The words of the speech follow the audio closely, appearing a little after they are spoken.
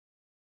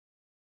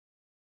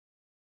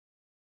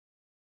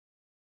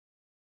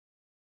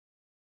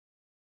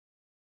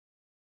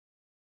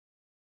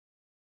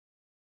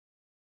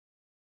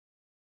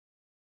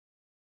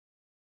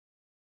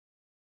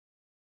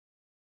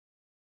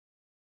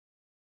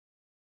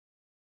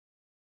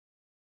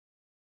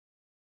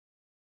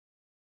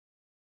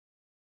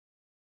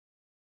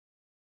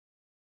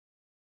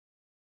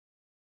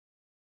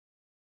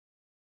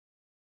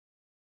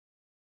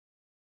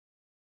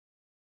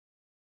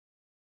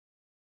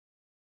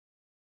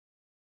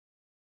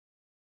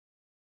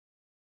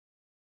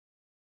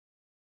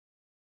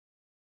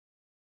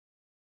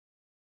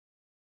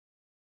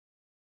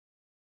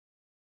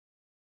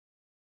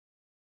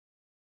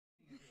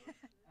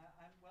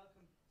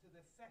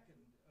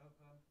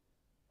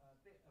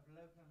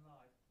Local and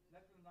Live.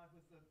 Local and Live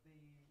was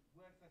the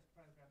Wordfest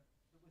programme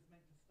that was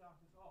meant to start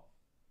us off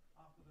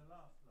after the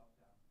last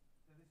lockdown.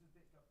 So this has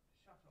got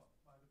shut off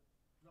by the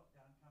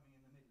lockdown coming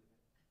in the middle of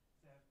it.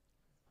 So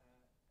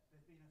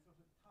there's been a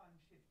sort of time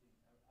shifting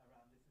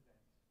around this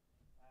event.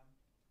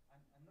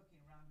 And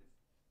looking around this,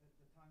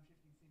 the time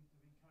shifting seems to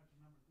have encouraged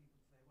a number of people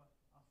to say, well,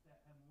 I'll stay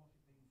at home and watch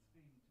it being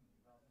streamed to me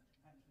rather than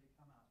actually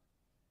come out.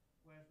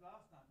 Whereas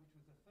last night, which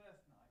was the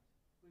first night,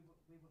 we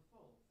were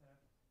full,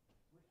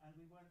 and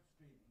we weren't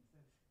streaming,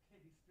 so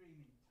clearly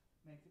streaming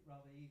makes it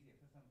rather easier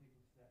for some people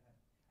to stay at home.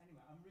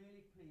 Anyway, I'm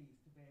really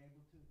pleased to be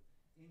able to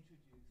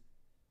introduce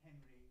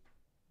Henri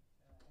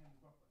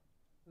Brocklebank,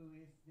 who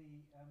is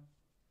she's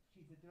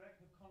the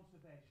Director of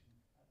Conservation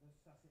at the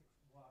Sussex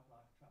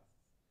Wildlife Trust.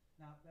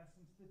 Now, there's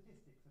some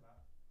statistics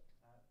about,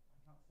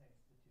 I can't say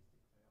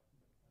statistics very often,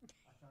 but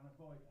I try and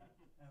avoid that.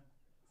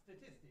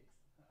 Statistics,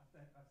 I've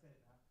said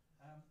it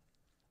now.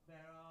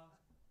 There are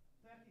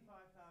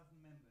 35,000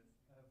 members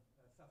of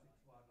Sussex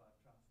Wildlife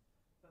Trust,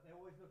 but they're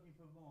always looking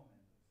for more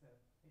members. So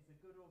it's a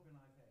good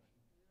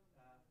organisation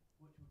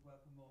which would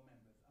welcome more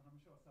members, and I'm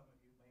sure some of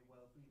you may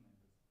well be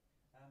members.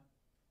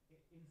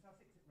 In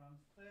Sussex, it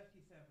runs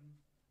 37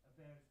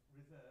 various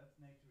reserves,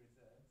 nature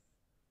reserves,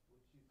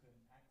 which you can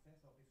access,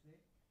 obviously.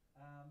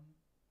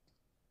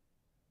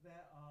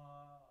 There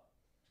are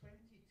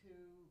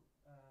 22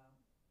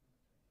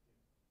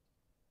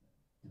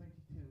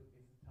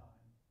 is the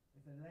time.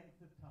 It's the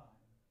length of time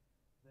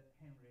that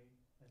Henri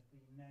has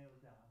been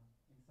nailed down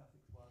in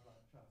Sussex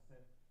Wildlife Trust. So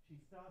she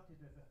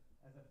started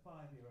as a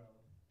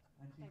 5-year-old,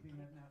 and she's been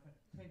there now for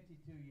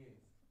 22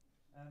 years.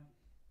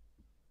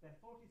 There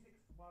are 46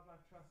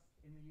 wildlife trusts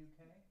in the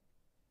UK,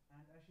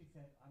 and as she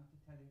said, I'm to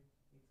tell you,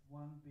 it's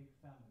one big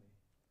family.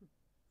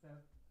 So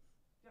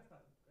just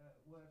like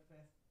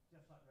Wordfest,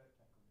 just like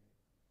Ropetackle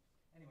really.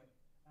 Anyway,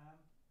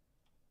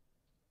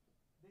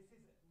 this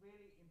is a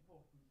really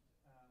important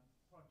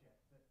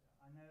project that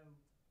I know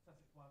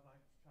Sussex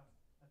Wildlife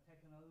Trust have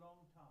taken a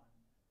long time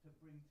to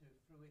bring to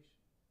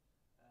fruition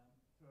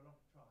through a lot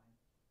of trying.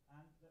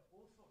 And there are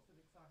all sorts of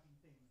exciting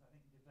things, I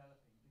think,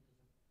 developing because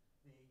of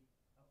the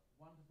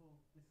wonderful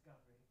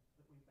discovery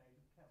that we've made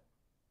of kelp.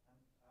 And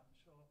I'm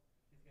sure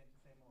he's going to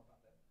say more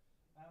about that.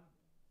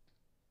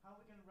 How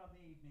we're going to run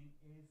the evening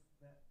is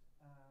that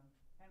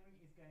Henri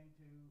is going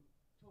to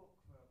talk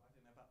for, I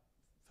don't know, about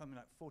something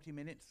like 40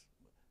 minutes.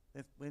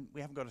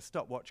 We haven't got a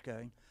stopwatch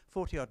going,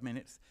 40 odd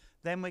minutes.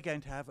 Then we're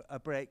going to have a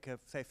break of,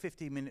 say,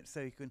 15 minutes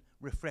so you can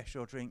refresh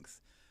your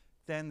drinks.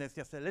 Then there's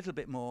just a little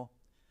bit more,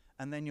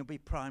 and then you'll be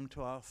primed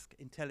to ask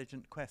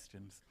intelligent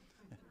questions.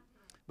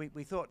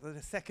 We thought that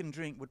a second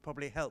drink would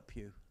probably help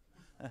you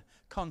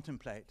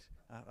contemplate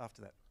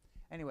after that.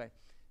 Anyway,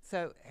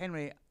 so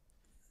Henri,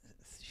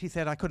 she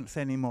said I couldn't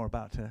say any more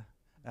about her,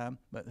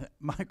 but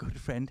my good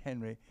friend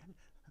Henri.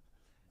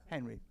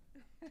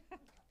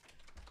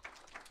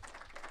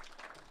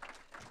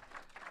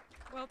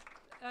 Well,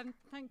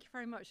 thank you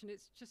very much, and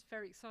it's just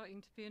very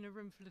exciting to be in a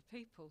room full of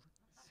people.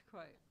 It's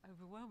quite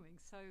overwhelming.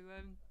 So,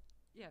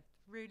 yeah,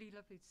 really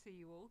lovely to see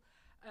you all.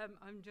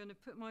 I'm going to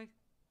put my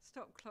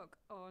stop clock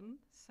on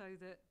so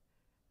that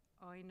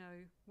I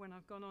know when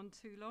I've gone on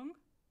too long.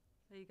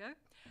 There you go.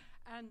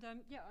 And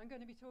yeah, I'm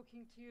going to be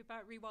talking to you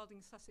about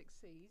rewilding Sussex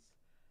seas.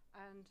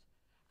 And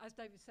as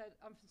David said,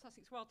 I'm from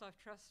Sussex Wildlife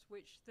Trust,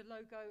 which the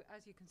logo,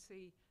 as you can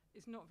see,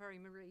 is not very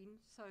marine.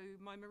 So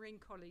my marine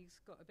colleagues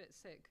got a bit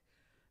sick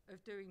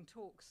of doing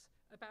talks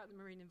about the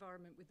marine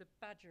environment with the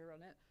badger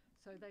on it.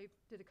 So they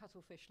did a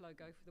cuttlefish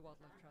logo for the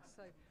Wildlife Trust.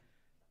 So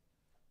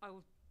I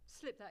will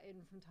slip that in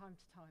from time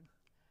to time.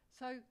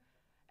 So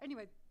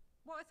anyway,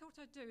 what I thought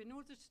I'd do in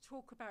order to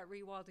talk about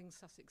rewilding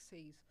Sussex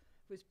seas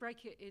was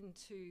break it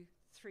into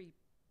 3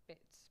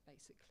 bits,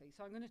 basically.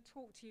 So I'm going to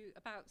talk to you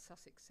about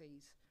Sussex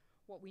seas,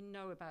 what we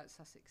know about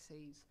Sussex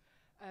seas,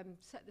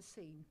 set the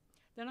scene.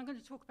 Then I'm going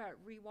to talk about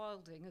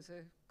rewilding as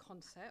a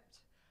concept.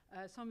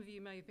 Some of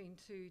you may have been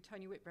to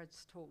Tony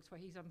Whitbread's talks where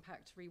he's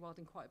unpacked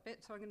rewilding quite a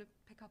bit, so I'm going to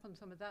pick up on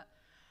some of that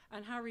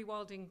and how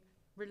rewilding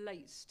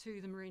relates to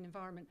the marine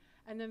environment.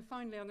 And then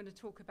finally I'm going to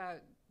talk about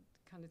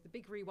kind of the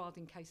big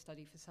rewilding case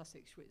study for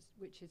Sussex,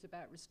 which is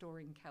about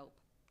restoring kelp.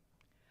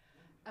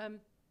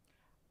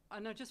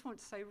 And I just want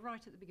to say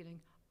right at the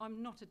beginning,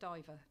 I'm not a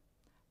diver.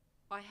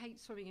 I hate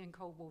swimming in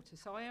cold water,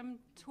 so I am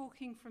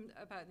talking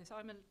about this.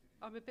 I'm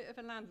a bit of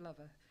a land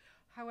lover.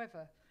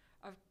 However,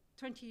 I've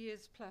 20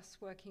 years plus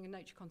working in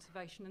nature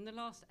conservation, and the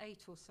last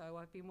 8 or so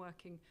I've been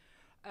working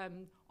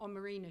on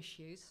marine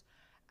issues.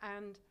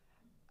 And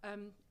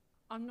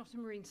I'm not a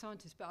marine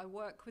scientist, but I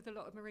work with a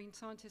lot of marine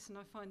scientists, and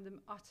I find them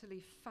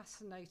utterly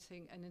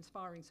fascinating and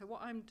inspiring. So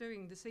what I'm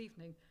doing this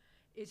evening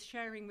is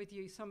sharing with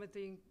you some of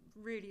the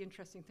really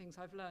interesting things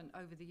I've learned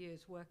over the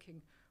years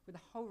working with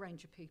a whole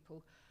range of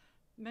people.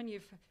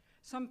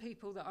 Some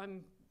people that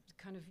I'm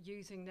kind of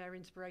using their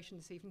inspiration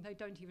this evening, they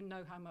don't even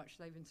know how much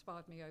they've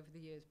inspired me over the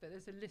years, but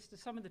there's a list of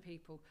some of the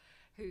people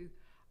who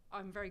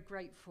I'm very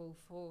grateful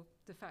for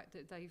the fact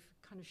that they've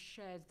kind of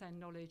shared their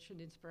knowledge and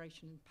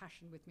inspiration and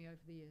passion with me over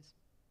the years.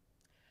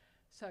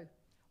 So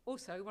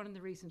also one of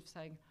the reasons for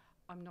saying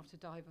I'm not a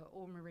diver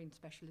or marine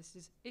specialist,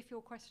 is if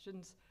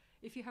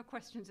you have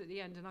questions at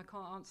the end and I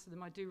can't answer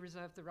them, I do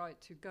reserve the right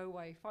to go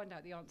away, find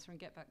out the answer and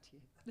get back to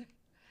you.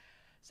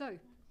 So,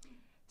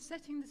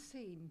 setting the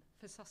scene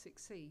for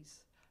Sussex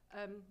seas.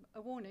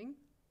 A warning,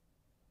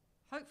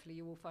 hopefully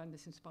you will find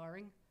this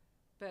inspiring,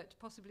 but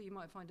possibly you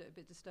might find it a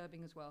bit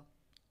disturbing as well.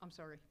 I'm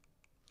sorry.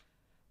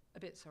 A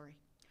bit sorry.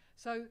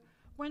 So,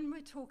 when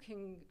we're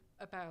talking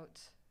about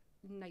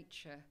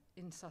nature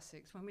in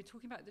Sussex, when we're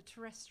talking about the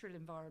terrestrial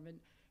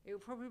environment, it will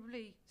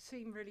probably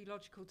seem really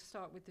logical to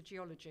start with the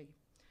geology.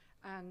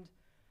 And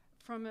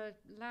from a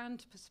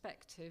land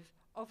perspective,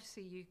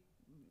 obviously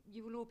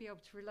you will all be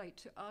able to relate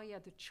to,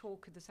 the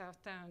chalk of the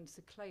South Downs,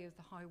 the clay of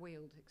the High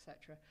Weald,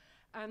 etc.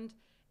 And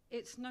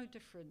it's no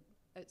different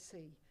at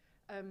sea.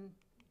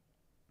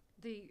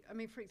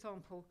 For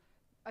example,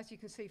 as you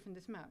can see from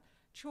this map,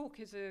 chalk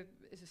is a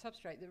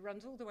substrate that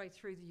runs all the way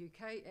through the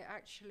UK. It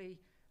actually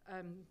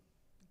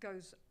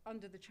goes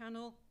under the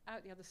channel,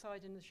 out the other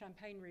side in the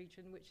Champagne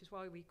region, which is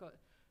why we've got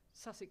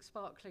Sussex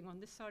sparkling on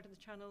this side of the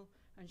channel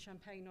and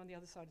Champagne on the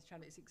other side of the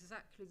channel. It's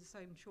exactly the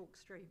same chalk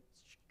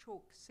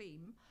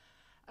seam.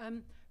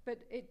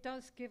 But it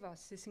does give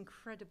us this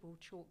incredible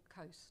chalk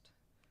coast.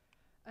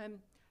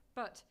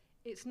 But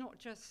it's not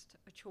just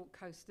a chalk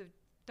coast. The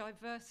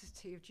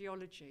diversity of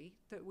geology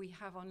that we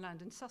have on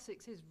land, and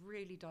Sussex is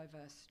really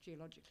diverse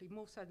geologically,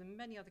 more so than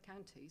many other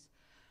counties,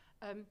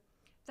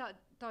 that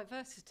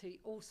diversity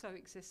also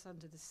exists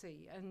under the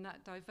sea, and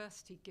that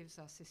diversity gives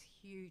us this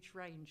huge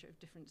range of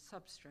different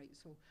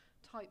substrates or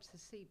types of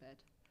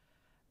seabed.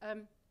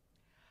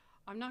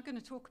 I'm now going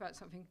to talk about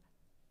something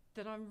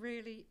that I'm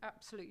really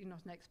absolutely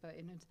not an expert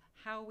in, and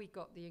how we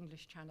got the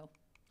English Channel.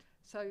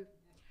 So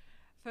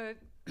for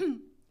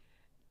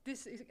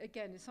this is,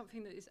 again, is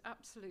something that is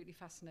absolutely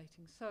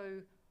fascinating.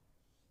 So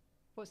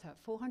what's that,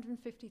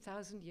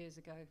 450,000 years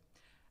ago,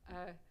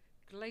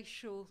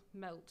 glacial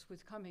melt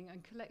was coming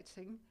and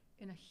collecting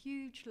in a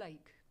huge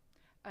lake.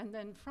 And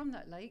then from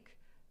that lake,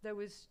 there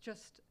was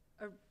just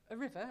a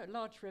river, a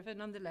large river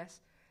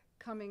nonetheless,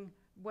 coming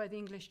where the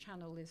English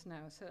Channel is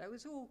now. So it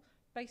was all,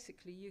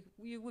 basically,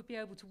 you would be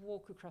able to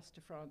walk across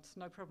to France,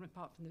 no problem,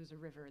 apart from there was a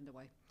river in the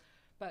way.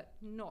 But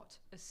not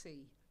a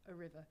sea, a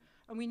river.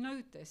 And we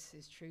know this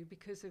is true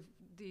because of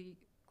the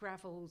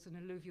gravels and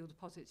alluvial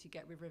deposits you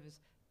get with rivers.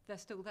 They're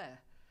still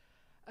there.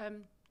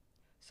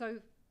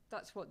 So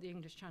that's what the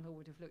English Channel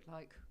would have looked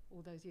like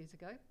all those years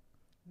ago.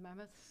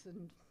 Mammoths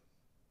and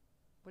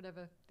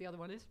whatever the other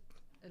one is,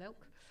 an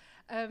elk.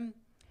 And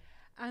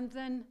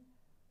then,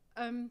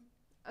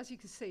 as you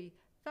can see,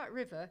 that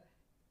river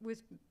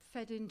was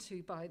fed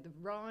into by the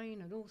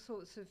Rhine and all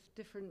sorts of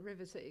different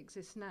rivers that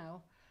exist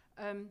now.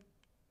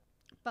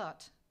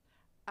 But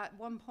at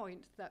one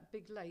point, that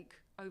big lake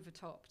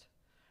overtopped.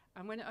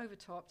 And when it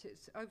overtopped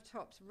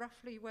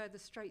roughly where the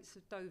Straits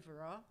of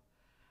Dover are.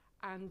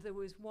 And there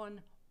was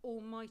one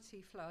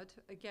almighty flood,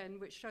 again,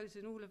 which shows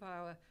in all of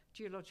our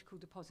geological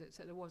deposits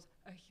that there was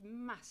a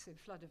massive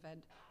flood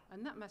event.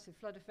 And that massive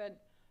flood event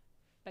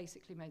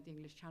basically made the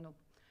English Channel.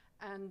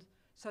 And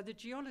so the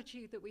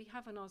geology that we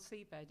have on our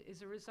seabed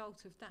is a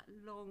result of that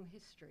long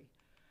history.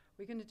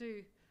 We're going to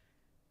do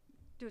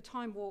a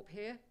time warp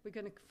here. We're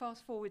going to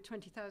fast forward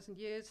 20,000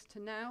 years to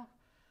now.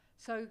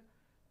 So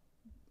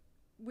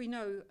we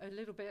know a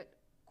little bit,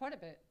 quite a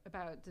bit,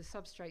 about the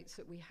substrates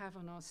that we have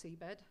on our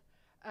seabed.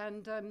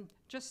 And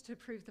just to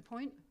prove the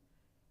point,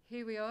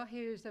 here we are.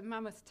 Here's a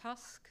mammoth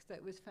tusk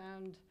that was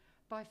found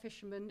by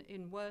fishermen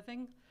in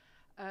Worthing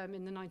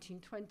in the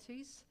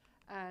 1920s.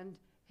 And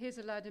here's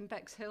a lad in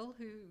Bexhill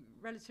who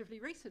relatively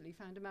recently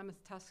found a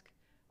mammoth tusk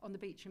on the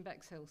beach in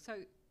Bexhill.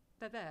 So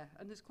they're there,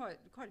 and there's quite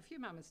a few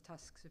mammoth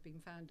tusks have been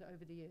found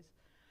over the years.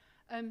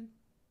 And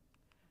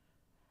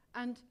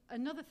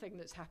another thing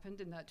that's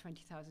happened in that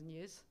 20,000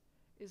 years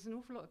is an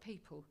awful lot of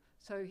people.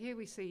 So here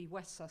we see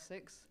West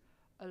Sussex,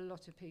 a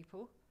lot of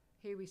people.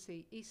 Here we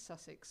see East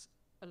Sussex,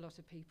 a lot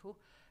of people.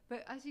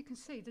 But as you can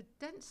see, the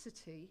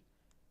density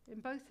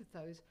in both of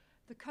those,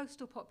 the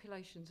coastal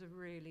populations are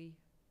really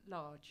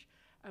large.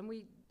 And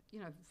we,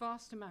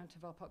 vast amount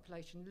of our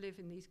population live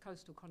in these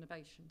coastal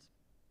conurbations.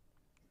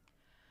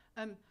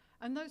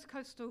 And those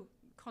coastal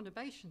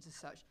conurbations as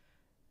such,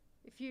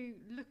 if you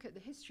look at the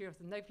history of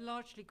them, they've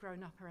largely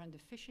grown up around the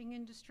fishing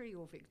industry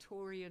or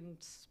Victorian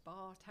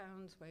spa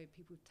towns where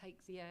people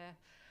take the air.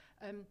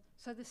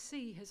 So the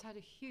sea has had a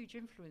huge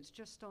influence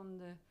just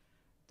on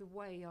the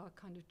way our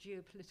kind of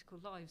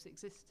geopolitical lives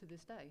exist to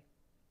this day.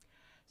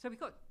 So we've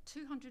got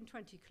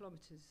 220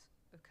 kilometres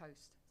of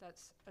coast.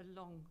 That's a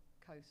long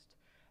coast.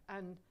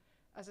 And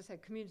as I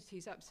said,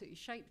 communities absolutely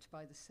shaped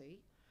by the sea.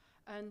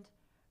 And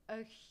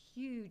a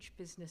huge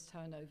business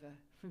turnover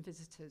from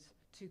visitors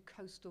to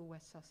coastal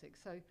West Sussex.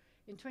 So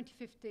in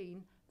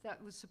 2015,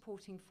 that was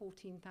supporting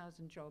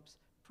 14,000 jobs.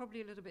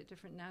 Probably a little bit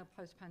different now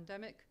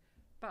post-pandemic,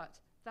 but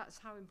that's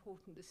how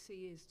important the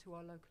sea is to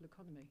our local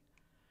economy.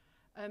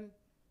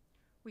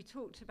 We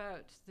talked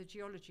about the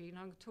geology, and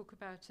I'm going to talk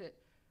about it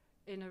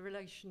in a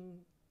relation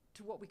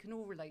to what we can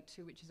all relate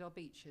to, which is our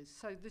beaches.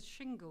 So the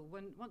shingle,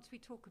 once we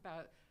talk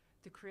about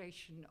the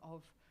creation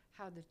of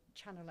how the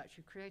channel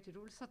actually created,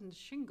 all of a sudden the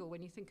shingle,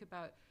 when you think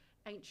about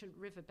ancient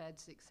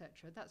riverbeds,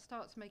 etc., that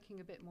starts making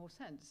a bit more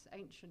sense.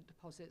 Ancient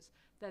deposits,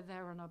 they're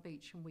there on our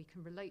beach and we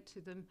can relate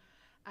to them.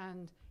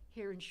 And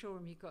here in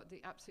Shoreham, you've got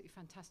the absolutely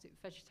fantastic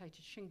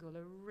vegetated shingle,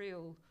 a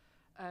real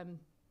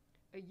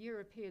a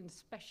European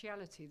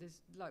speciality.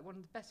 There's like one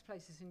of the best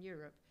places in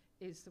Europe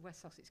is the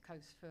West Sussex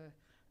Coast for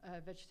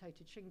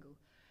vegetated shingle.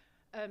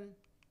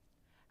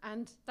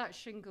 And that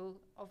shingle,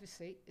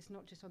 obviously, it's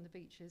not just on the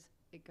beaches,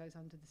 it goes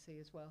under the sea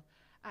as well.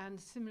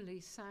 And similarly,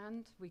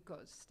 sand, we've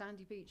got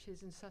sandy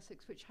beaches in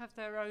Sussex, which have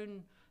their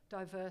own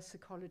diverse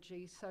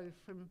ecology. So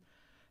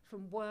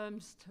from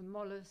worms to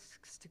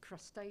molluscs to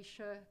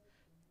crustacea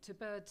to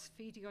birds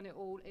feeding on it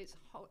all, it's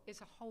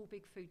a whole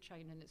big food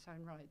chain in its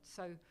own right.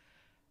 So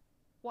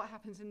what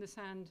happens in the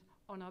sand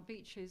on our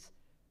beaches,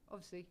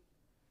 obviously,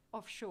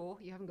 offshore,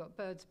 you haven't got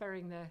birds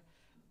burying their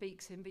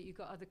beaks in, but you've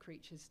got other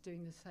creatures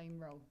doing the same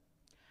role.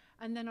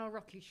 And then our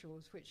rocky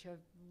shores, which are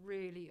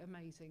really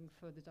amazing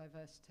for the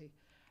diversity.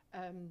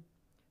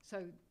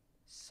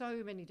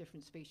 So many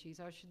different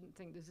species. I shouldn't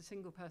think there's a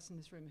single person in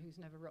this room who's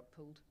never rock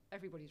pooled.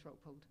 Everybody's rock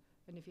pooled.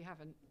 And if you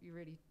haven't, you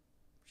really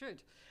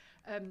should.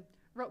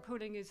 Rock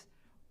pooling is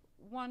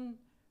one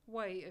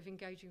way of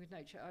engaging with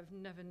nature I've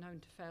never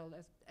known to fail.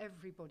 As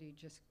everybody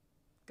just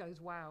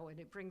goes wow, and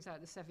it brings out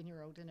the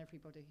 7-year-old in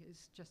everybody.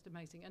 It's just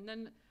amazing. And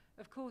then,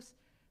 of course,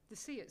 the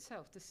sea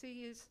itself. The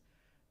sea is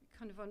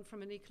kind of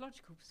from an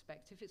ecological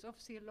perspective, it's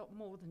obviously a lot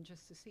more than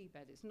just the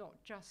seabed. It's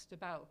not just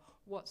about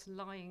what's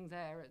lying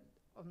there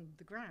on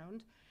the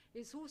ground.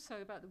 It's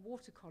also about the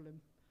water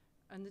column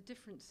and the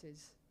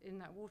differences in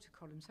that water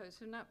column. So it's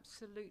an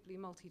absolutely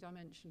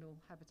multi-dimensional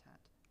habitat.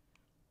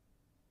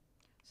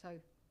 So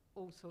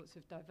all sorts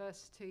of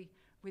diversity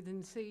within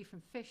the sea,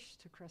 from fish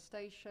to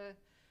crustacea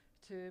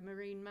to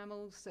marine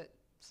mammals that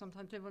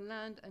sometimes live on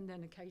land, and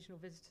then occasional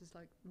visitors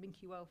like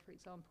minke whale, for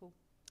example.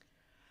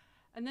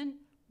 And then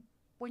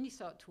when you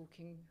start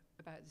talking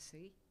about the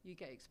sea, you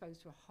get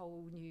exposed to a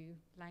whole new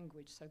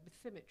language. So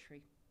bathymetry,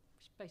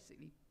 which is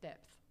basically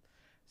depth.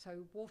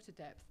 So water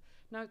depth.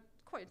 Now,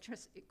 quite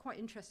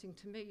interesting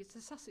to me is the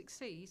Sussex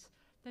seas,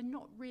 they're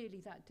not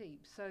really that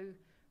deep. So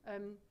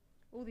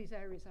all these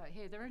areas out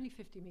here, they're only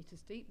 50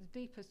 metres deep. The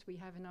deepest we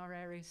have in our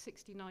area is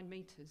 69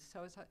 metres.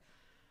 So I was like,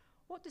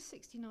 what does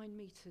 69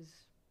 metres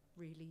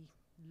really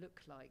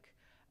look like?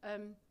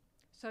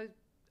 So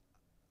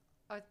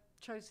I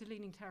chose the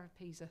Leaning Tower of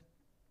Pisa.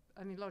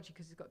 I mean, largely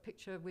because it's got a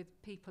picture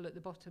with people at the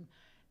bottom.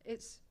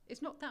 It's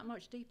not that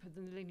much deeper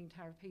than the Leaning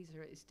Tower of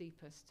Pisa at its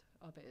deepest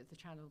bit of the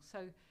channel. So,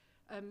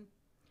 and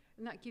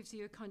that gives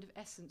you a kind of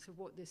essence of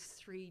what this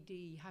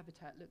 3D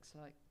habitat looks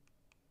like.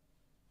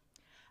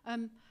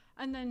 And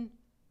then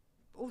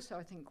also,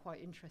 I think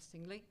quite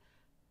interestingly,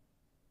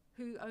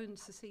 who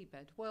owns the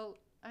seabed? Well,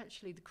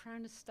 actually, the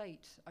Crown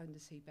Estate own the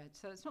seabed.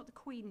 So it's not the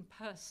Queen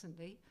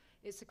personally,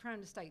 it's the Crown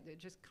Estate that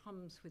just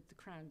comes with the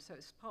Crown. So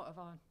it's part of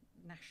our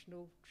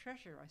national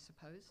treasure, I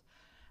suppose.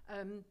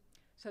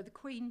 So the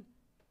Queen,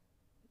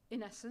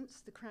 in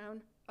essence, the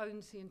Crown,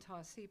 owns the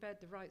entire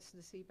seabed, the rights to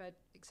the seabed,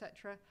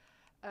 etc.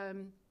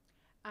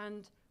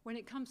 And when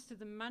it comes to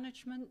the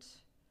management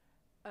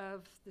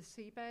of the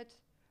seabed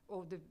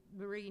or the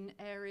marine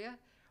area,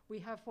 we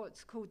have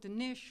what's called the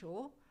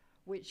nearshore,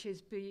 which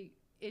is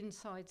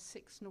inside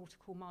 6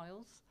 nautical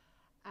miles,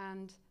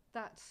 and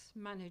that's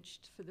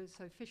managed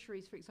so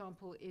fisheries, for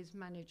example, is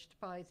managed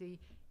by the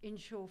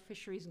Inshore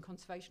Fisheries and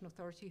Conservation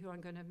Authority, who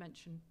I'm going to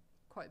mention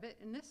quite a bit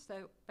in this.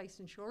 They're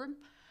based in Shoreham.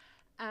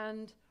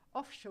 And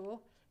offshore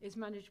is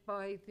managed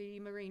by the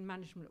Marine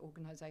Management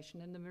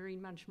Organisation, and the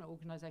Marine Management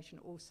Organisation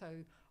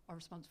also are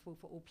responsible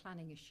for all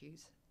planning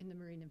issues in the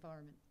marine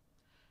environment.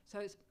 So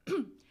it's,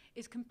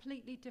 it's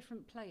completely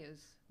different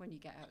players when you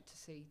get out to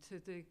sea to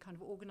the kind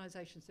of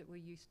organisations that we're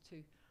used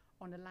to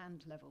on a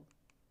land level.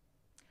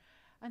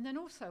 And then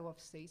also,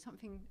 obviously,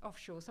 something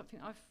offshore,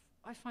 something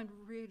I find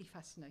really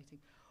fascinating.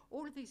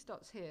 All of these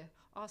dots here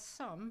are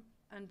some,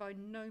 and by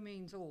no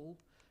means all,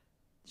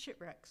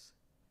 shipwrecks.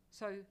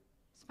 So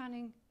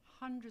spanning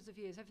hundreds of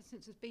years, ever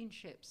since there's been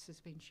ships, there's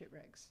been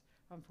shipwrecks,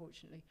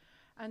 unfortunately.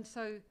 And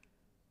so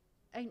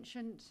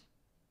ancient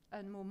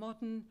and more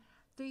modern,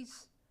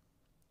 these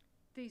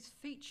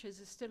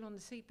features are still on the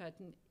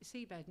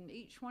seabed, and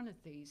each one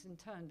of these in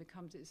turn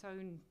becomes its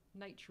own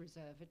nature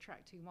reserve,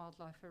 attracting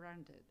wildlife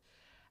around it.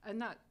 And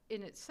that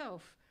in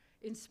itself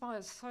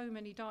inspires so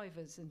many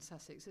divers in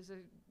Sussex.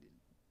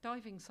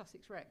 Diving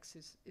Sussex wrecks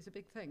is a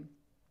big thing.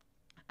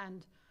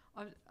 And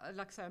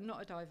like I say, I'm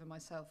not a diver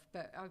myself,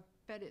 but I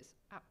bet it's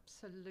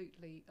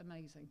absolutely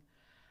amazing.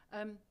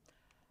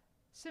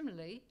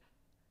 Similarly,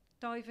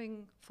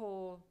 diving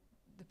for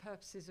the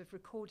purposes of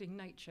recording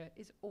nature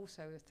is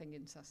also a thing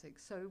in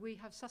Sussex. So we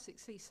have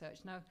Sussex Sea Search.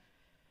 Now,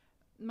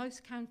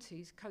 most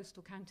counties,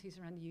 coastal counties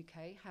around the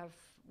UK, have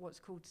what's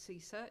called Sea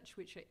Search,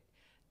 which are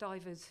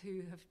divers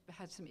who have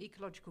had some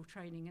ecological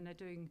training and are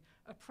doing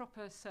a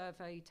proper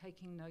survey,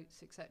 taking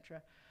notes,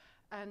 etc.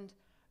 And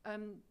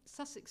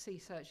Sussex Sea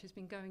Search has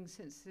been going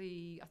since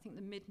I think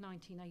the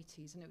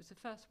mid-1980s, and it was the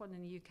first one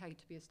in the UK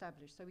to be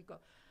established. So we've got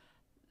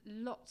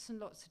lots and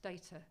lots of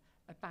data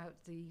about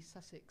the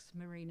Sussex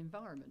marine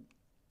environment.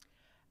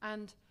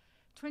 And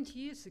 20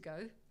 years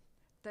ago,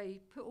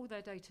 they put all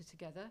their data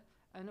together,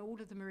 and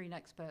all of the marine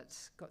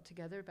experts got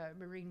together about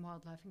marine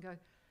wildlife and go,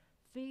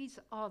 these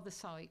are the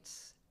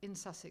sites in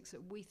Sussex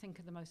that we think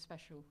are the most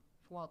special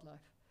for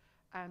wildlife.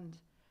 And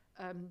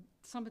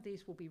some of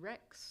these will be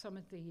wrecks, some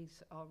of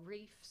these are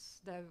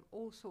reefs, there are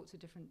all sorts of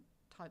different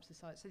types of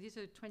sites. So these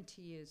are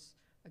 20 years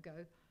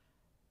ago.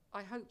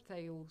 I hope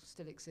they all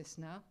still exist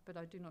now, but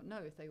I do not know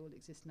if they all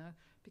exist now,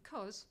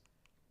 because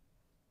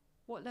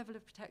what level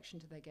of protection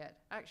do they get?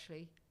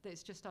 Actually,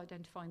 it's just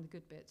identifying the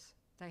good bits.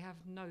 They have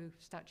no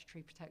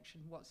statutory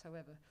protection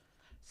whatsoever.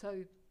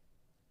 So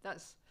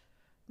that's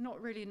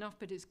not really enough,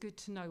 but it's good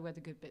to know where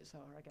the good bits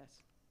are, I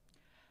guess.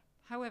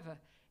 However,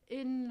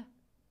 in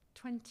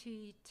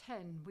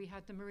 2010, we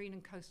had the Marine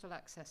and Coastal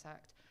Access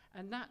Act,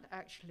 and that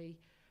actually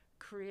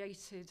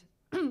created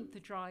the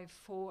drive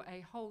for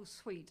a whole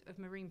suite of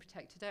marine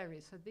protected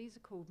areas. So these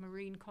are called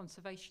marine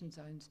conservation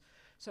zones.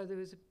 So there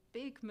was a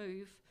big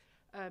move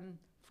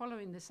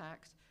following this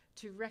act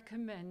to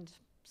recommend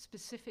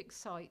specific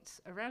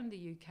sites around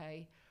the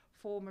UK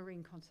for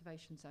marine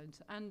conservation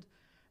zones. And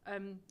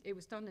it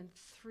was done in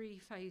 3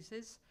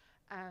 phases,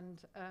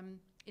 and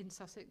in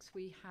Sussex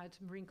we had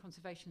marine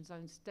conservation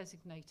zones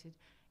designated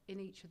in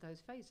each of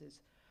those phases.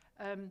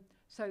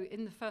 So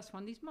in the first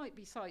one, these might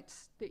be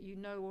sites that you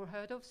know or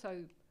heard of.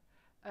 So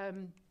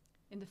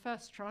in the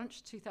first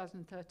tranche,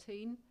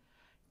 2013,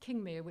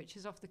 Kingmere, which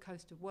is off the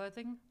coast of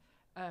Worthing,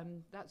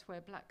 that's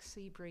where black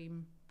sea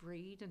bream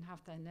breed and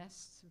have their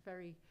nests, a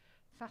very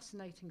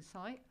fascinating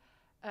site.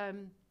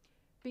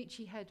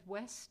 Beachy Head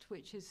West,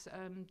 which is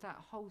that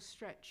whole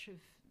stretch of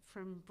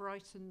from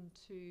Brighton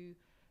to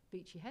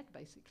Beachy Head,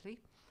 basically,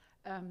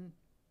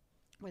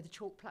 where the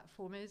chalk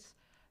platform is,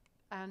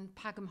 and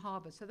Pagham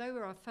Harbour. So they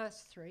were our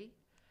first 3.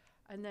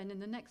 And then in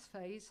the next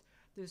phase,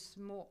 there's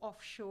some more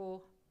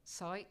offshore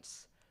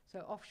sites. So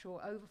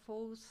offshore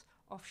Overfalls,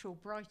 offshore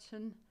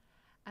Brighton,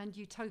 and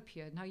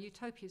Utopia. Now,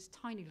 Utopia's a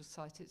tiny little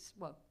site. It's,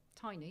 well,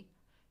 tiny.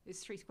 It's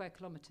 3 square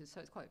kilometres, so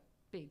it's quite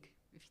big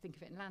if you think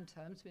of it in land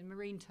terms. In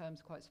marine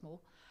terms, quite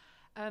small.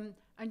 And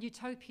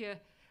Utopia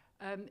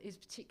is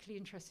particularly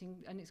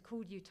interesting, and it's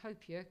called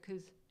Utopia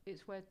because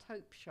it's where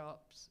taupe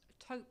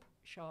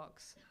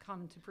sharks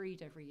come to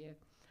breed every year.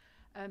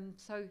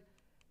 So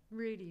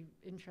really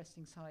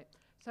interesting site.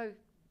 So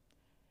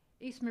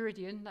East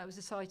Meridian, that was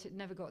a site it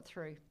never got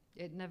through.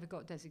 It never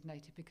got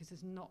designated because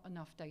there's not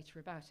enough data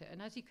about it.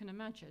 And as you can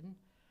imagine,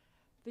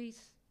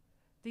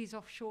 these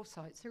offshore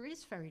sites, there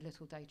is very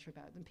little data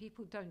about them.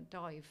 People don't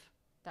dive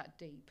that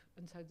deep,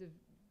 and so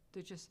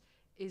there just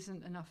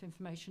isn't enough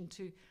information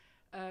to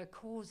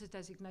cause a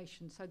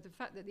designation. So the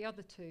fact that the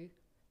other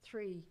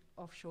 3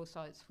 offshore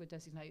sites were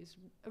designated is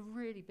a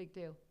really big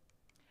deal.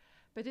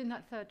 But in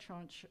that third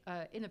tranche,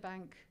 Inner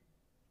Bank,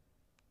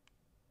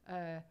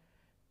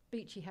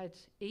 Beachy Head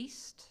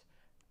East,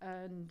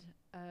 and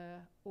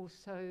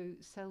also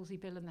Selsey,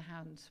 Bill and the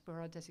Hounds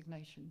were our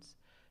designations.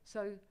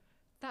 So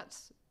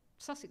that's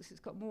Sussex has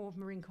got more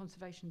marine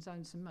conservation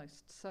zones than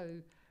most, so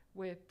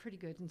we're pretty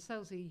good. And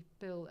Selsey,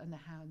 Bill and the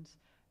Hounds,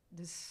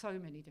 there's so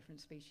many different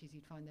species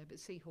you'd find there, but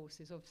seahorse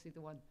is obviously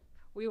the one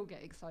we all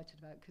get excited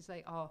about because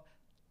they are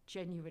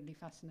genuinely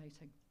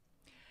fascinating.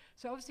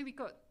 So obviously we've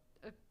got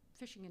a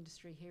fishing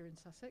industry here in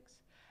Sussex,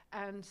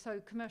 and so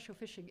commercial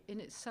fishing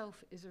in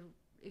itself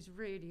is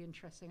really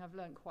interesting. I've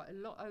learned quite a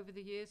lot over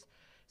the years.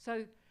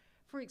 So,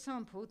 for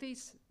example,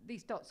 these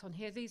dots on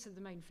here, these are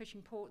the main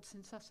fishing ports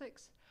in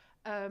Sussex,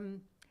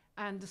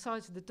 and the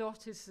size of the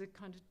dot is the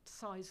kind of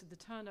size of the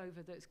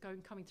turnover that's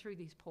coming through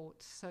these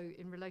ports, so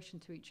in relation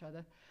to each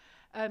other.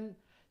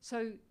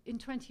 So in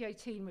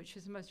 2018, which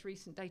is the most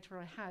recent data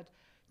I had,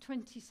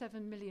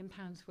 £27 million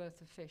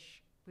worth of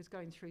fish was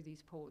going through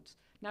these ports.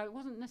 Now, it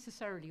wasn't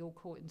necessarily all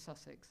caught in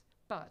Sussex,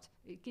 but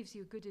it gives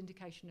you a good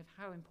indication of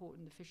how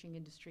important the fishing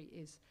industry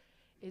is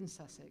in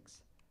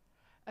Sussex.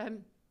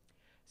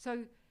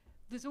 So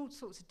there's all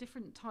sorts of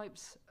different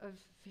types of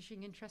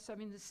fishing interests. I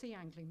mean, there's sea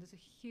angling. There's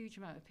a huge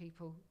amount of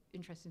people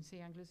interested in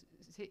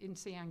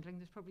sea angling.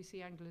 There's probably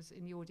sea anglers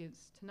in the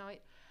audience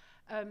tonight.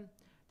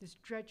 There's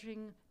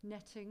dredging,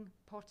 netting,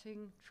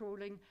 potting,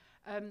 trawling,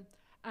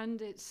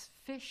 and it's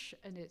fish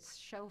and it's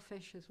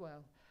shellfish as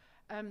well.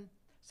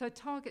 So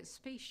target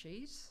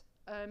species,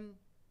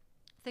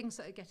 things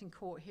that are getting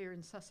caught here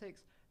in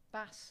Sussex: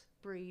 bass,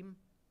 bream,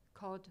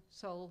 cod,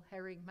 sole,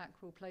 herring,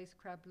 mackerel, plaice,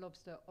 crab,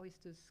 lobster,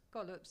 oysters,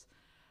 scallops,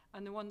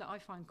 and the one that I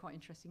find quite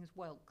interesting is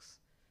whelks,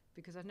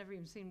 because I've never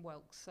even seen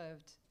whelks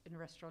served in a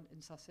restaurant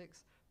in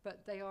Sussex,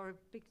 but they are a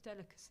big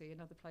delicacy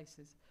in other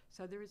places.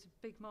 So there is a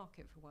big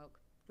market for whelk,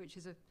 which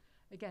is,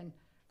 again,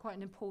 quite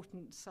an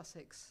important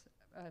Sussex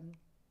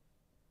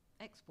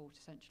export,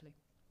 essentially.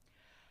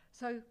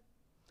 So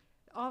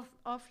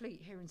our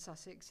fleet here in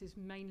Sussex is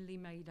mainly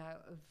made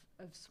out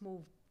of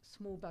small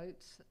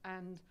boats,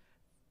 and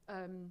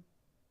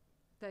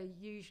they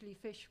usually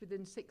fish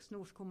within 6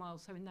 nautical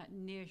miles, so in that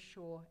near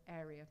shore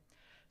area.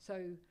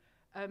 So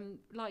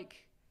like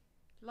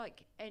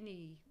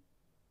any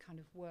kind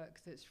of work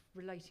that's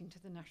relating to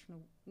the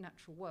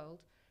natural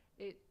world,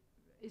 it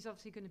is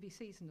obviously going to be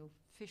seasonal.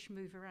 Fish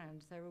move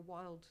around. They're a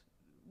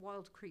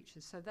wild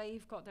creatures, so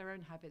they've got their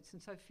own habits,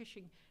 and so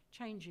fishing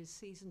changes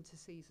season to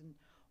season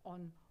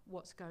on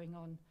what's going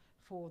on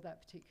for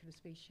that particular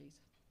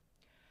species.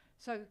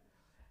 So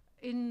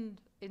in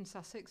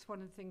Sussex,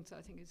 one of the things that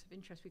I think is of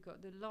interest, we've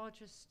got the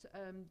largest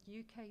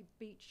UK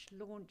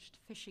beach-launched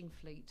fishing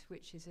fleet,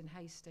 which is in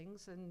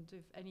Hastings, and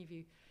if any of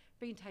you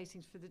been to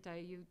Hastings for the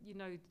day, you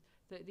know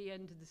that at the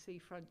end of the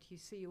seafront you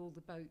see all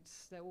the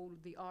boats. They're all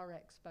the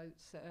RX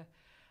boats that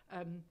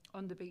are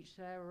on the beach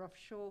there or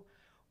offshore.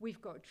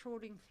 We've got a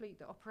trawling fleet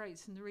that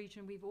operates in the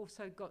region. We've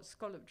also got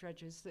scallop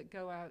dredgers that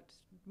go out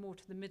more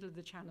to the middle of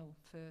the channel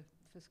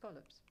for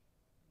scallops.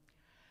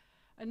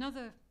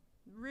 Another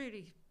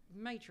really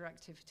major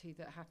activity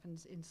that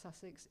happens in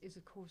Sussex is,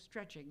 of course,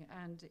 dredging,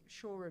 and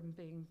Shoreham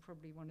being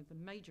probably one of the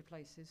major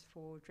places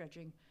for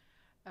dredging,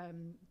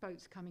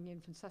 boats coming in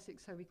from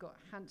Sussex. So we've got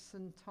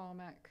Hanson,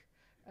 Tarmac,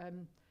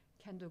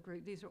 Kendall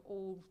Group. These are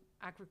all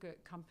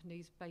aggregate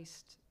companies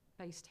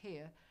based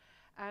here,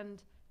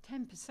 and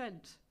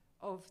 10%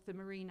 of the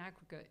marine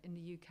aggregate in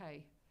the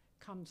UK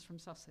comes from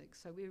Sussex.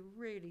 So we're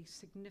really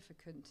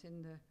significant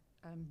in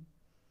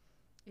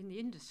the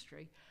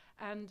industry,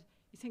 and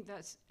you think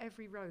that's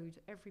every road,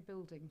 every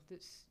building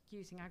that's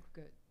using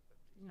aggregate.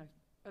 You know,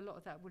 a lot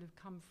of that would have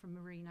come from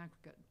marine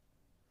aggregate.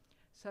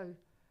 So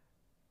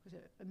was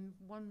it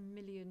 1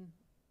 million?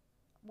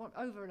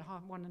 Over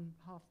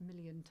 1.5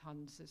 million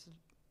tonnes.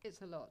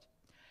 It's a lot.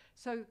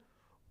 So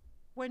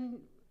when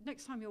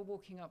next time you're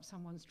walking up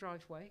someone's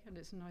driveway and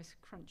it's a nice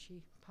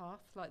crunchy path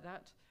like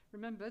that,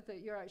 remember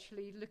that you're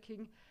actually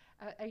looking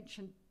at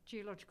ancient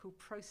geological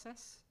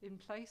process in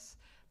place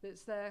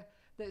that's there,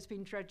 that's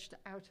been dredged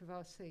out of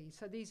our sea.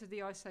 So these are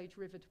the Ice Age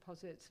river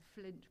deposits,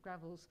 flint,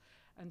 gravels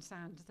and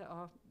sand that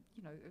are,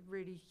 you know, a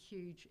really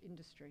huge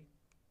industry.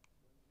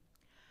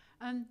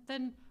 And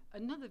then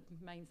another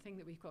main thing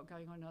that we've got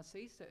going on in our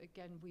seas that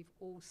again we've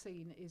all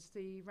seen is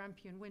the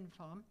Rampion wind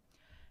farm.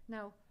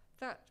 Now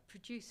that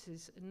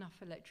produces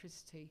enough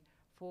electricity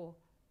for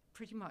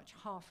pretty much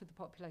half of the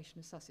population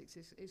of Sussex.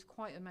 Is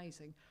quite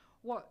amazing.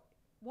 What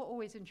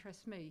always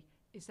interests me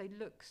is they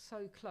look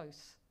so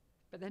close,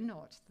 but they're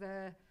not.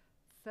 They're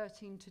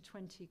 13 to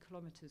 20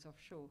 kilometres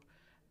offshore.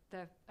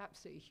 They're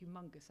absolutely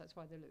humongous. That's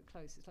why they look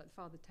close. It's like the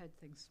Father Ted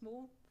thing,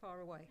 small,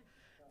 far away.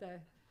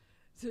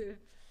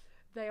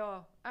 They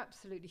are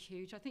absolutely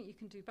huge. I think you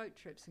can do boat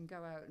trips and go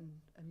out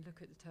and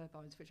look at the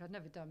turbines, which I've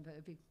never done, but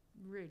it'd be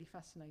really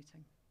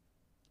fascinating.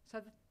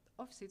 So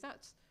obviously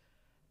that's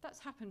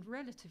happened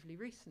relatively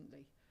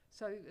recently.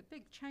 So a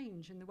big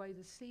change in the way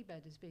the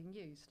seabed is being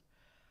used.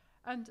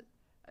 And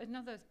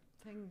another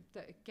thing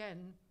that,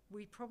 again,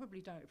 we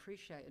probably don't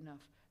appreciate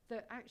enough,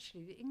 that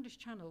actually the English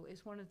Channel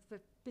is one of the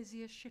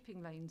busiest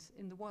shipping lanes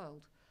in the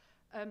world.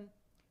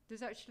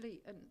 There's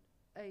actually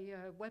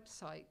a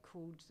website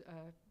called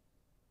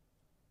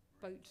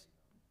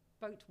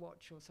Boat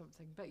Watch or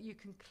something, but you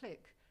can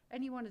click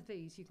any one of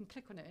these, you can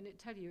click on it and it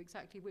tell you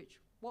exactly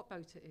what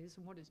boat it is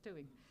and what it's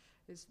doing.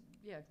 It's,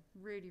 yeah,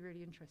 really,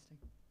 really interesting.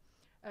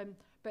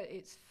 But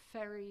it's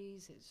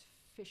ferries, it's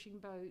fishing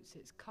boats,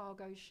 it's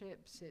cargo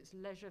ships, it's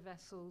leisure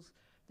vessels.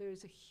 There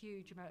is a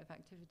huge amount of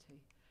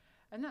activity.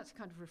 And that's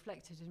kind of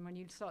reflected in when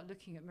you start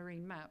looking at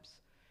marine maps.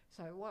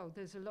 So, wow,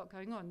 there's a lot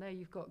going on. There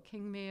you've got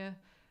Kingmere,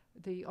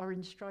 the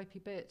orange stripy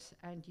bit,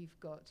 and you've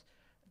got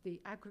the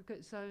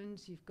aggregate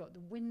zones, you've got the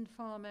wind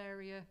farm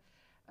area,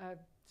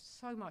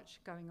 so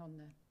much going on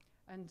there.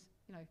 And,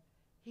 you know,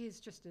 here's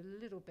just a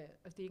little bit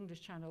of the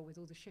English Channel with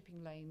all the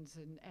shipping lanes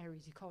and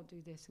areas you can't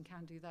do this and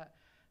can do that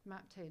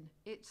mapped in.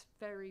 It's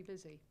very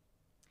busy.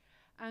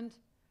 And,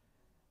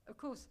 of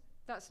course,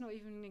 that's not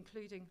even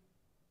including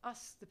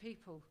us, the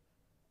people,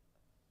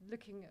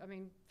 looking. I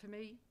mean, for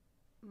me,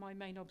 my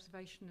main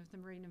observation of the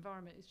marine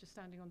environment is just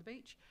standing on the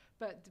beach,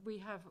 but we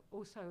have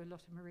also a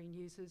lot of marine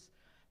users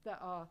that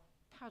are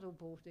paddle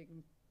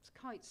boarding,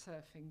 kite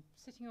surfing,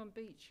 sitting on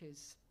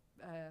beaches,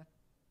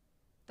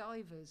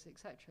 divers,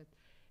 etc.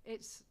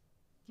 It's,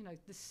 you know,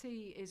 the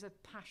sea is a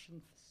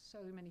passion for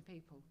so many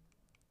people.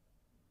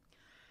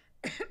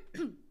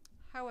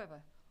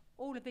 However,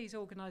 all of these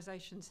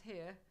organisations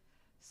here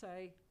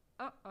say,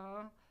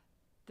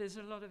 there's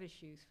a lot of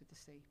issues with the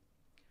sea.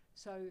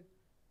 So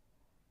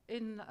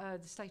in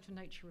the State of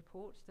Nature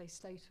report, they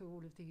state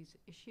all of these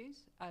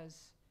issues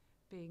as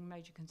being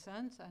major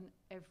concerns, and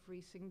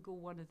every single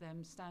one of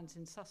them stands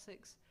in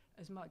Sussex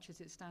as much as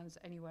it stands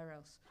anywhere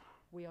else.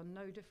 We are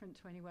no different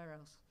to anywhere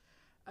else.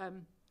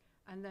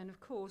 And then, of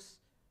course,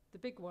 the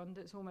big one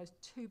that's almost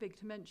too big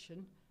to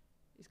mention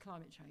is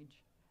climate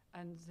change.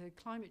 And the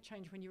climate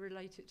change, when you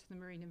relate it to the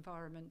marine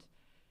environment,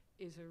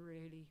 is a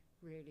really,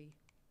 really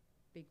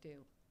big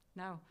deal.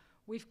 Now,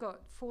 we've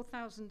got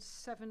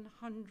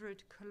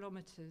 4,700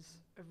 kilometres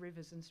of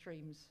rivers and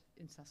streams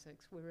in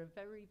Sussex. We're a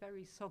very,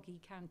 very soggy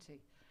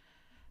county.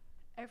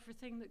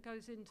 Everything that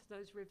goes into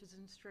those rivers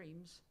and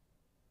streams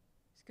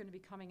is going to be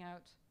coming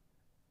out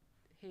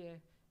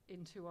here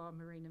into our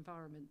marine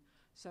environment.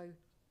 So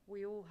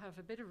we all have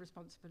a bit of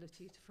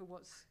responsibility for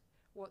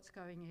what's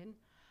going in,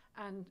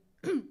 and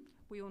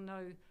we all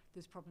know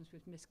there's problems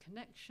with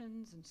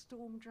misconnections and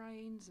storm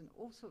drains and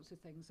all sorts of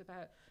things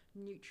about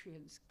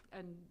nutrients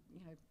and, you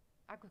know,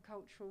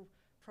 agricultural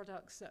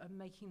products that are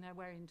making their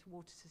way into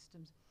water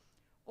systems.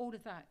 All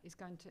of that is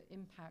going to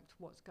impact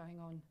what's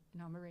going on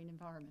in our marine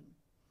environment.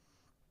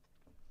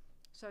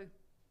 So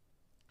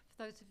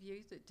for those of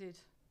you that did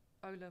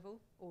O-level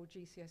or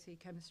GCSE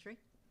chemistry,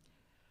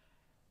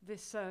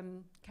 this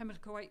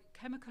chemical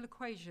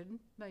equation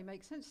may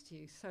make sense to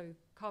you. So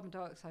carbon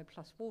dioxide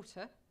plus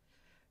water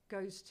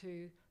goes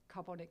to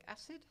carbonic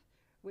acid,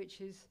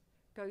 which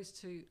goes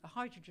to a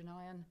hydrogen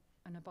ion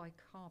and a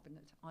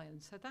bicarbonate ion.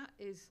 So that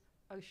is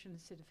ocean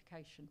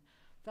acidification.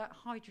 That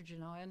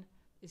hydrogen ion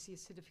is the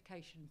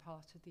acidification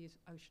part of the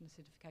ocean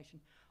acidification.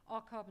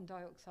 Our carbon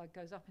dioxide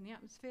goes up in the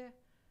atmosphere,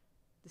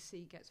 the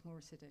sea gets more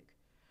acidic.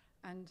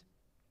 And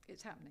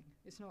it's happening.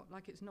 It's not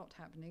like it's not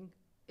happening.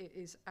 It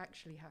is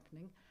actually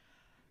happening.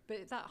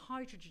 But that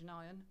hydrogen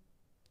ion,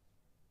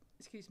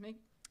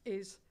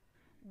 is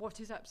what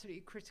is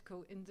absolutely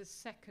critical in the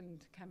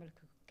second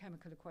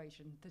chemical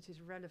equation that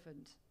is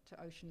relevant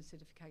to ocean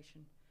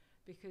acidification.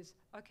 Because,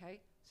 okay,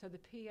 so the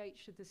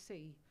pH of the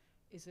sea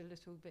is a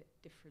little bit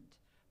different.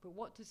 But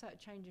what does that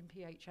change in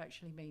pH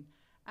actually mean?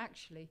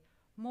 Actually,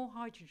 more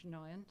hydrogen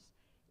ions,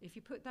 if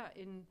you put that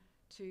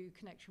into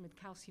connection with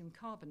calcium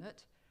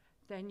carbonate,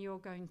 then you're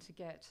going to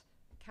get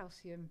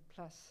calcium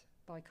plus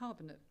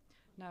bicarbonate.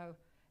 Now,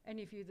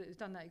 any of you that has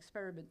done that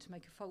experiment to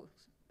make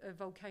a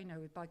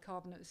volcano with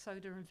bicarbonate of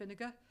soda and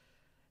vinegar,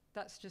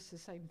 that's just the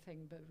same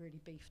thing but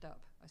really beefed up,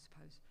 I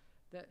suppose.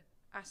 That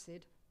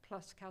acid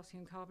plus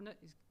calcium carbonate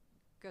is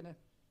gonna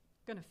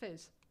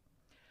fizz.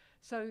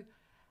 So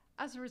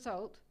as a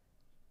result,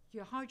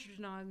 your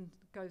hydrogen ion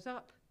goes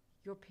up,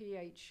 your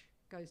pH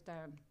goes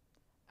down.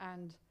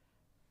 And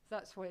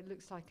that's what it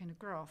looks like in a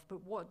graph.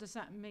 But what does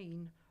that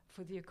mean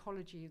for the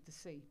ecology of the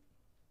sea?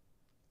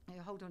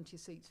 Now, hold on to your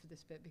seats for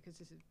this bit, because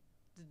this is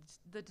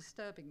the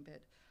disturbing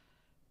bit.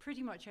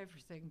 Pretty much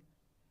everything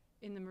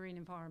in the marine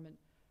environment,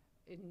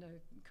 in the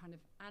kind of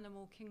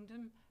animal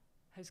kingdom,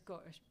 has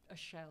got a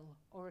shell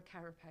or a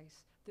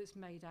carapace that's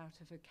made out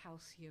of a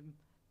calcium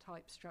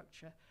type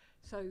structure.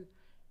 So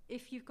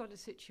if you've got a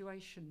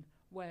situation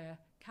where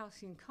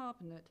calcium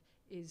carbonate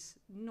is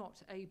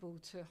not able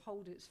to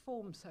hold its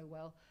form so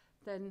well,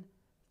 then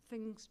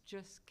things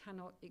just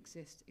cannot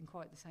exist in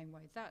quite the same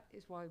way. That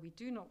is why we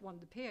do not want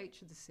the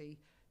pH of the sea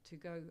to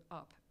go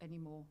up any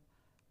more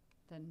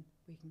than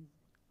we can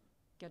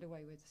get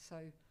away with. So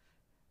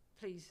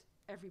please,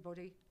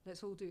 everybody,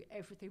 let's all do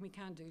everything we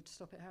can do to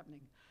stop it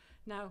happening.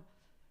 Now,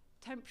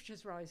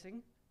 temperatures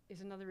rising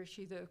is another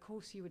issue that, of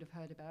course, you would have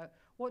heard about.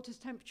 What does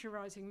temperature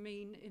rising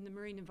mean in the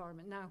marine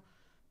environment? Now,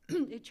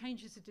 it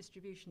changes the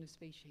distribution of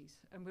species,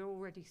 and we're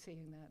already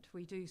seeing that.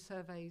 We do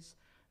surveys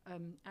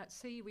at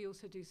sea, we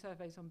also do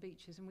surveys on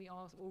beaches, and we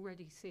are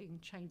already seeing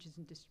changes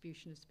in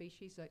distribution of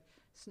species, like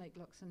snake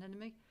locks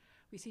anemone.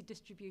 We see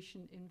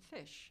distribution in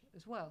fish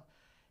as well.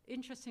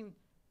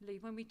 Interestingly,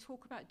 when we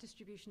talk about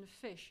distribution of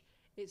fish,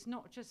 it's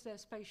not just their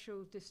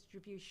spatial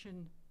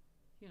distribution,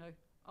 you know,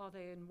 are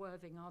they in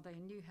Worthing, are they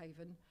in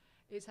Newhaven?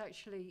 It's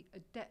actually a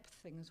depth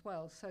thing as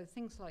well. So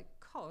things like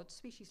cod,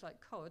 species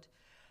like cod,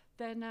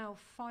 they're now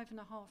 5.5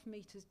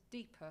 meters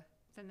deeper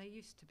than they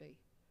used to be,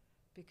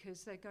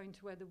 because they're going to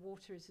where the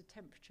water is the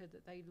temperature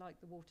that they like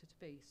the water to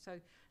be. So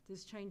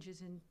there's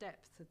changes in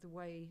depth of the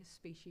way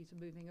species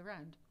are moving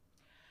around.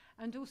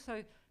 And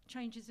also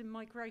changes in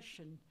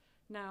migration.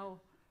 Now,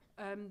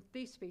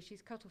 these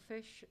species,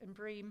 cuttlefish and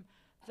bream,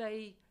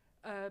 they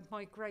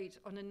migrate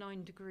on a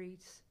 9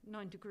 degrees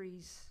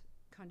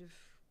kind of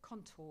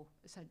contour,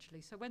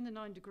 essentially. So when the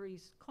 9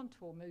 degrees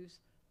contour moves,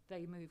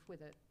 they move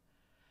with it.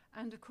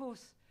 And of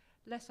course,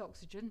 less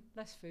oxygen,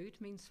 less food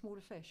means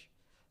smaller fish.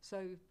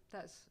 So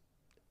that's,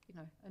 you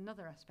know,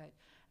 another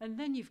aspect. And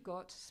then you've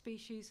got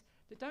species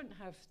that don't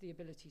have the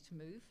ability to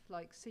move,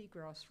 like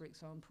seagrass, for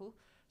example.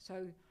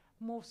 So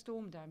more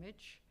storm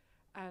damage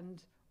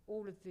and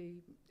all of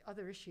the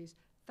other issues,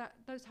 that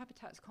those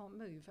habitats can't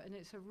move, and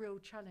it's a real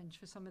challenge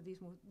for some of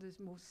these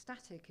more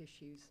static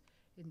issues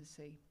in the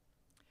sea.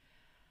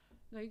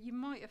 Now, you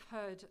might have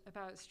heard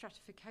about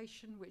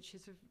stratification, which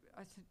is,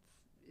 I think,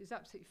 is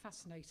absolutely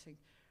fascinating.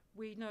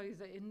 We know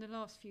that in the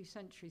last few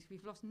centuries,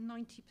 we've lost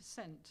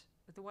 90%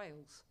 of the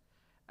whales,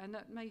 and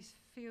that may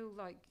feel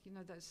like, you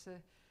know, that's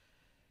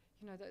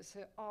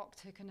a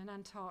Arctic and an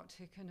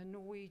Antarctic and a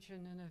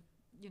Norwegian and a,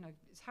 you know,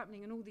 it's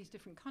happening in all these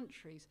different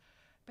countries.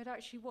 But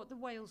actually what the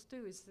whales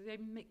do is they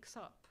mix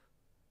up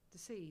the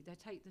sea. They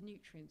take the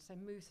nutrients, they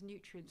move the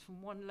nutrients from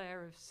one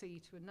layer of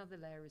sea to another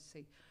layer of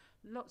sea.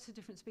 Lots of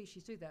different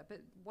species do that, but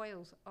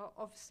whales are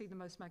obviously the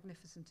most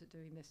magnificent at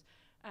doing this.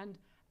 And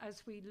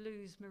as we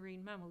lose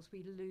marine mammals,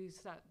 we lose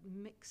that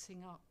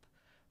mixing up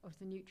of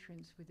the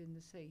nutrients within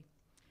the sea.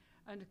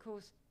 And of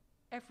course,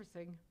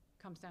 everything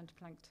comes down to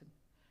plankton.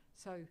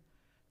 So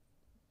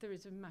there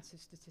is a massive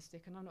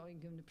statistic, and I'm not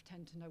even going to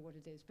pretend to know what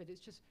it is, but it's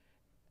just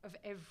of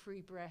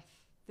every breath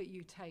that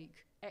you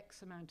take,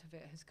 X amount of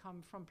it has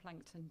come from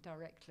plankton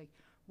directly.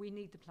 We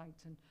need the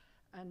plankton,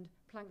 and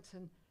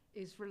plankton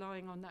is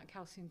relying on that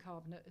calcium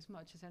carbonate as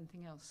much as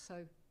anything else.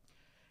 So,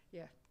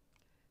 yeah,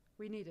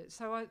 we need it.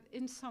 So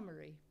in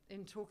summary,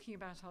 in talking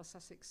about our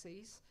Sussex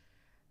seas,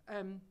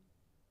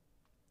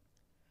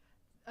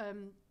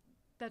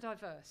 they're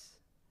diverse,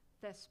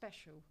 they're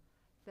special,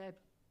 they're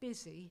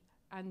busy,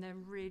 and they're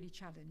really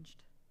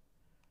challenged.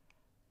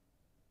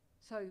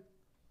 So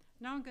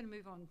now I'm going to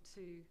move on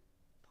to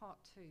part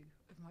 2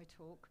 of my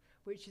talk,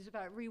 which is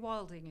about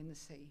rewilding in the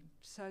sea.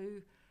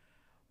 So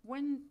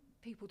when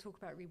people talk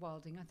about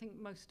rewilding, I think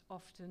most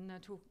often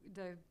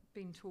they've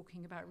been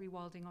talking about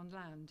rewilding on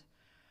land,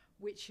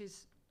 which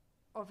is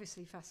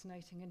obviously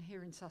fascinating. And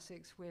here in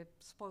Sussex, we're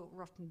spoilt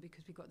rotten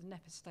because we've got the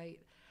Nep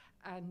estate,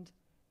 and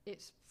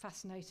it's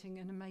fascinating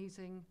and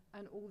amazing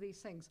and all these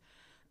things.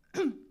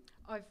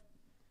 I've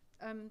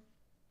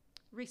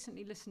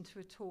recently listened to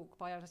a talk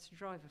by Alistair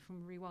Driver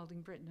from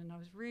Rewilding Britain, and I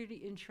was really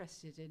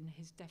interested in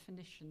his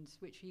definitions,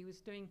 which he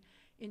was doing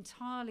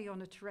entirely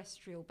on a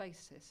terrestrial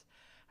basis.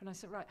 And I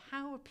said, right,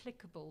 how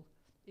applicable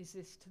is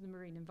this to the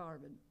marine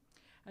environment?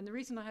 And the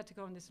reason I had to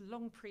go on this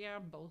long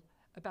preamble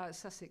about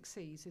Sussex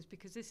seas is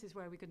because this is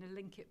where we're going to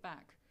link it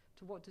back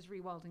to what does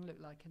rewilding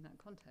look like in that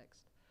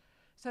context.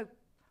 So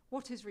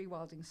what is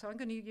rewilding? So I'm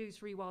going to use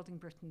Rewilding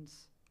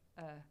Britain's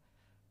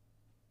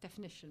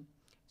definition.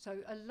 So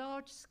a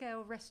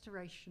large-scale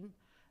restoration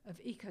of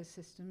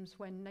ecosystems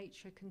when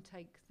nature can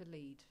take the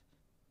lead.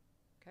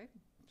 Okay,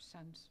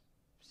 sounds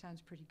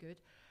pretty good.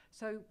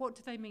 So what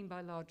do they mean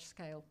by large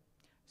scale?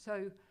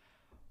 So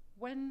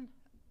when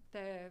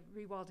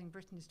Rewilding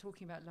Britain is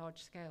talking about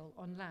large scale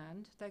on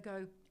land, they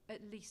go at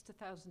least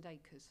 1,000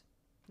 acres.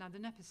 Now the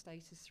Nep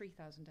estate is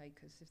 3,000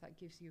 acres, if that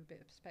gives you a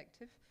bit of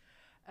perspective.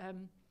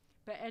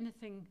 But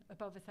anything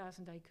above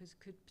 1,000 acres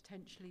could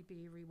potentially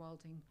be a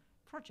rewilding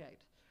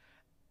project.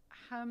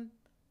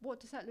 What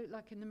does that look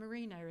like in the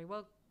marine area?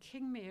 Well,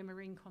 Kingmere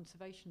Marine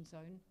Conservation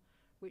Zone,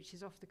 which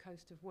is off the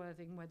coast of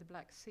Worthing, where the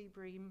black sea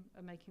bream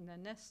are making their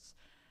nests,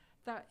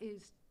 that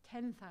is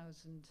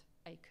 10,000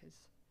 acres.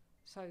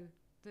 So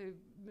the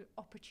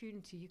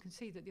opportunity, you can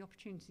see that the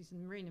opportunities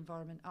in the marine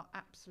environment are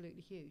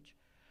absolutely huge.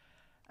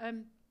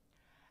 And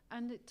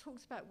it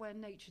talks about where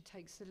nature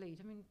takes the lead.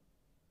 I mean,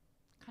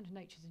 kind of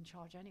nature's in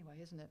charge anyway,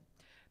 isn't it?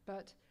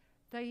 But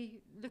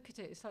they look at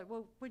it, it's like,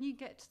 well, when you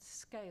get to the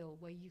scale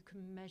where you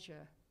can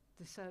measure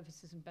the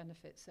services and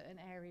benefits that an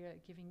area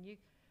are giving you,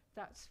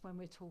 that's when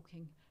we're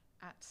talking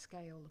at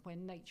scale,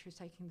 when nature is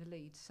taking the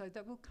lead. So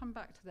that we'll come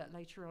back to that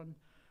later on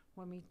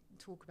when we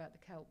talk about the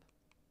kelp.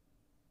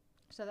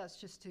 So that's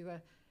just to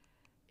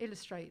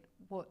illustrate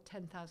what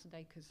 10,000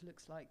 acres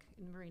looks like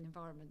in the marine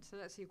environment. So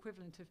that's the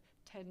equivalent of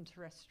 10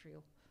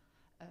 terrestrial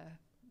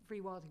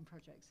rewilding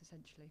projects,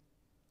 essentially.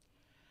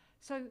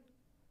 So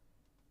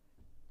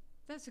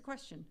that's the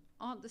question.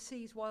 Aren't the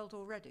seas wild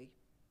already?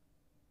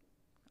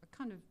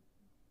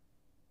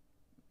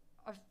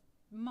 I've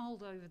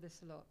mulled over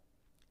this a lot.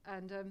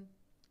 And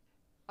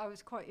I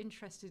was quite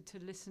interested to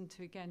listen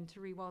to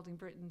Rewilding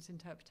Britain's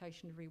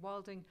interpretation of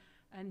rewilding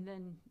and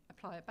then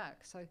apply it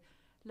back. So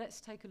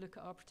let's take a look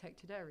at our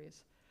protected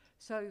areas.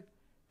 So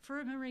for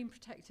a marine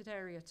protected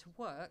area to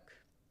work,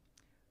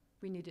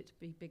 we need it to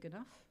be big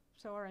enough.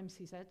 So our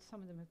MCZ,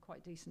 some of them are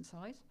quite decent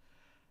size.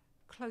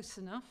 Close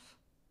enough.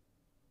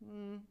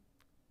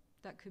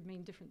 That could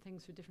mean different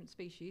things for different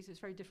species. It's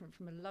very different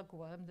from a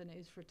lugworm than it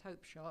is for a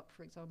taupe shark,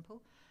 for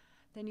example.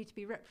 They need to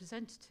be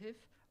representative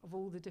of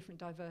all the different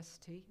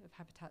diversity of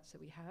habitats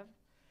that we have,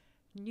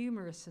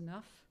 numerous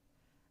enough,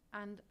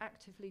 and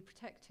actively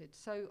protected.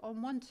 So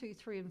on 1, 2,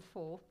 3, and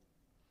 4,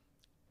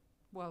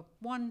 well,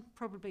 1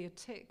 probably a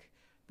tick,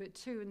 but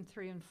 2 and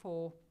 3 and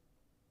 4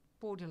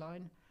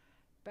 borderline,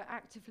 but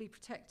actively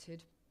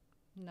protected,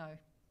 no,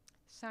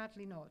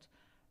 sadly not.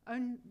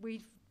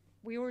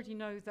 We already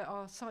know that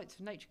our sites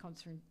of nature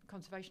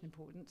conservation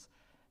importance,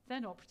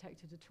 they're not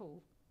protected at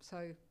all.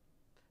 So,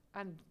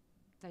 and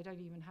they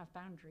don't even have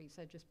boundaries,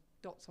 they're just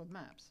dots on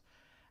maps.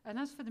 And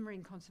as for the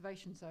Marine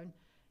Conservation Zone,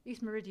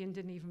 East Meridian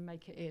didn't even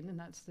make it in, and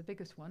that's the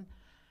biggest one.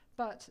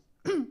 But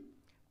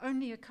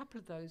only a couple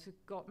of those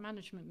have got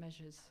management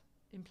measures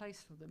in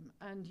place for them.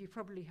 And you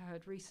probably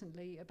heard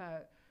recently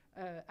about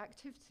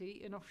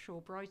activity in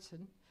offshore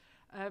Brighton,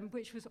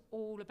 which was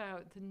all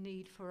about the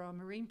need for our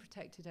marine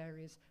protected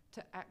areas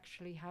to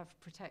actually have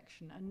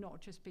protection and not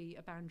just be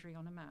a boundary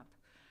on a map.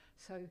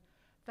 So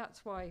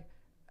that's why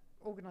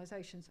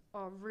organisations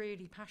are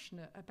really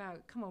passionate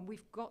about, come on,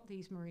 we've got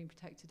these marine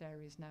protected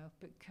areas now,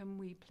 but can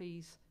we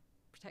please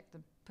protect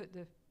them? Put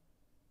the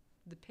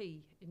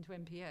P into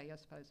MPA, I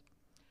suppose.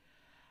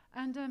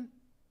 And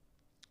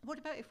what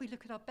about if we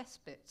look at our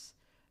best bits?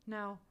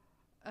 Now,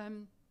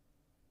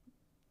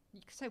 you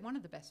could say one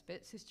of the best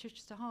bits is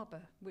Chichester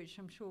Harbour, which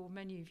I'm sure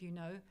many of you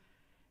know.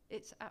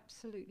 It's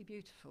absolutely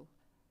beautiful.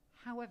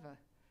 However,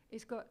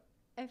 it's got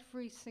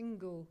every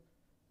single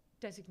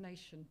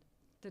designation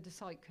that a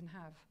site can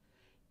have.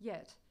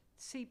 Yet,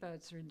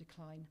 seabirds are in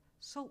decline,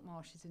 salt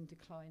marsh is in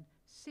decline,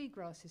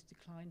 seagrass is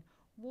decline,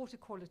 water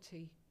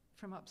quality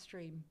from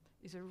upstream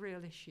is a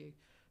real issue.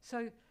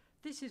 So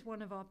this is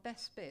one of our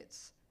best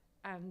bits,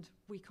 and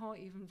we can't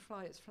even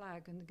fly its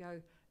flag and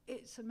go,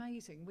 it's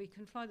amazing. We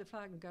can fly the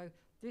flag and go,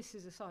 this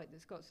is a site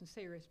that's got some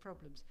serious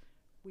problems.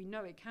 We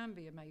know it can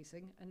be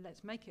amazing, and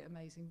let's make it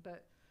amazing,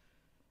 but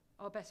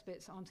our best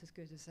bits aren't as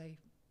good as they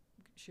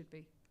should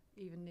be,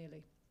 even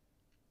nearly.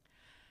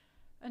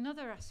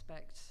 Another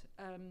aspect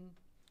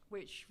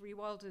which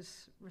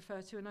rewilders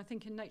refer to, and I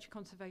think in nature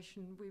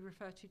conservation we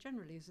refer to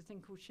generally, is a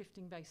thing called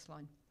shifting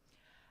baseline.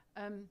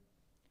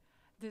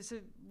 There's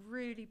a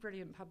really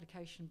brilliant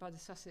publication by the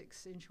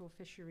Sussex Inshore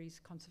Fisheries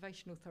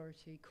Conservation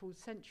Authority called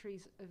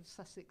Centuries of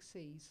Sussex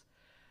Seas.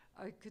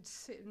 I could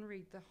sit and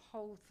read the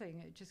whole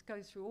thing. It just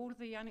goes through all of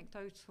the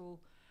anecdotal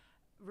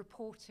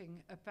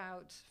reporting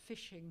about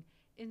fishing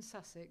in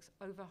Sussex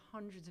over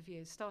hundreds of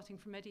years, starting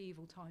from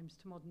medieval times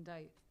to modern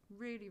day.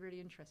 Really, really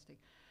interesting.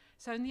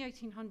 So in the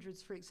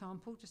 1800s, for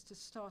example, just to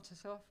start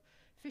us off,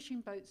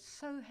 fishing boats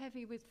so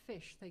heavy with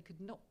fish they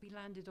could not be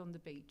landed on the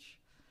beach.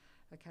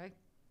 Okay,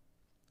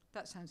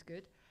 that sounds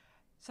good.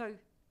 So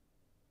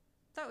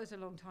that was a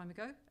long time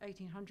ago,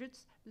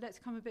 1800s. Let's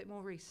come a bit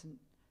more recent,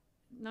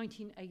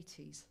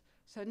 1980s.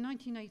 So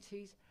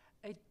 1980s,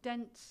 a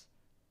dense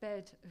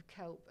bed of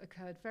kelp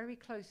occurred very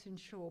close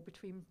inshore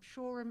between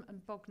Shoreham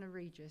and Bognor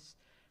Regis.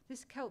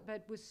 This kelp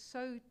bed was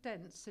so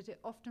dense that it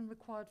often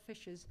required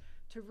fishers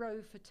to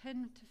row for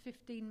 10 to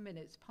 15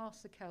 minutes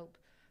past the kelp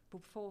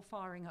before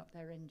firing up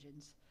their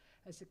engines,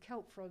 as the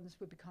kelp fronds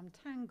would become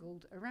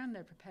tangled around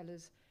their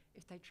propellers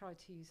if they tried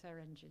to use their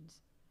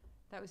engines.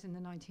 That was in the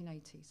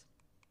 1980s.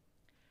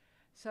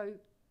 So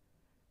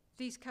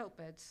these kelp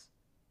beds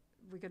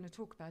we're going to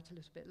talk about a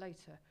little bit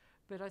later,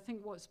 but I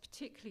think what's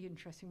particularly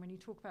interesting when you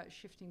talk about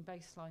shifting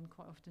baseline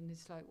quite often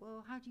is like,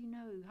 well, how do you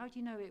know? How do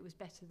you know it was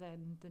better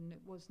then than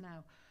it was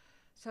now?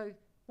 So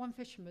one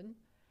fisherman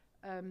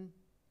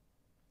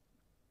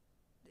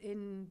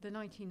in the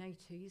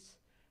 1980s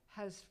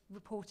has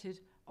reported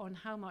on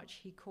how much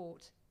he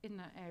caught in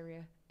that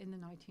area in the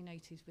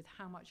 1980s with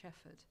how much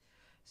effort.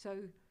 So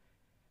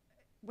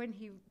when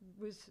he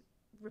was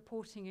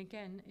reporting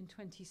again in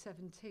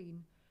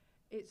 2017,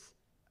 it's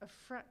a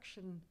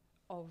fraction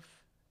of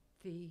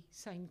the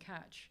same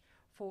catch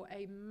for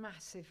a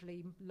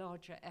massively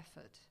larger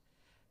effort.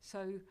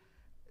 So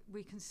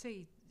we can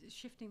see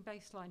shifting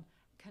baseline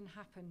can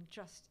happen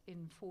just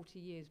in 40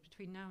 years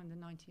between now and the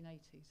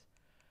 1980s.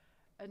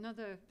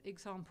 Another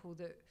example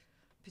that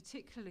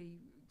particularly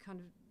kind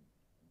of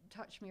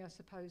touched me, I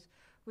suppose,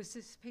 was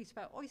this piece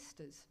about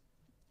oysters.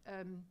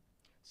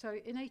 So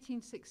in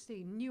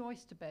 1816, new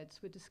oyster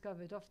beds were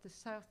discovered off the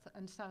south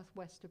and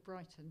southwest of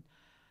Brighton.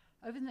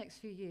 Over the next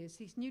few years,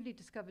 these newly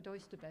discovered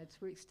oyster beds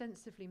were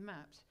extensively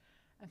mapped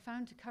and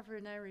found to cover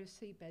an area of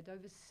seabed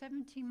over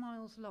 70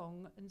 miles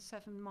long and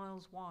 7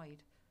 miles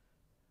wide.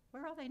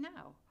 Where are they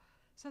now?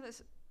 So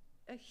that's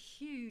a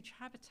huge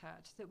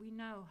habitat that we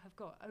now have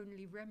got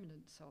only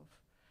remnants of.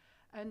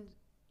 And,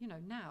 you know,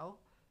 now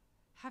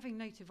having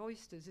native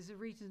oysters is a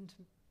reason to,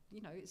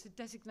 you know, it's a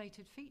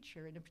designated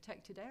feature in a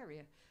protected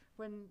area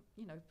when,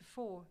 you know,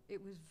 before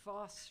it was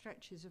vast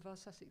stretches of our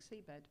Sussex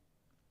seabed.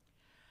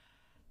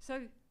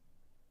 So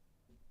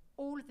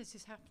all of this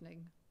is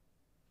happening,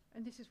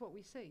 and this is what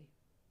we see.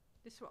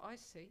 This is what I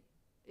see.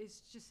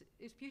 It's just,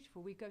 it's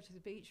beautiful. We go to the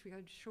beach, we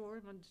go to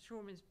Shoreham, and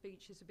Shoreham's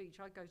beach is a beach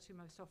I go to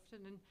most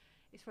often, and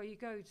it's where you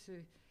go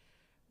to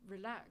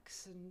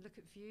relax and look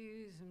at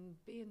views and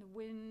be in the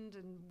wind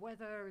and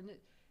weather, and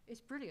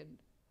it's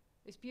brilliant.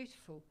 It's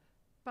beautiful.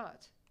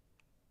 But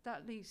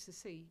that leaves the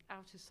sea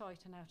out of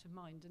sight and out of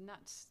mind, and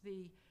that's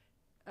the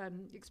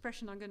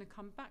expression I'm going to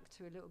come back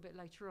to a little bit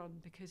later on,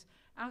 because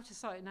out of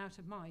sight and out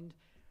of mind,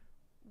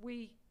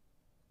 I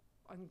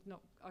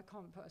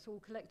can't put us all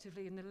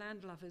collectively in the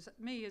land lovers.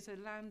 Me as a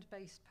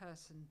land-based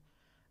person,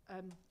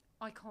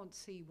 I can't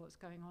see what's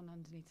going on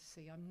underneath the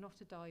sea. I'm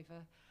not a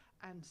diver,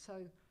 and so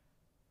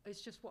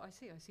it's just what I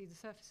see. I see the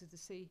surface of the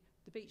sea,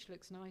 the beach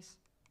looks nice.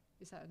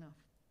 Is that enough?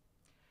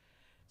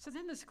 So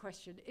then there's a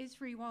question, is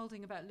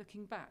rewilding about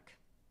looking back?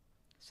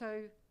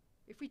 So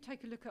if we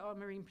take a look at our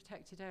marine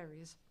protected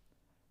areas,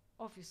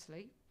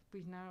 obviously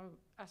we've now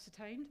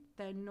ascertained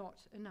they're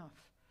not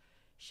enough.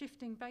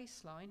 Shifting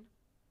baseline,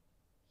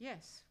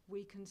 yes,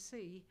 we can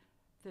see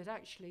that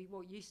actually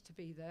what used to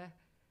be there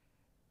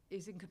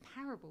is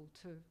incomparable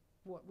to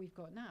what we've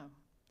got now.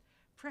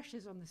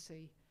 Pressures on the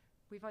sea,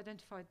 we've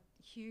identified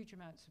huge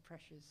amounts of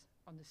pressures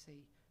on the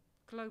sea.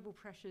 Global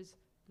pressures,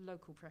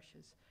 local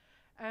pressures.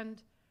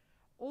 And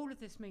all of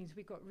this means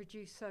we've got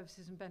reduced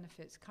services and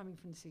benefits coming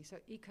from the sea. So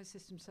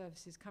ecosystem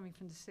services coming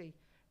from the sea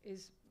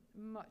is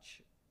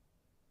much,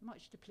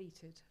 much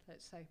depleted,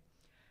 let's say.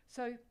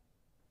 So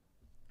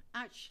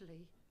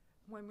actually,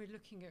 when we're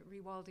looking at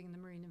rewilding in the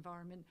marine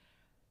environment,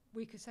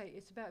 we could say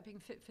it's about being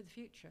fit for the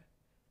future.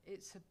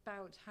 It's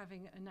about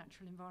having a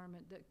natural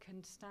environment that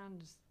can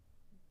stand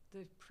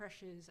the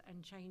pressures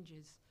and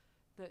changes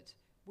that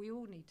we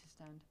all need to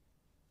stand.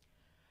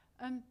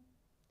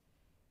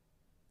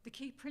 The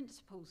key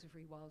principles of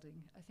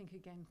rewilding, I think,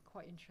 again,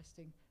 quite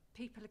interesting.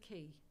 People are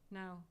key.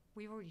 Now,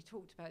 we've already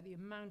talked about the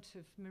amount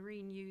of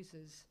marine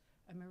users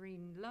and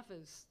marine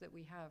lovers that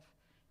we have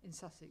in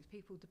Sussex,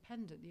 people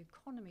dependent, the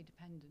economy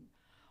dependent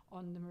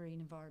on the marine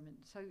environment.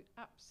 So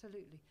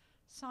absolutely,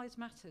 size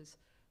matters.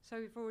 So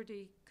we've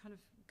already kind of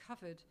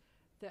covered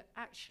that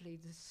actually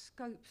the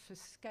scope for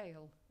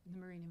scale in the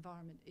marine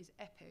environment is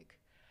epic.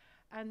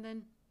 And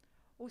then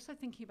also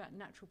thinking about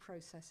natural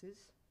processes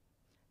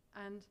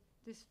and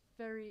this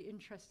very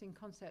interesting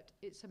concept,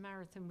 it's a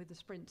marathon with a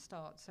sprint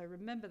start. So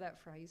remember that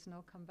phrase, and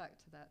I'll come back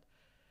to that.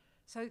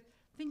 So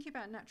thinking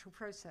about natural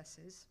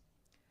processes,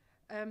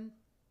 for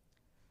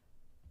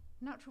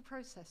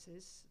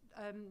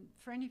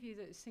any of you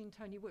that have seen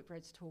Tony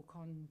Whitbread's talk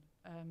on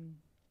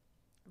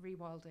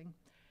rewilding,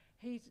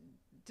 he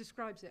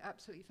describes it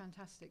absolutely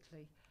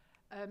fantastically.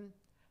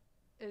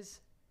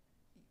 As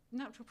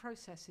natural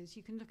processes,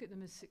 you can look at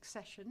them as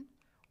succession,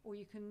 or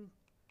you can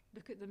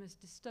look at them as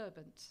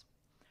disturbance.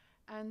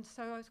 And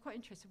so I was quite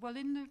interested. Well,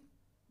 in the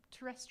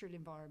terrestrial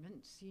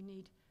environments, you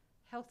need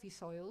healthy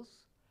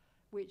soils,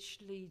 which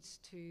leads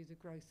to the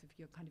growth of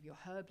your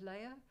herb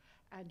layer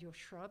and your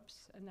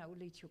shrubs, and that will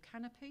lead to your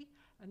canopy.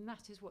 And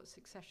that is what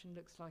succession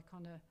looks like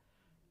on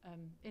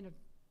in a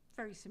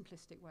very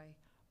simplistic way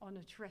on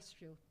a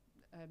terrestrial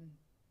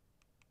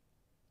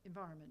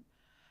environment.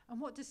 And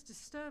what does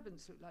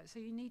disturbance look like? So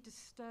you need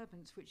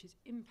disturbance which is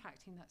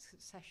impacting that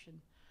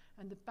succession.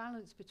 And the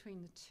balance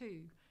between the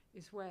two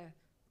is where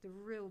the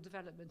real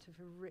development of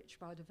a rich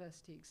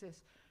biodiversity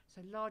exists.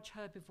 So large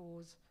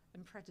herbivores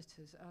and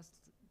predators are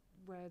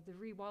where the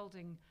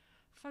rewilding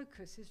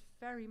focus is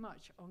very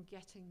much on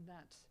getting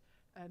that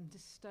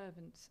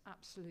disturbance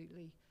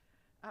absolutely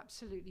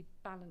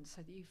balanced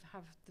so that you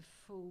have the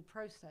full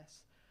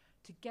process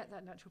to get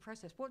that natural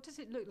process. What does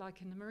it look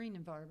like in the marine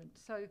environment?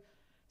 So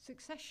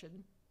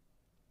succession,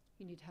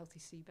 you need healthy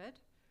seabed,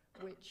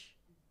 which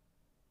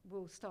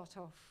will start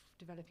off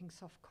developing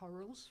soft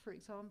corals, for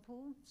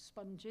example,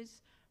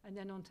 sponges, and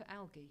then onto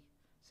algae.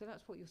 So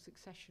that's what your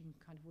succession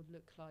kind of would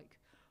look like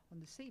on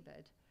the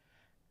seabed.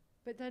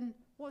 But then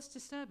what's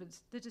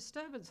disturbance? The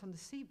disturbance on the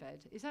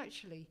seabed is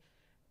actually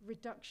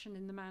reduction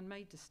in the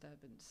man-made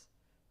disturbance,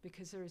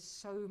 because there is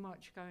so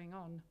much going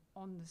on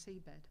the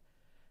seabed.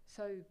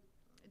 So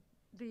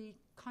the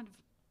kind of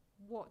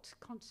what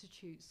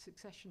constitutes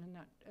succession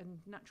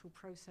and natural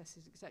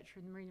processes, etc.,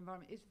 in the marine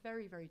environment is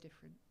very, very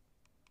different.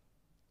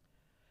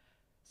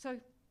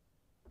 So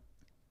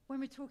when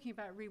we're talking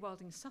about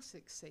rewilding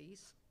Sussex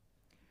seas,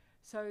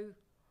 so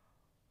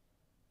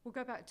we'll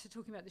go back to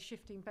talking about the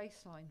shifting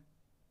baseline.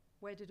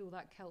 Where did all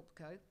that kelp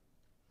go?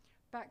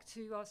 Back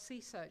to our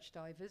sea search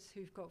divers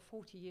who've got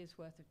 40 years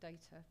worth of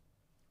data.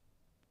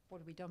 What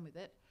have we done with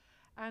it?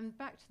 And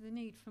back to the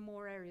need for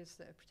more areas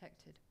that are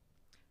protected.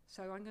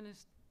 So I'm going to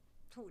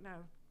talk now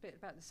a bit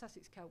about the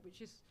Sussex kelp, which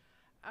is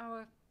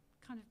our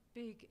kind of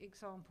big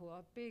example,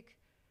 our big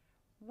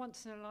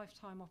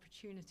once-in-a-lifetime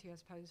opportunity, I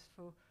suppose,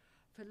 for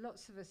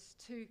lots of us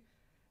to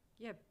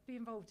be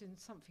involved in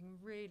something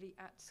really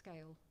at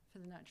scale for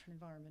the natural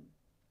environment.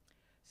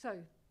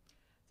 So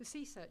the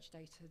sea search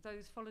data,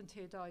 those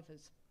volunteer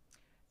divers,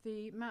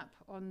 the map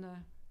on the,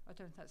 I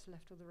don't know if that's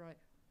left or the right,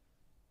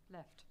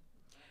 left.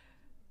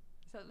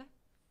 Is that left?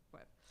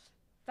 Well,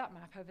 that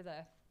map over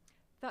there,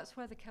 that's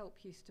where the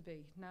kelp used to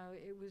be. Now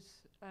it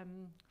was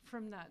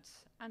from that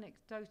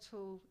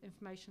anecdotal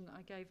information that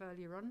I gave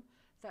earlier on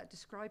that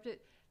described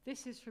it.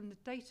 This is from the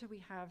data we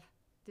have,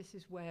 this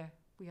is where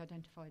we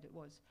identified it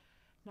was.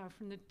 Now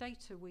from the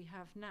data we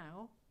have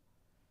now,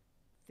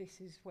 this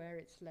is where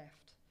it's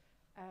left.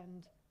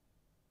 And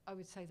I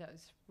would say that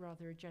is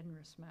rather a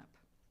generous map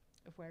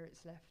of where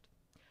it's left.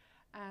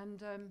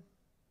 And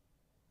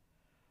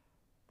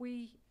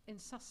we in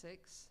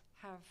Sussex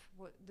have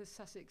what the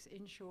Sussex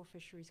Inshore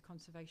Fisheries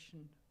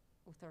Conservation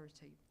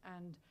Authority,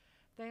 and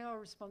they are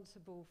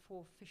responsible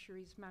for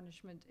fisheries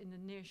management in the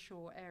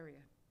nearshore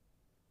area.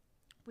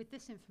 With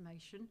this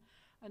information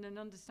and an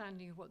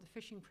understanding of what the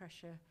fishing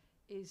pressure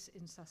is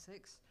in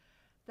Sussex,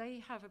 they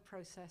have a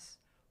process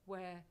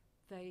where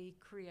they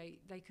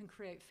can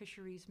create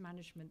fisheries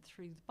management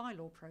through the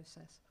bylaw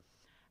process.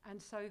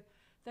 And so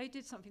they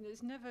did something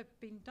that's never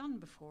been done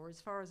before,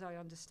 as far as I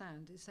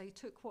understand, is they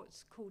took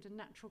what's called a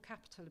natural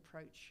capital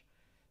approach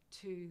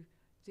to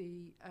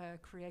the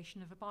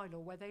creation of a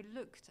bylaw, where they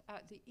looked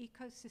at the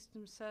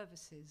ecosystem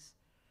services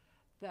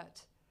that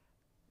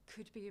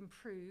could be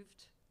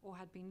improved or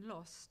had been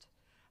lost,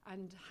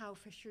 and how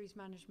fisheries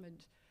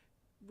management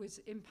was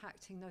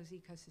impacting those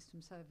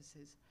ecosystem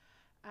services.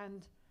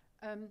 And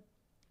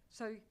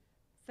so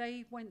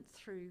they went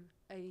through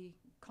a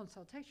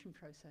consultation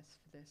process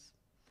for this.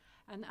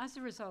 And as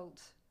a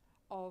result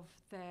of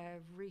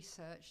their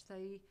research,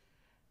 they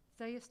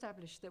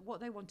established that what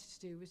they wanted to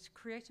do was to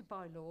create a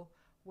bylaw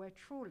where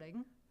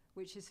trawling,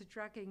 which is the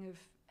dragging of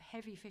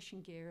heavy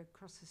fishing gear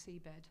across the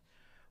seabed,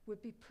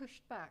 would be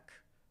pushed back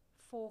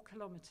 4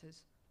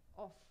 kilometres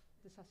off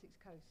the Sussex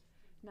coast.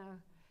 Now,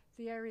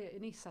 the area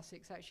in East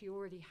Sussex actually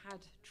already had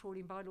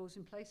trawling bylaws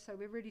in place, so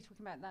we're really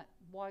talking about that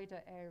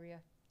wider area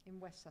in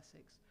West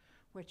Sussex,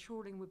 where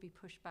trawling would be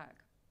pushed back.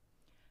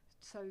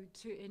 So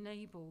to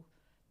enable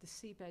the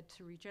seabed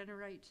to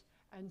regenerate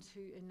and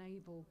to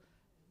enable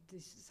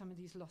some of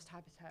these lost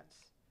habitats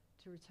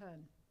to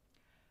return.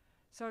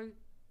 So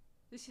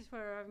this is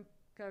where I'm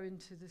going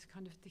to this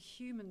kind of the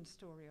human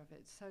story of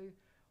it. So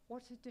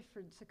what a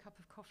difference a cup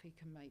of coffee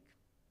can make.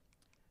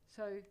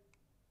 So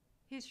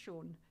here's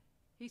Sean.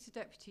 He's the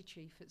Deputy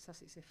Chief at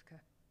Sussex IFCA.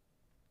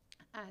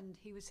 And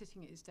he was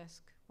sitting at his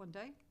desk one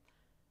day,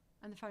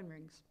 and the phone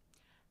rings.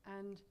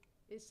 And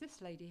it's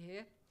this lady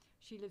here.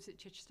 She lives at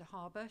Chichester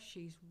Harbour.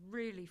 She's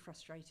really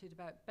frustrated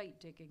about bait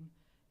digging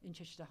in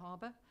Chichester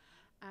Harbour.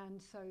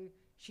 And so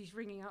she's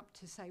ringing up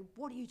to say,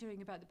 what are you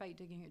doing about the bait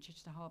digging at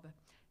Chichester Harbour?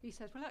 He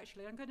says, well,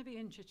 actually, I'm going to be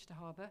in Chichester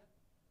Harbour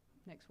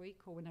next week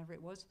or whenever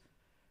it was.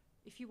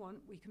 If you want,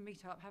 we can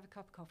meet up, have a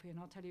cup of coffee, and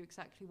I'll tell you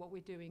exactly what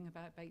we're doing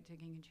about bait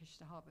digging in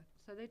Chichester Harbour.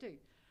 So they do.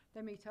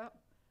 They meet up,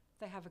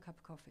 they have a cup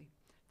of coffee.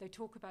 They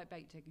talk about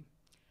bait digging.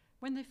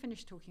 When they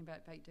finish talking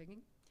about bait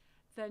digging,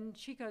 then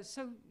she goes,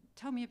 so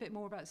tell me a bit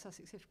more about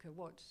Sussex IFCA.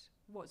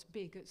 What's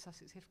big at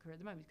Sussex IFCA at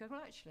the moment? He goes,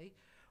 well, actually,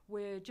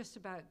 we're just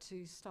about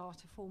to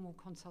start a formal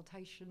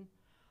consultation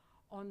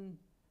on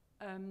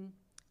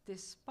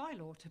this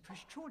bylaw to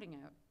push trawling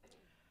out.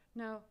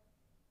 Now,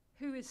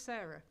 who is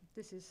Sarah?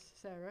 This is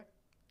Sarah.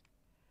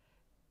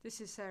 This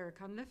is Sarah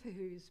Cunliffe,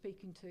 who you're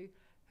speaking to,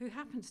 who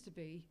happens to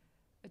be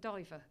a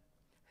diver,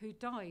 who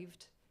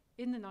dived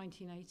in the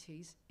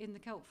 1980s in the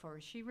kelp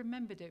forest. She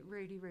remembered it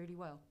really, really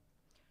well.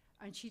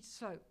 And she's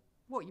like,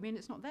 what, you mean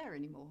it's not there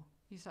anymore?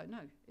 He's like, no,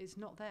 it's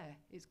not there,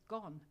 it's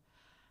gone.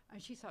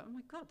 And she's like, oh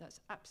my God,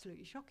 that's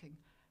absolutely shocking.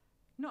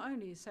 Not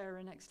only is Sarah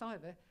an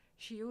ex-diver,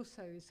 she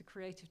also is the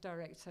creative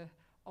director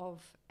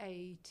of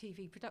a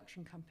TV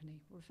production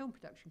company, or a film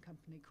production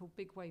company called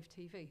Big Wave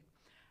TV.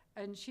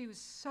 And she was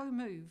so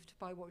moved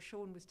by what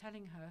Sean was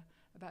telling her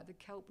about the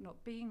kelp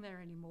not being there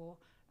anymore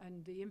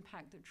and the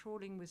impact that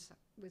trawling was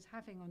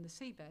having on the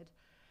seabed,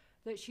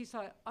 that she's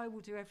like, I will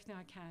do everything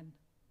I can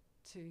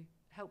to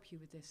help you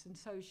with this. And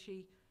so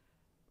she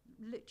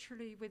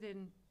literally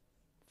within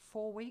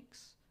 4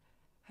 weeks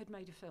had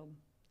made a film.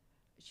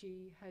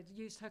 She had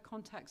used her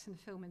contacts in the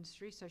film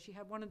industry, so she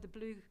had one of the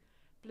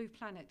Blue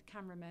Planet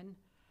cameramen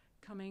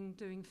coming,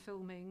 doing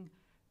filming,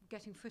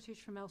 getting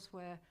footage from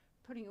elsewhere,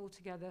 putting it all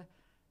together,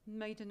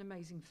 made an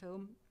amazing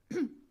film.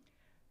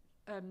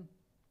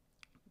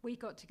 We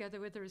got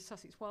together with her as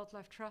Sussex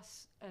Wildlife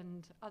Trust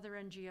and other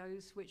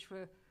NGOs which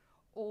were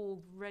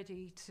all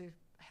ready to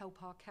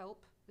help our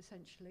kelp,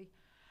 essentially.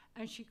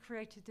 And she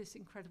created this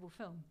incredible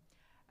film.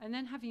 And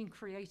then having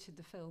created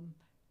the film,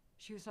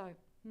 she was like,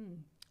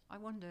 I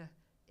wonder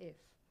if.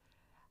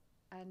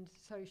 And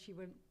so she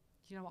went,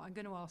 you know what, I'm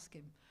going to ask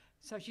him.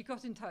 So she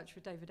got in touch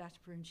with David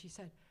Attenborough and she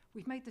said,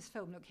 we've made this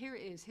film, look, here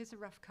it is, here's a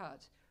rough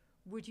cut.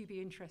 Would you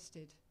be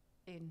interested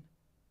in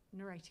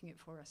narrating it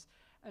for us?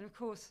 And of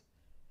course,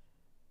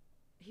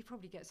 he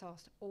probably gets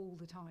asked all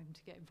the time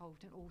to get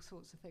involved in all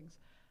sorts of things.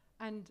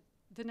 And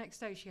the next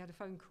day she had a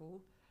phone call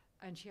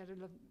and she had a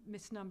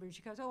missed number and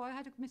she goes, oh, I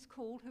had a missed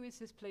call, who is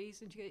this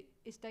please? And she goes,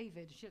 it's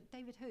David. She said,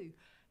 David who?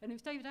 And it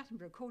was David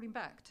Attenborough calling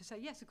back to say,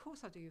 yes, of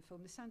course I'll do your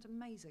film, this sounds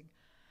amazing.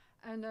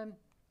 And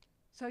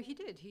so he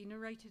did, he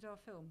narrated our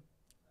film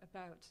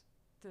about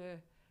the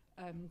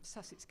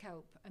Sussex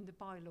kelp and the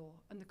bylaw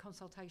and the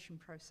consultation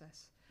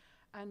process.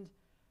 And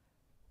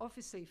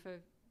obviously for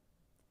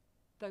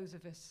those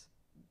of us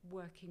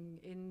working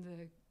in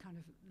the kind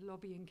of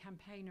lobbying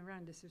campaign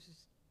around us, this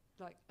was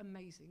like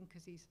amazing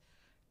because he's,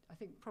 I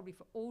think probably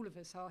for all of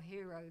us, our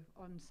hero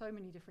on so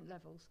many different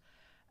levels.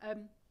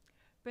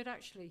 But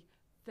actually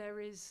there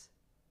is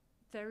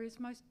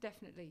most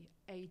definitely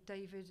a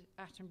David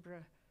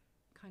Attenborough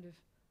kind of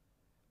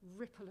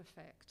ripple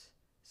effect.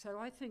 So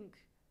I think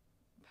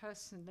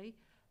personally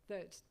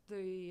that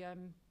the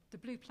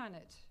Blue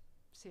Planet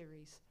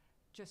series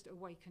just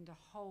awakened a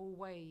whole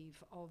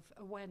wave of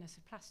awareness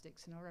of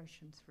plastics in our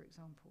oceans, for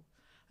example.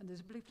 And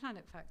there's a Blue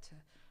Planet factor.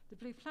 The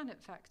Blue Planet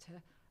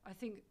factor, I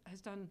think, has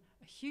done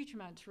a huge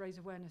amount to raise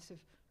awareness of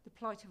the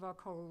plight of our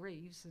coral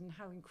reefs and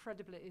how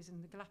incredible it is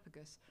in the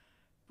Galapagos.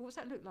 But what's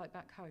that look like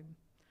back home?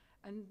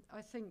 And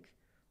I think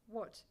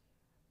what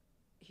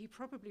he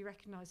probably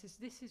recognises,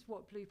 this is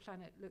what Blue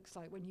Planet looks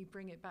like when you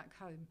bring it back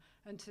home.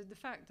 And to the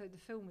fact that the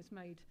film was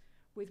made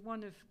with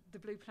one of the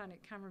Blue Planet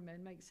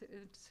cameramen makes it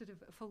a sort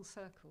of a full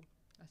circle,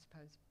 I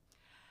suppose.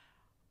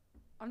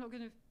 I'm not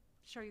going to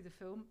show you the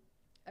film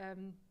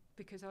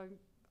because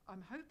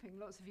I'm hoping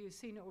lots of you have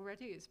seen it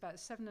already. It's about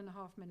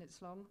 7.5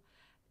 minutes long.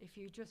 If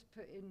you just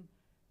put in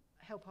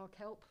Help Our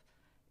Kelp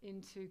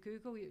into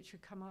Google, it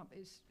should come up.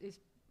 It's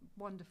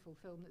wonderful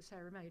film that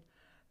Sarah made.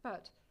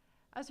 But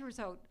as a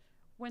result,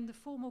 when the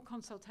formal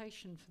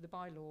consultation for the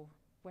bylaw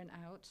went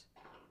out,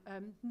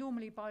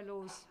 normally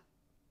bylaws,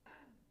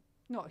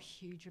 not a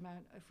huge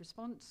amount of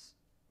response,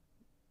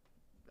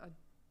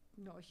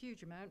 not a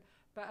huge amount,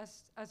 but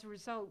as a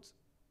result,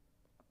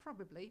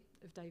 probably,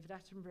 of David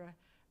Attenborough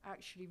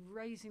actually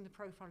raising the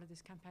profile of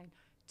this campaign,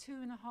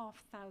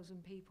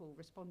 2,500 people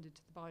responded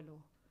to the bylaw,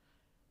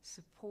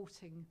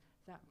 supporting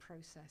that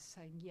process,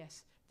 saying,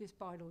 yes, this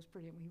bylaw is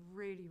brilliant, we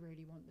really,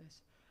 really want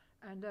this.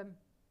 And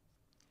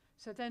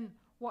so then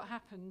what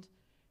happened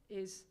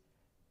is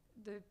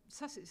the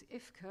Sussex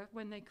IFCA,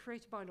 when they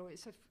create a bylaw,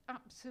 it's an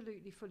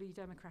absolutely fully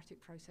democratic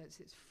process.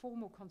 It's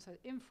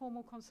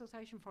informal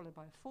consultation followed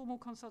by a formal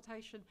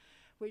consultation,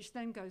 which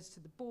then goes to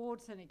the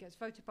board, then it gets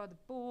voted by the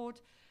board,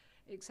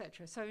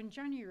 etc. So in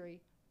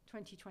January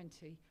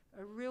 2020,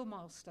 a real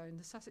milestone,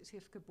 the Sussex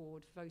IFCA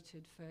board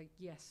voted for,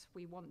 yes,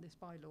 we want this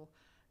bylaw.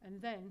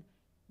 And then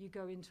you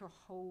go into a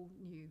whole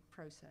new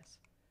process.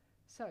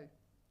 So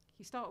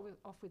you start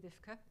off with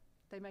IFCA,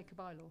 they make a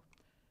bylaw,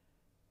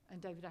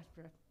 and David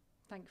Attenborough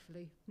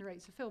thankfully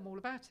narrates a film all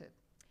about it.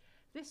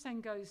 This then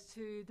goes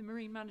to the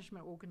Marine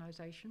Management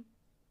Organisation,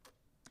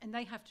 and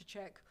they have to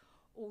check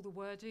all the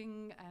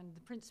wording and the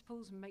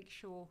principles and make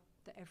sure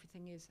that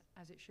everything is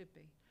as it should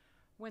be.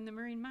 When the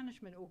Marine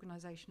Management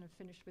Organisation have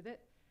finished with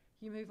it,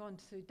 you move on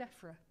to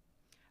DEFRA,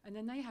 and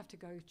then they have to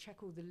go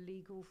check all the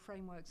legal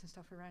frameworks and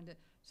stuff around it.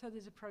 So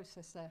there's a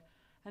process there.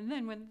 And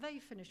then when they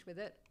finish with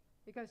it,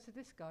 it goes to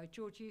this guy,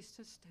 George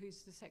Eustace,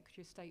 who's the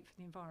Secretary of State for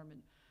the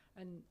Environment,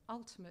 and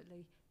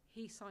ultimately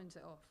he signs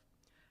it off.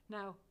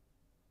 Now,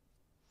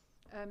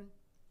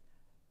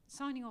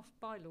 signing off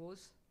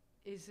bylaws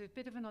is a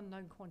bit of an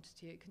unknown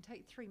quantity. It can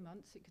take 3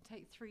 months, it can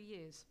take 3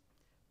 years.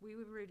 We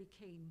were really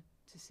keen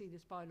to see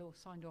this bylaw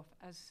signed off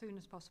as soon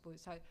as possible.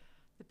 So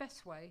the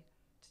best way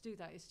to do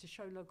that is to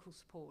show local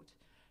support.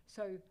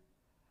 So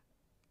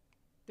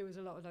there was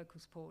a lot of local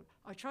support.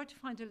 I tried to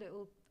find a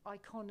little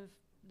icon of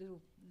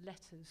little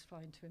letters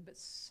flying to him, but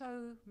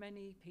so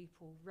many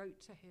people wrote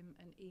to him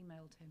and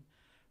emailed him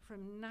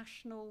from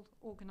national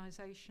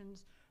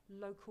organisations,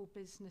 local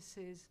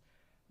businesses,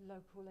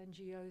 local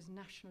NGOs,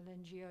 national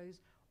NGOs,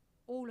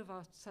 all of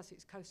our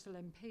Sussex coastal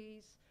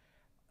MPs,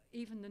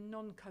 even the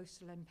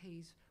non-coastal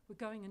MPs were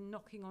going and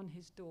knocking on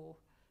his door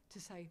to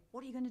say,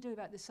 what are you going to do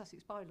about this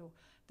Sussex bylaw?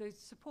 The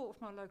support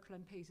from our local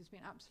MPs has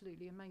been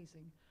absolutely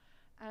amazing.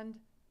 And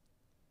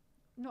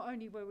not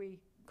only were we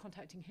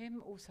contacting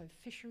him, also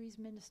fisheries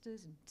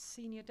ministers and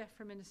senior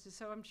DEFRA ministers,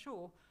 so I'm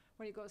sure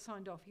when it got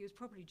signed off, he was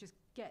probably just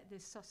get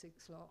this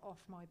Sussex law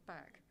off my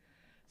back.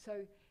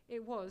 So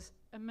it was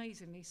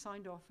amazingly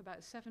signed off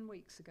about 7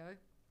 weeks ago,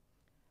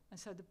 and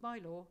so the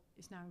bylaw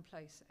is now in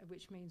place,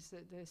 which means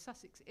that the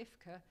Sussex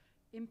IFCA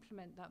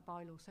implement that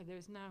bylaw, so there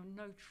is now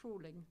no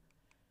trawling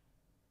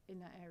in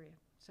that area.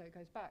 So it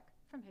goes back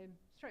from him,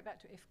 straight back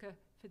to IFCA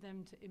for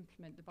them to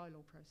implement the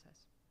bylaw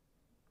process.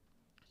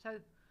 So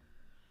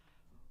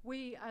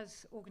we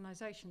as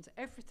organisations,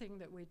 everything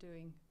that we're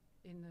doing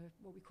in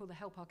what we call the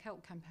Help Our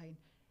Kelp campaign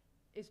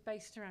is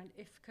based around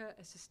IFCA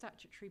as a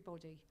statutory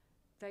body.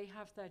 They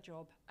have their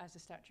job as a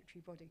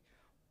statutory body.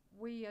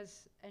 We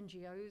as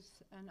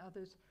NGOs and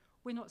others,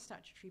 we're not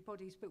statutory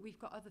bodies, but we've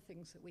got other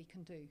things that we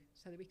can do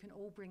so that we can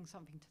all bring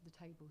something to the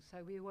table. So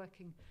we're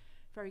working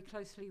very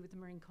closely with the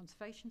Marine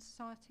Conservation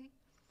Society,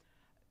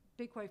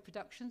 Big Wave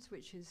Productions,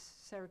 which is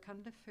Sarah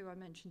Cunliffe, who I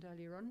mentioned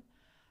earlier on,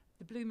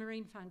 the Blue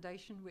Marine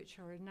Foundation, which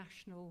are a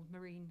national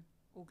marine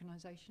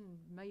organisation,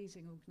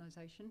 amazing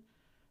organisation,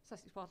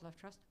 Sussex Wildlife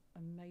Trust,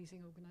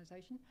 amazing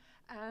organisation,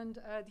 and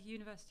the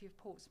University of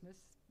Portsmouth,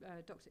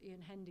 Dr.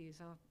 Ian Hendy is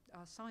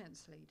our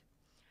science lead.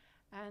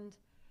 And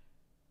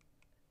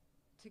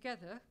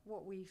together,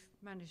 what we've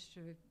managed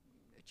to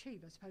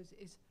achieve, I suppose,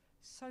 is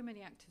so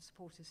many active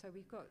supporters. So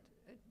we've got,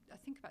 I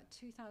think, about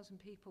 2,000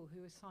 people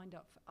who are signed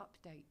up for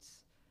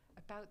updates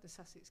about the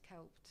Sussex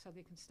kelp so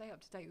they can stay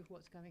up to date with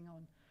what's going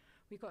on.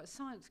 We've got a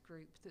science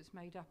group that's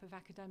made up of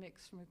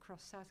academics from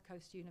across South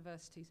Coast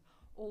universities,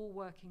 all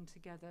working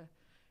together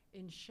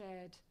in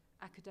shared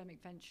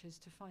academic ventures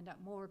to find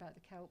out more about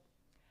the kelp.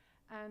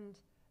 And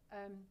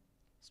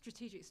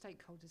strategic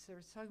stakeholders. There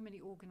are so many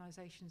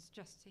organisations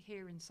just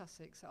here in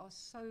Sussex that are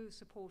so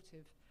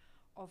supportive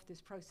of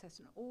this process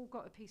and all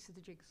got a piece of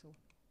the jigsaw.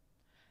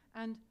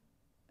 And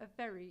a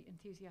very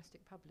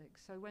enthusiastic public.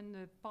 So when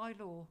the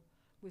bylaw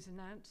was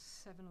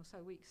announced 7 or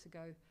so weeks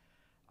ago,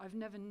 I've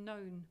never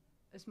known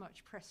as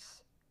much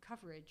press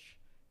coverage.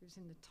 It was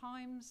in the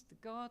Times, the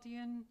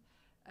Guardian,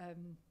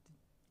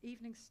 the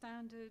Evening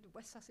Standard,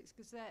 West Sussex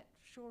Gazette,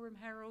 Shoreham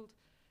Herald,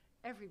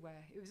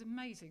 everywhere. It was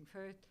amazing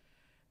for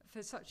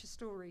such a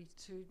story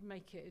to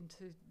make it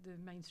into the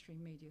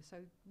mainstream media, so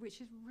which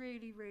is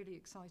really, really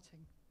exciting.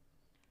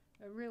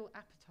 A real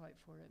appetite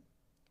for it.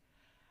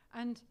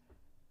 And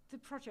the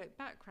project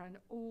background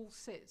all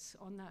sits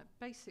on that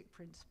basic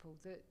principle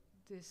that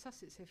the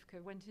Sussex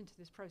IFCA went into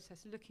this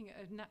process looking at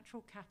a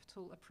natural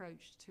capital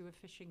approach to a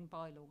fishing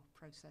bylaw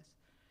process.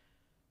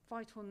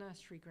 Vital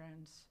nursery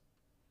grounds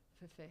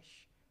for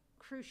fish,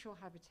 crucial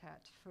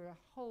habitat for a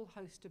whole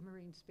host of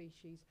marine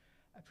species,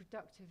 a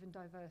productive and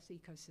diverse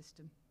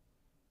ecosystem.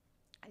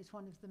 It's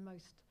one of the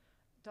most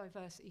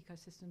diverse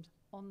ecosystems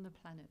on the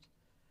planet.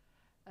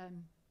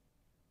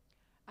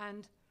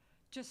 And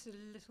just a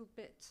little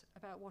bit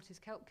about what is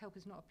kelp. Kelp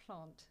is not a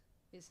plant,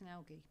 it's an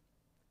algae.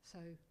 So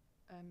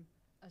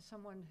as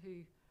someone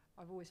who,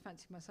 I've always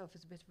fancied myself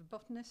as a bit of a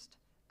botanist,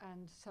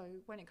 and so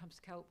when it comes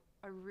to kelp,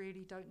 I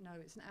really don't know.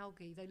 It's an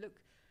algae.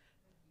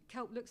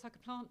 Kelp looks like a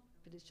plant,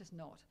 but it's just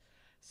not.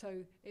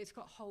 So it's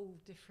got whole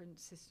different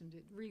systems.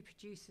 It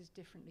reproduces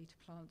differently to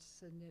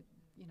plants, and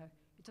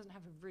It doesn't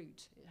have a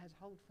root, it has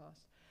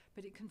holdfast.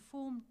 But it can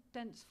form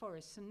dense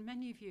forests, and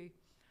many of you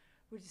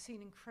would have seen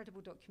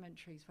incredible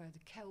documentaries where the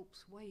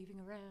kelp's waving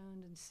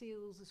around and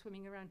seals are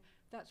swimming around.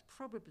 That's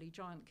probably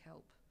giant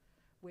kelp,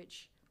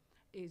 which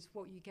is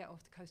what you get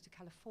off the coast of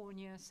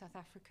California, South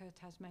Africa,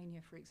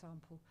 Tasmania, for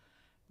example.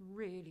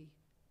 Really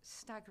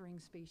staggering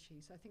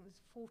species. I think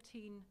there's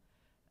 14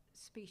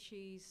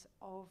 species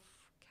of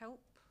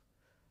kelp,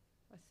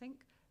 I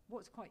think.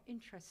 What's quite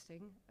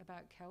interesting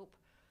about kelp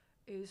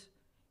is,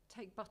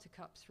 take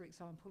buttercups, for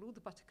example. All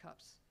the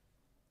buttercups,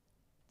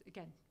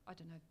 again, I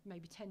don't know,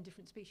 maybe 10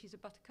 different species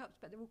of buttercups,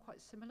 but they're all quite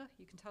similar.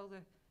 You can tell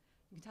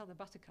they're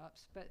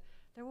buttercups, but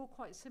they're all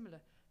quite similar.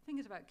 The thing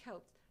is about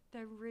kelp,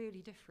 they're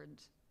really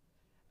different,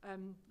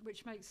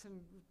 which makes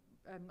them,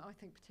 I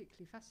think,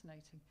 particularly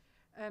fascinating.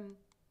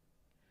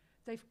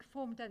 They've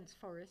formed dense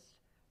forest,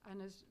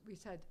 and as we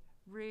said,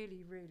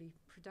 really, really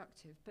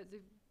productive. But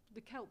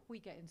the kelp we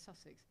get in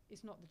Sussex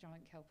is not the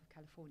giant kelp of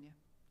California.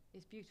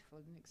 It's beautiful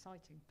and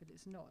exciting, but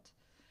it's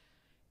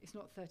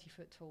not 30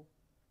 foot tall.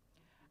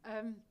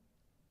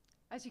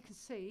 As you can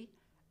see,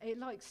 it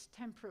likes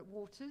temperate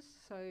waters,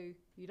 so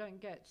you don't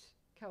get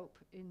kelp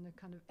in the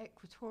kind of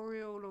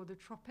equatorial or the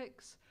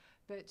tropics,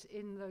 but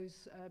in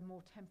those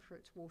more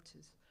temperate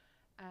waters.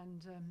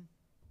 And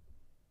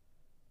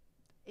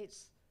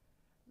it's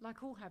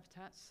like all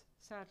habitats,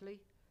 sadly,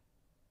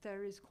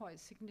 there is quite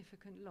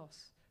significant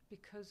loss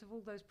because of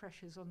all those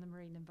pressures on the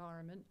marine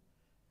environment.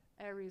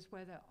 Areas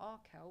where there are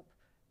kelp,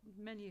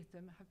 many of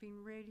them have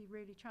been really,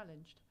 really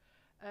challenged.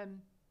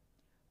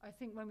 I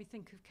think when we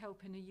think of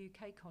kelp in a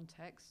UK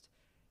context,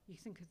 you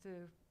think of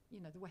the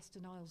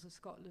Western Isles of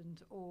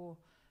Scotland or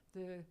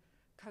the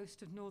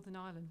coast of Northern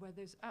Ireland, where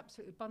there's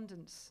absolute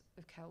abundance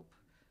of kelp.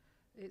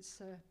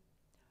 It's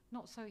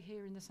not so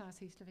here in the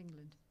southeast of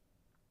England.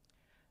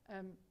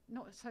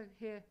 Not so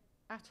here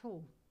at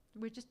all.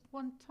 We're just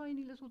one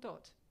tiny little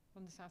dot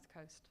on the south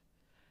coast.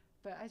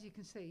 But as you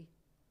can see,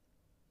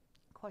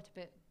 quite a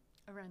bit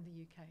around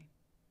the UK.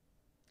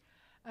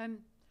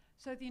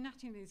 So the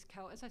anatomy of this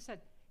kelp, as I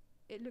said,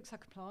 it looks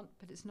like a plant,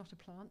 but it's not a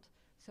plant.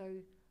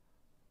 So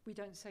we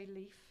don't say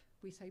leaf,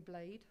 we say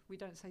blade. We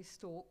don't say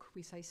stalk,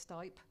 we say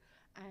stipe.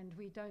 And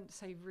we don't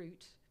say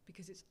root,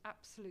 because it's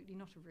absolutely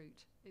not a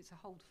root, it's a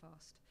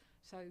holdfast.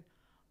 So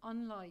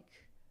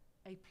unlike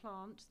a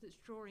plant that's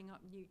drawing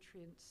up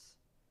nutrients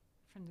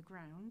from the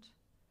ground,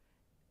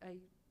 a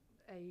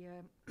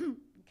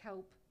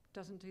kelp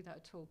doesn't do that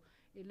at all.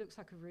 It looks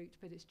like a root,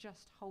 but it's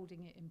just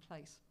holding it in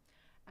place.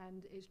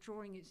 And it's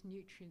drawing its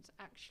nutrients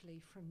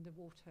actually from the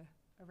water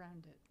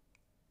around it.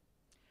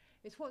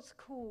 It's what's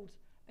called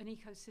an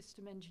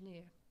ecosystem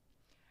engineer.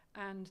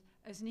 And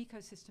as an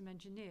ecosystem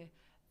engineer,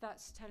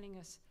 that's telling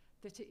us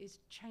that it is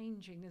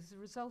changing. As a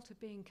result of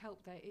being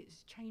kelp there,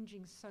 it's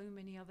changing so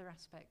many other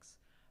aspects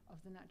of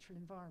the natural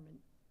environment.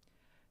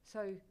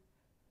 So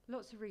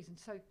lots of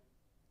reasons. So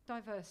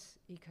diverse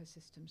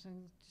ecosystems,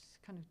 and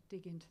just kind of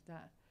dig into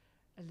that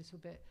a little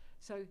bit.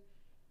 So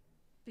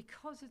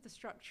because of the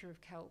structure of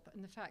kelp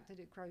and the fact that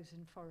it grows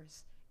in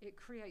forests, it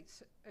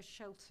creates a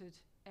sheltered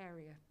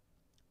area,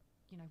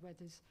 where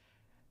there's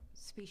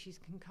species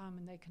can come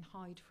and they can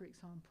hide, for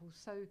example.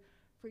 So,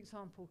 for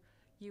example,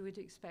 you would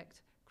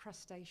expect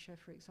crustacea,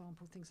 for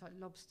example, things like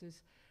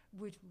lobsters,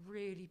 would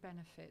really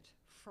benefit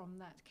from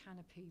that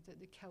canopy that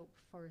the kelp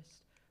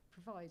forest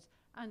provides,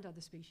 and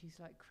other species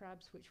like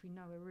crabs, which we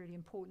know are really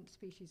important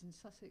species in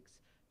Sussex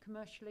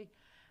commercially,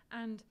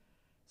 and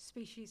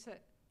species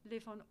that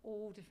live on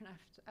all different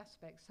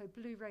aspects. So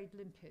blue-rayed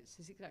limpets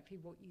is exactly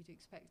what you'd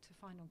expect to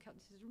find on kelp.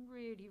 This is a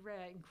really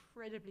rare,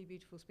 incredibly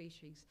beautiful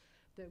species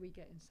that we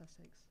get in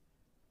Sussex.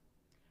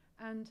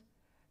 And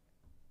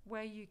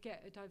where you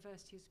get a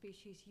diversity of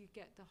species, you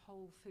get the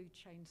whole food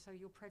chain, so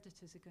your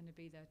predators are going to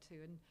be there too.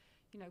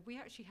 And we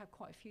actually have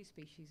quite a few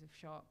species of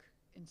shark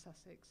in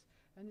Sussex,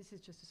 and this is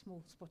just a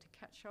small spotted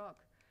cat shark,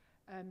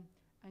 and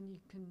you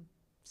can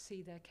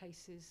see their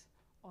cases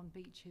on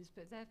beaches,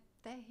 but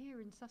they're here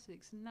in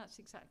Sussex, and that's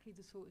exactly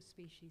the sort of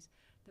species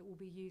that will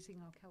be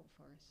using our kelp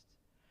forest.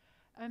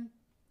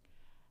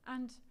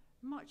 And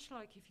much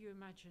like if you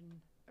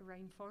imagine a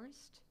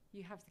rainforest,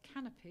 you have the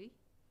canopy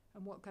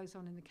and what goes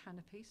on in the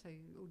canopy, so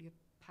all your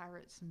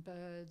parrots and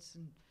birds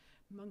and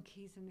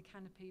monkeys in the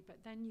canopy,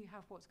 but then you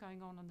have what's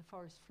going on the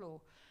forest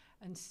floor.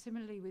 And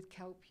similarly with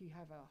kelp, you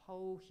have a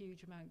whole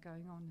huge amount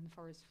going on in the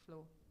forest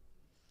floor.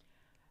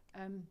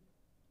 And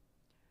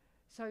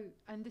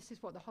this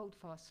is what the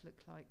holdfasts look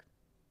like.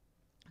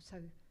 So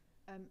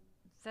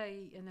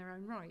they, in their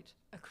own right,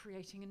 are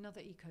creating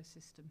another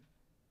ecosystem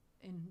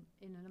in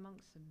and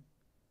amongst them.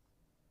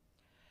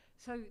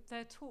 So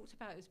they're talked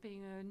about as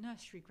being a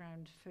nursery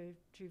ground for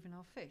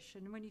juvenile fish.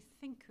 And when you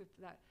think of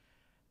that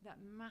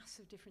mass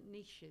of different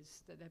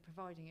niches that they're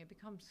providing, it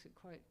becomes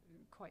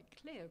quite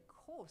clear. Of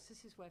course,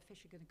 this is where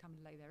fish are going to come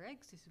and lay their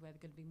eggs. This is where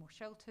they're going to be more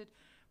sheltered,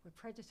 where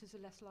predators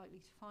are less likely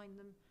to find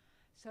them.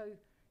 So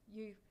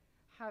you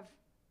have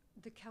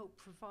the kelp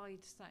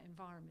provides that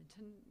environment.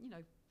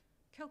 And,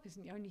 kelp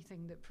isn't the only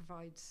thing that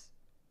provides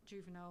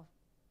juvenile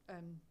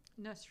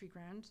nursery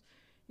grounds.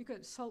 You've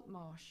got salt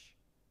marsh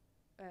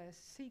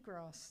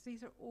seagrass.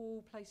 These are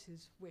all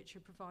places which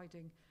are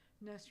providing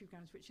nursery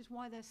grounds, which is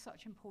why they're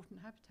such important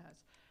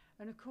habitats.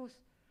 And of course,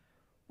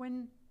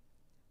 when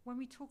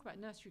we talk about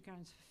nursery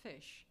grounds for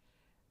fish,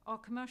 our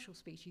commercial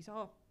species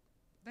are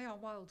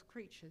wild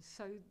creatures,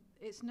 so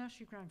it's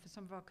nursery ground for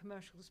some of our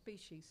commercial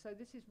species. So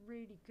this is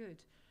really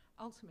good,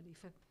 ultimately,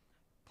 for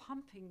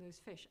pumping those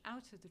fish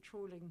out of the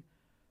trawling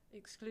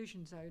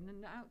exclusion zone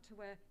and out to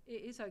where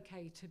it is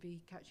okay to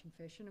be catching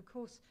fish. And of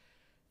course,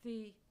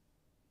 the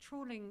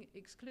trawling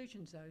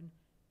exclusion zone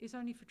is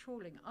only for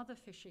trawling. Other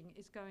fishing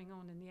is going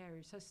on in the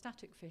area. So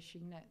static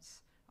fishing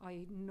nets,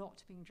 i.e.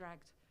 not being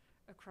dragged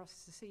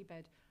across the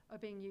seabed, are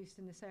being used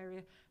in this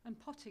area, and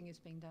potting is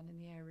being done in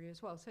the area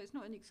as well. So it's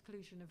not an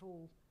exclusion of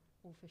all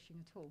fishing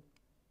at all.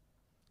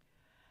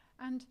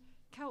 And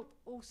kelp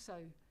also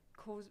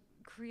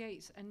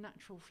creates a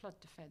natural flood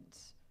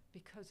defence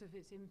because of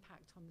its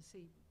impact on the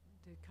sea,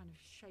 the kind of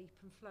shape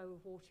and flow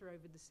of water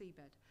over the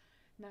seabed.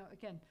 Now,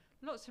 again,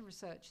 lots of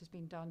research has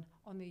been done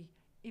on the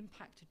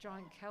impact of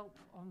giant kelp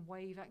on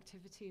wave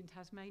activity in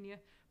Tasmania,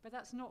 but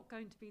that's not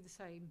going to be the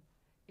same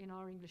in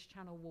our English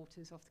Channel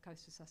waters off the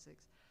coast of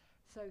Sussex.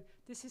 So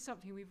this is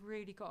something we've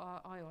really got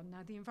our eye on. Now,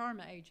 the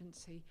Environment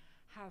Agency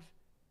have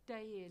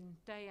day in,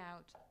 day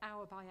out,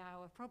 hour by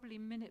hour, probably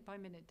minute by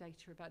minute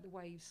data about the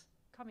waves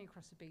coming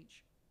across the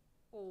beach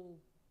all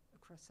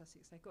across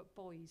Sussex. They've got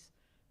buoys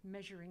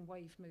measuring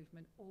wave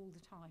movement all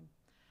the time.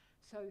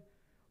 So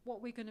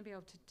what we're going to be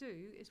able to do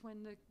is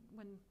when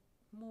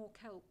more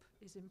kelp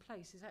is in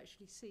place is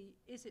actually see,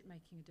 is it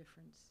making a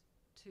difference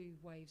to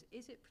waves?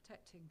 Is it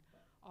protecting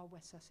our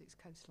West Sussex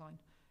coastline?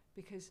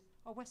 Because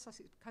our West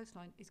Sussex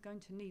coastline is going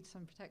to need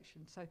some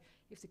protection. So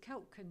if the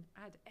kelp can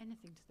add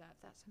anything to that,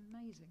 that's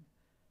amazing.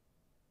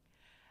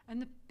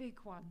 And the big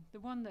one,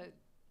 the one that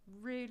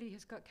really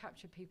has got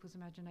captured people's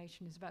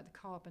imagination, is about the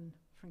carbon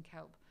from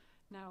kelp.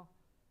 Now,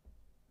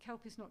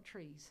 kelp is not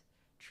trees.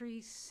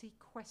 Trees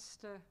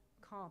sequester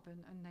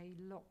carbon and they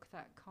lock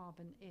that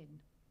carbon in.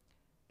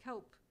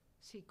 Kelp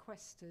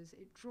sequesters,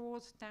 it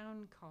draws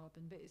down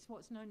carbon, but it's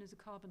what's known as a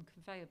carbon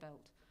conveyor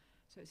belt.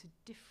 So it's a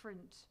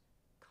different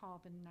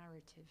carbon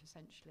narrative,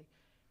 essentially.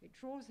 It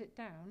draws it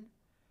down,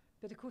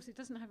 but of course it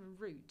doesn't have a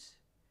root.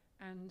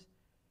 And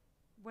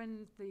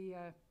when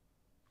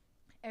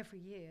every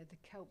year the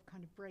kelp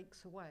kind of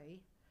breaks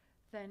away,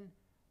 then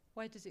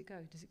where does it go?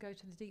 Does it go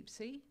to the deep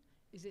sea?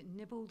 Is it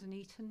nibbled and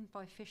eaten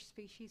by fish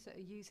species that are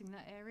using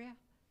that area?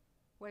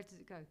 Where does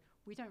it go?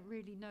 We don't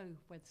really know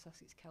where the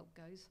Sussex kelp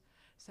goes.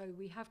 So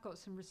we have got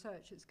some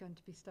research that's going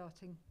to be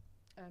starting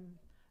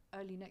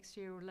early next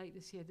year or late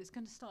this year that's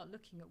going to start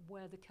looking at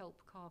where the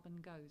kelp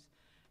carbon goes.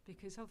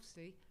 Because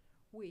obviously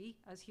we,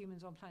 as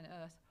humans on planet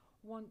Earth,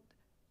 want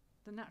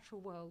the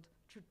natural world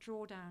to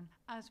draw down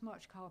as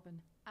much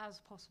carbon as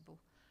possible.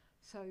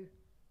 So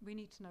we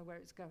need to know where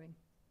it's going.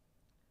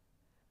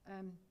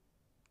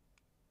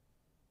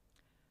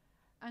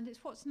 And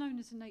it's what's known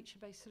as a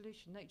nature-based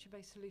solution.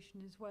 Nature-based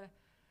solution is where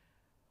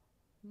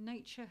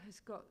nature has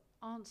got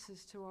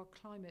answers to our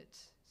climate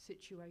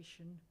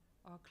situation,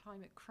 our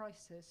climate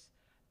crisis,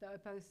 that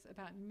are both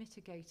about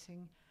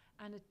mitigating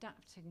and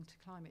adapting to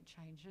climate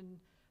change. And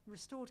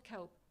restored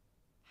kelp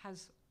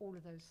has all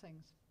of those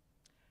things.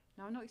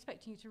 Now, I'm not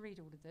expecting you to read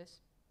all of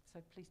this,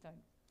 so please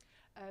don't.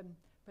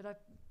 But I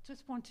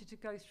just wanted to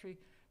go through,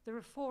 there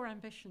are 4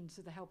 ambitions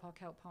of the Help Our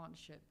Kelp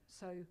Partnership.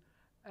 So,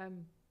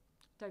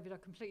 David, I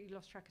completely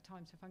lost track of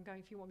time, so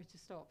if you want me to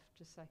stop,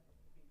 just say. It'd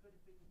be good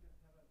if we could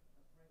just have a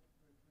break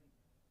for a drink.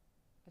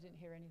 I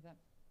didn't hear any of that.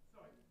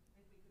 Sorry, if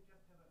we could just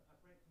have a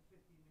break for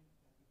 15 minutes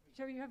to have a drink.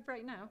 Shall we have a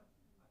break now?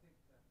 I think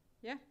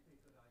Yeah? that'd be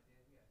a good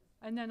idea, yes.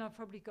 And then I've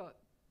probably got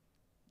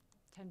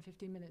 10,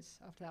 15 minutes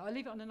after that. I'll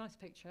leave it on a nice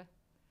picture.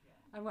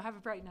 Yeah. And we'll have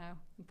a break now.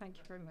 And thank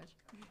you very much.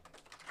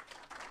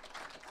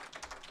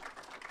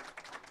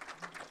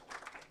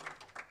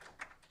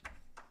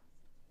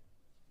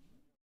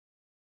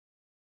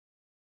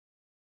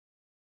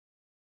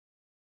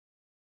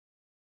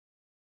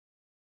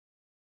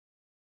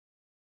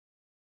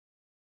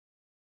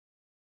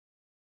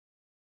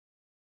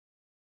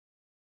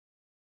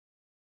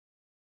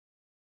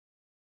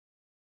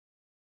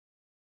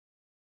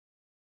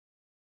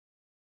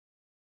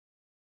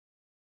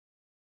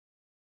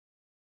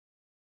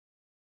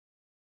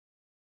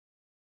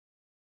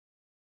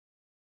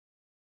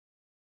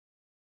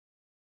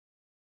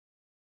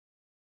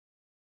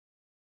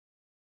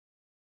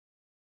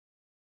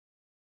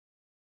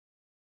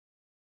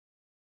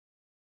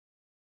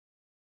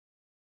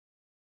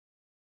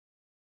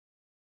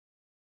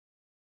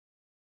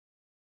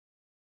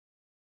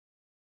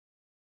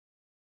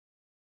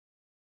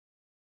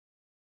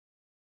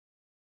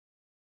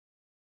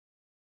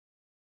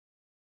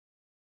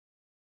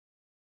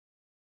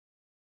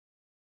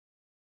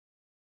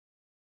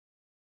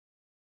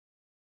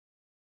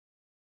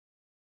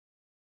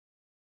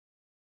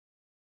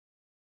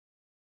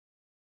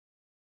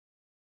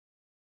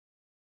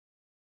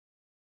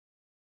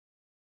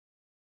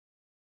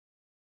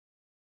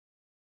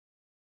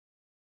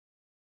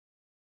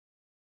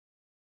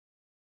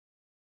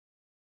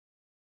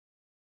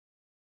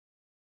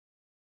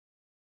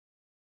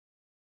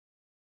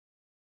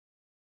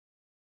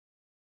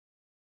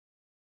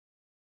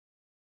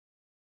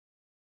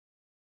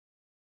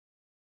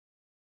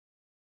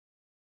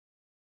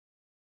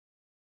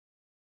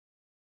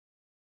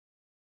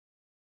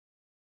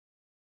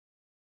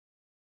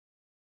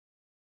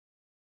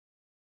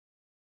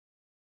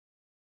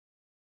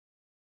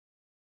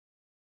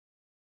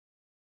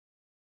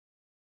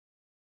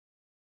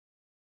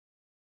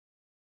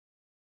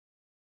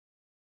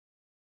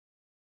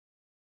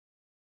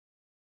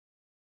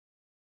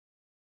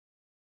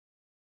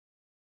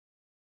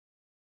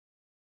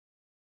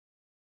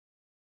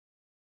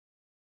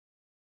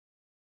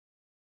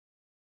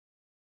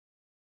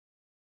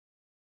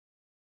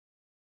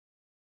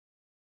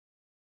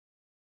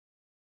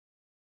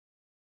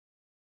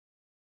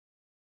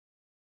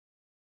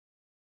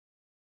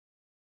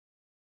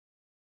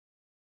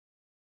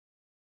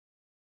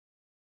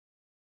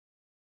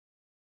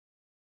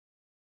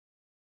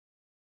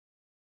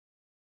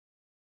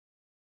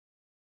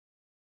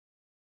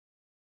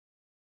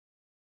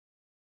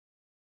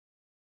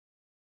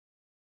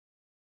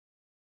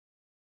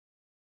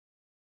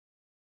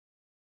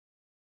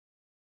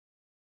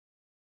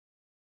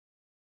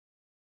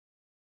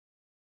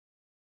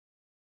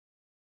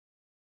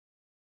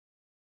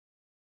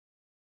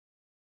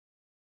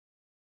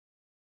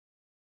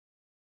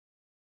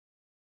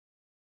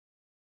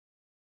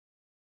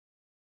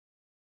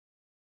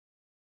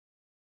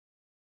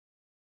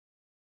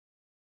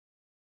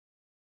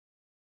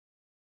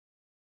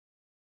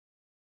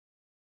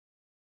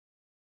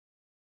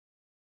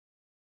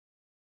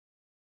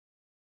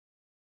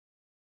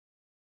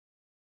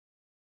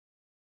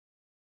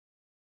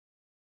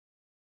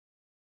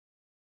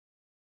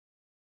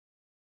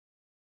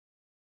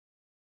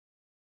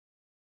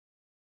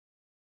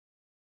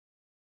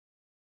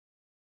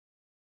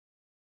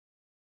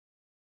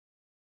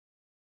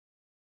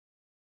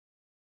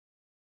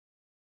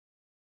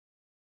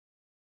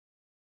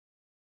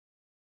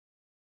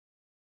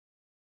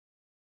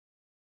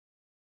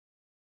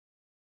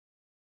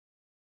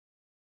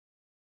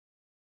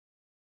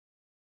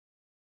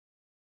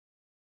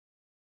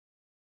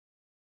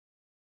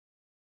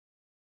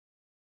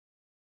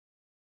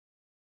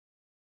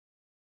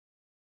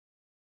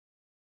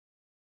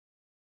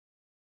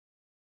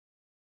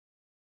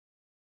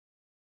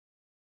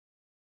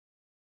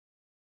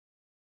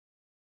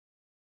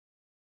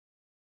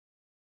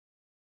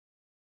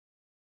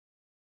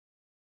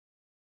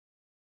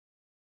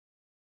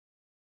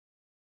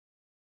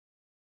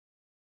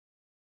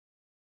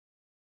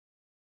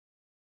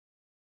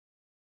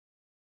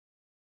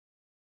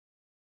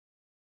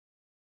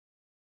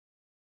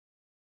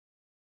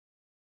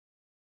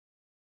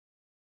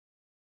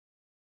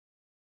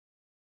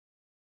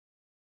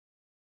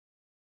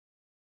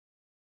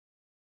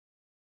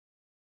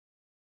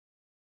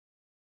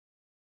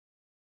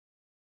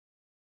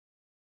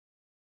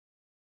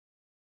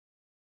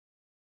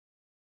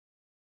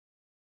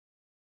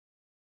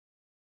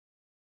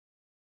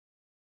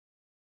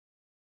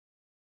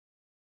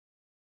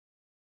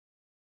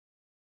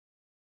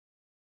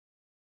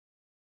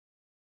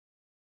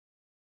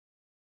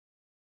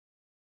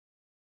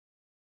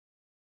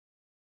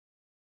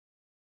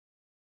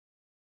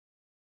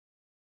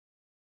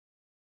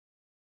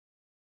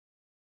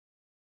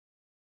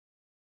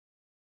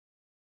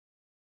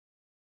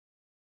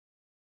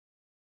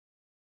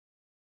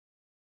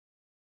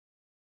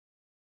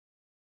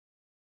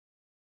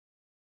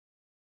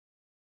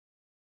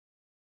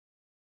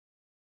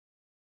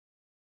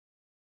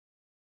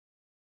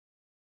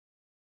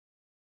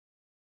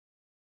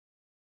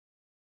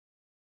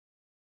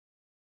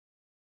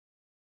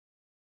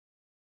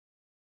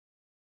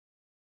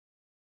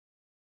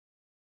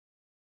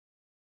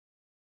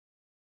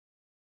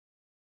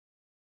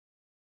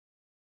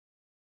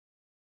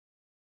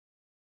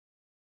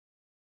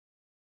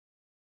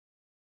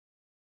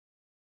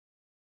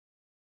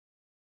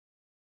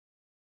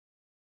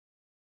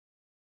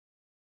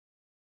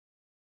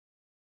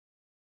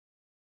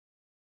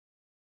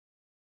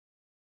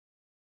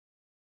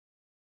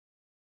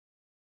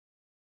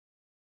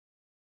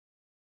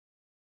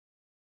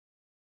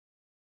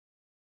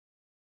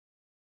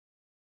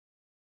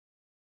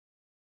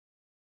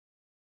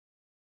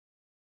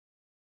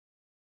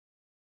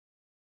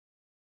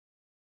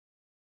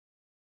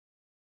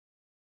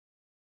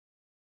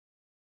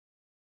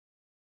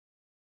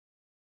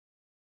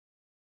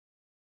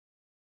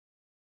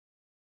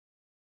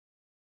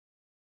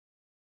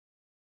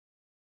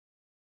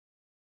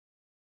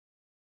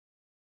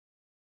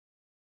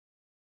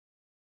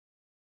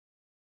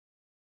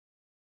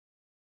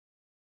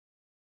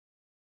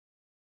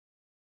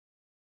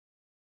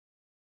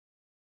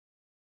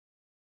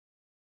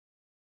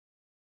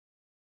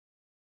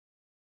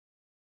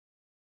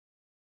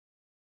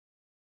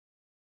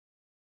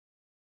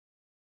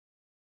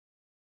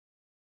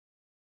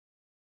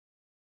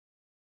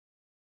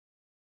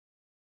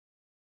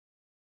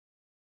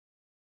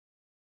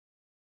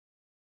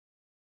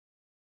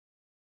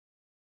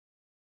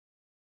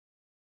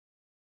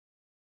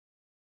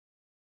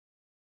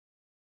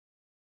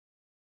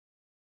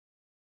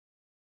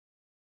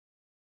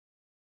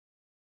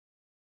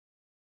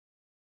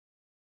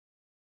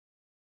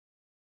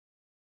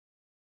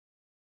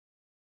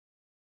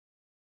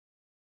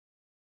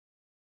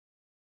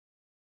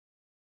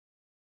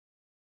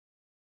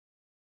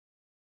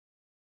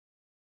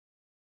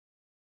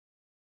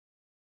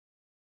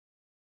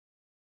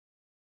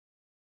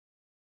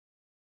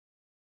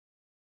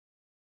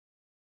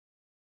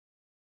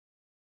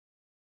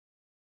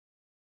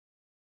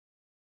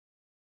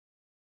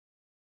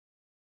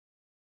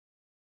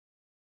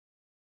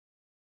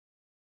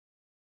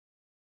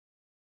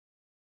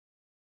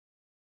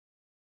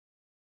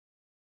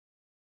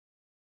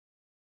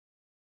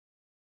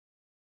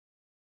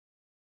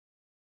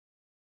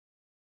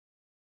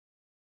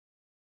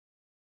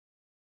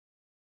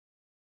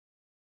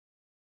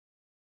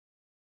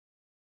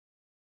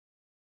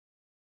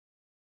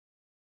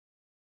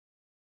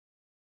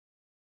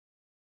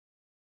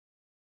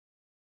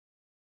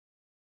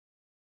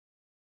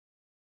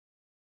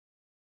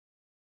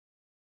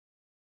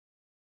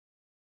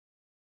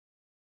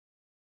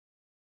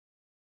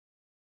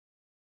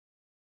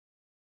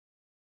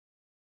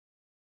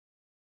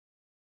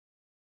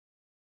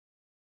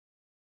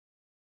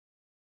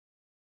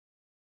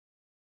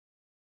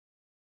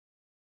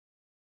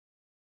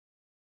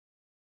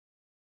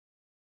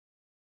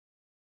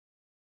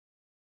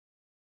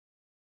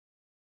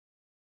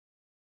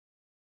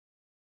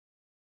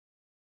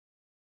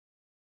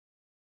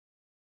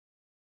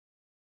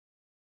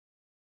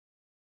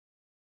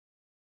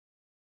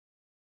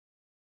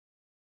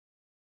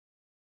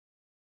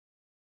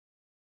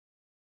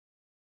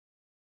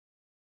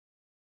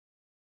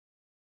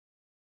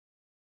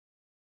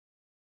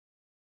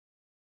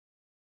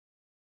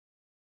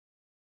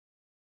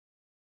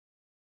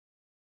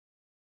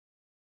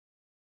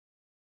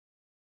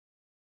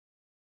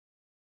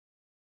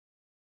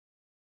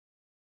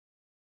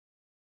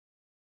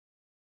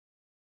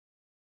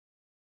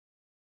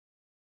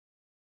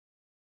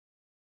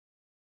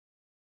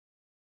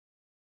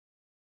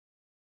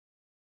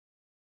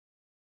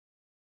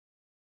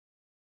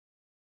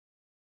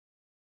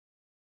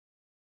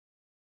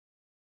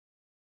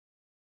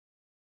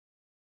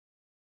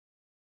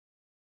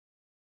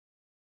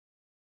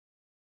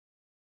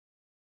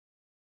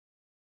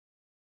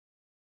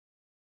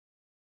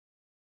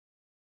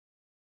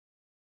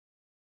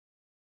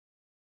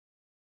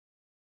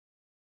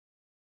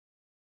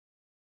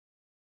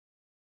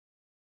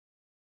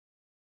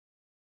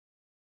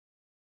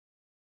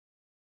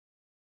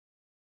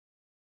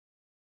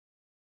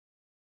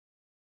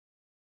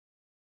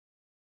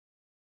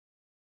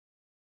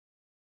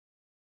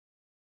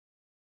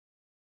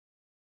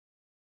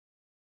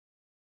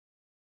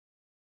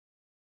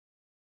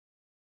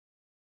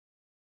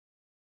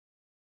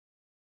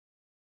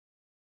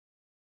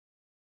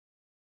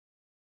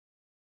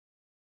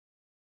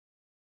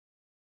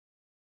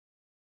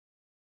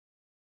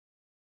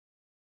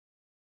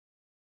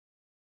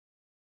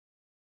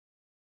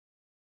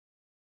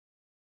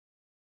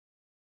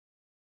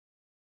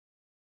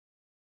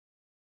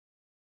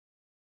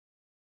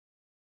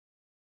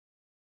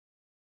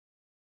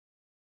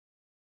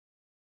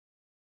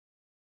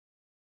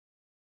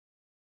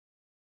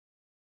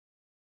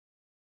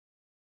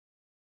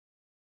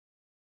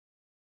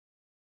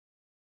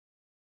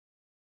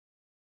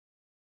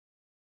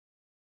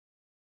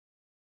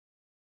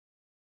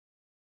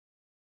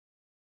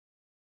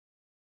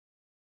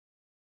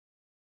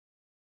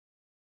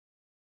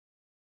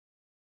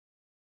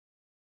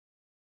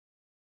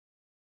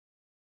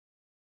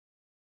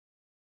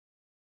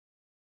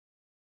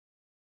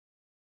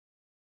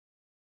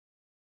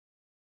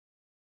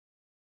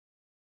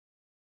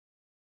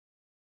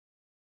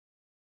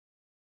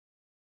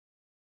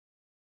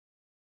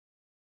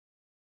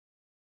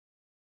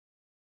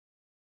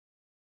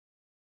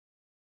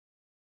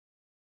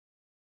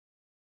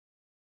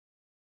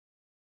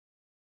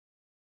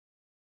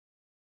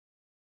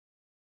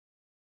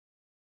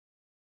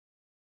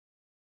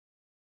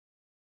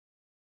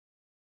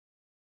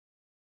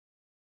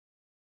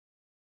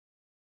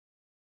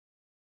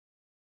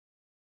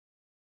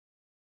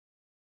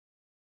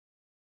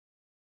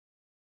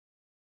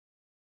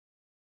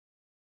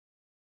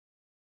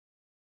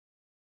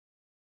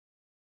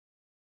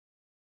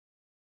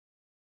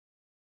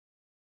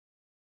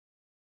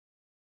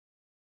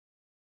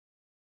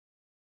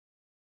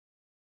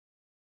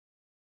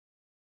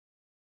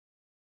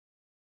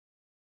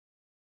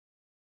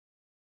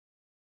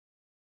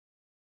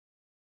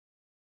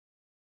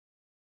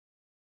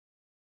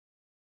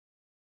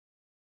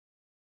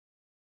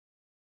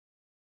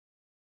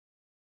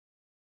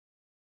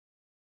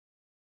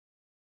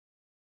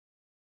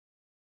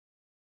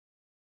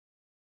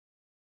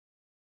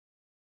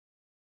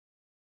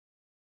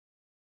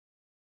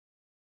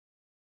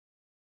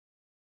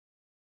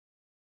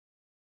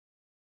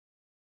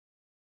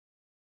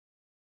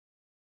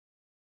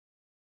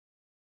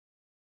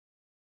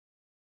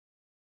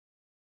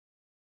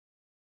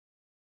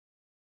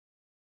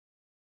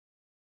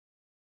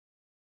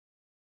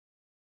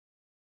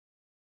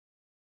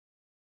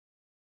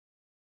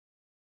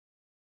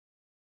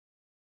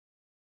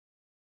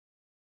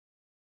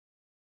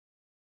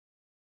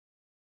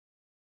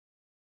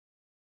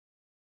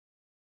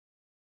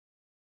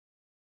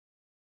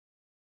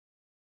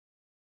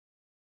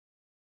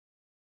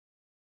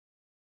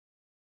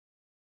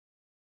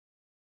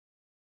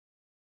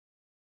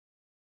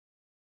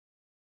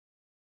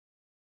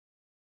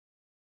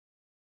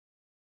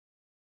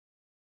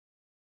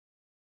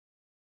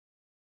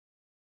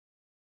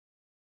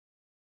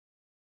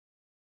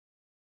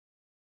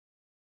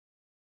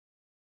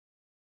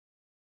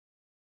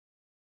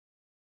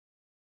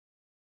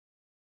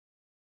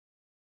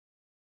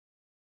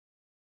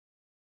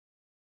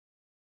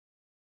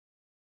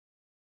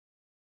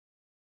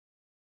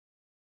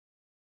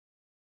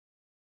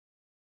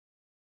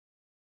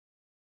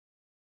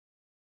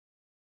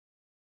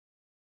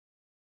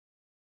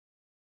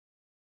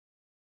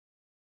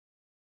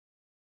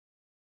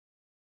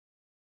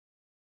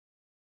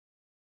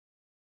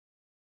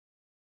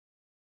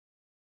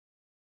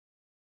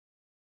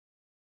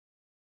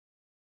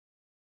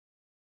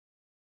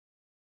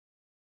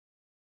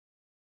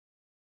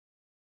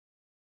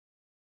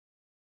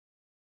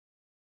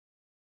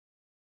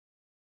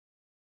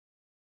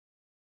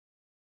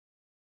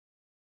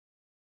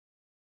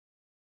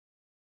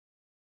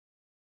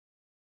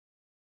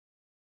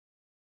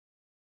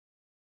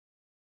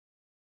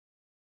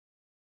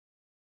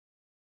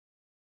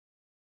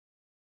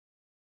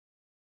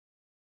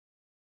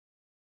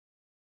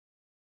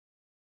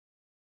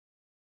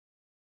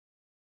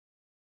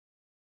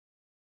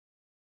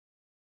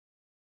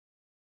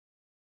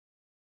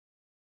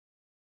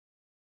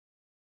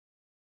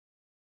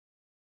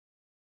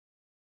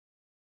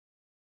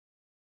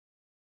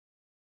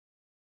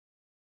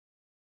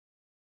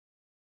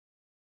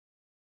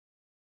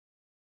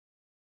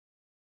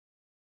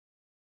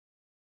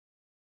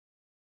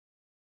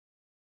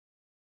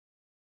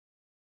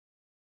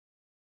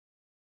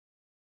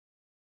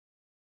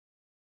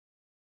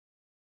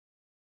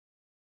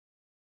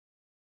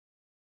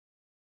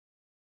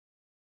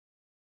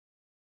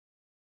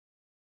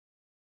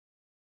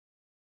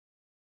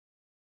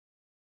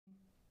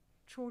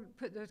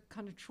 put the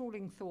kind of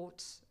trawling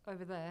thoughts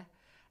over there,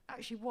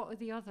 actually what are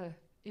the other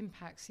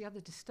impacts, the other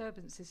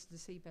disturbances to the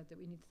seabed that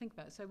we need to think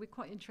about? So we're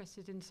quite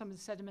interested in some of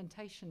the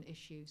sedimentation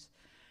issues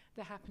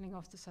that are happening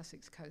off the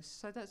Sussex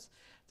coast. So that's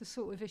the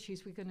sort of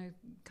issues we're going to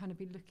kind of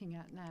be looking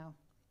at now.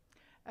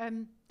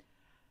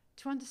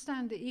 To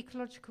understand the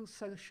ecological,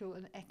 social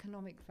and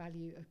economic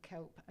value of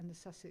kelp and the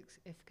Sussex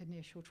Ithaca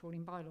nearshore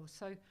trawling bylaw.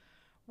 So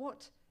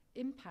what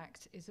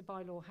impact is a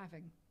bylaw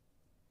having?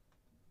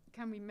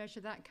 Can we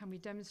measure that? Can we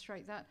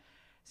demonstrate that?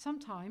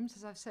 Sometimes,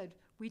 as I've said,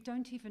 we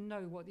don't even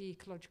know what the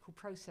ecological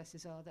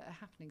processes are that are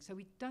happening. So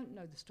we don't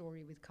know the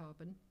story with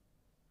carbon.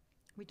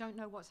 We don't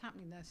know what's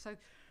happening there. So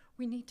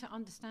we need to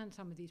understand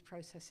some of these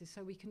processes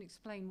so we can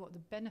explain what the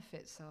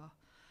benefits are.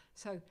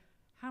 So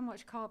how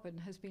much carbon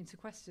has been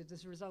sequestered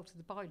as a result of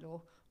the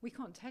bylaw, we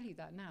can't tell you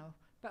that now.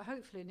 But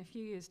hopefully in a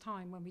few years'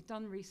 time, when we've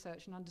done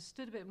research and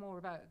understood a bit more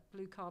about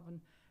blue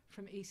carbon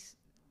from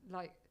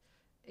like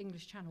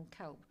English Channel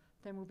kelp,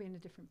 then we'll be in a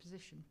different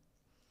position.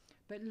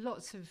 But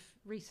lots of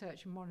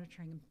research and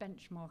monitoring and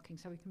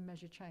benchmarking so we can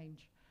measure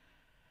change.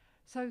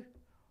 So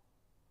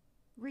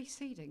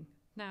reseeding.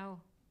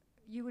 Now,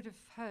 you would have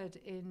heard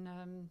in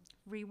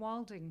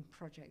rewilding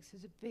projects,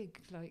 there's a big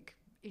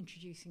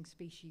introducing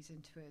species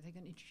into it. They're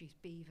going to introduce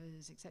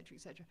beavers, etc.,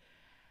 etc.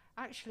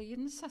 Actually,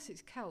 in the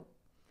Sussex kelp,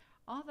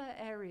 are there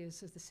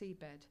areas of the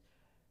seabed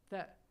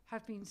that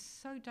have been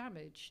so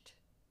damaged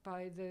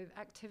by the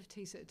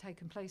activities that have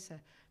taken place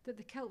there that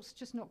the kelp's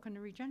just not going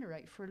to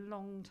regenerate for a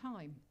long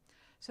time?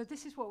 So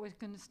this is what we're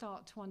going to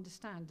start to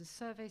understand as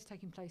surveys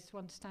taking place, to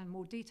understand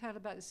more detail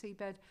about the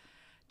seabed,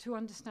 to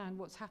understand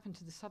what's happened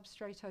to the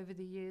substrate over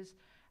the years,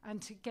 and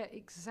to get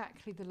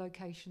exactly the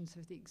locations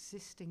of the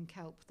existing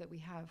kelp that we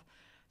have.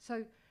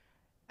 So,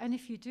 and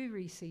if you do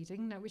reseeding,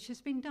 now, which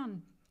has been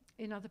done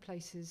in other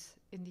places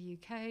in the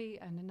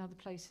UK and in other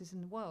places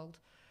in the world,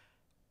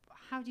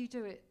 how do you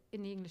do it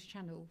in the English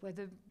Channel, where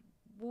the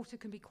water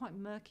can be quite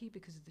murky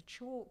because of the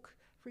chalk,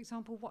 for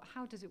example?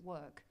 How does it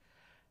work?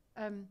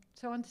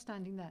 So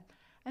understanding that.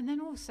 And then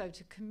also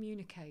to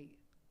communicate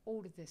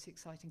all of this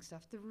exciting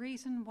stuff. The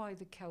reason why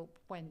the kelp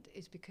went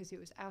is because it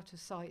was out of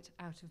sight,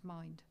 out of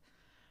mind.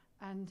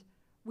 And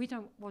we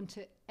don't want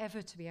it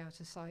ever to be out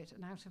of sight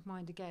and out of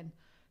mind again.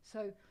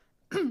 So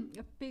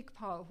a big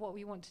part of what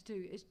we want to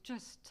do is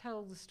just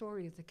tell the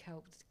story of the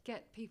kelp, to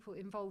get people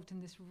involved in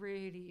this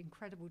really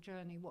incredible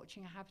journey,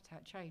 watching a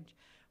habitat change,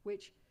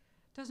 which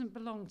doesn't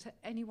belong to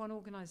any one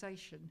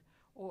organisation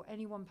or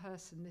any one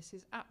person. This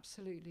is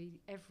absolutely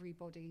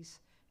everybody's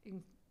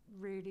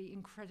really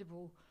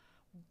incredible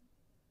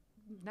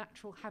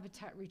natural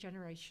habitat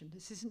regeneration.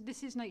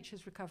 This is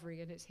nature's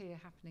recovery, and it's here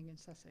happening in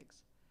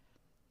Sussex.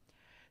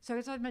 So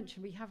as I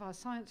mentioned, we have our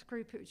science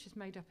group, which is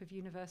made up of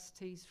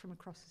universities from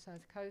across the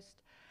South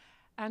Coast,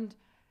 and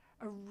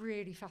a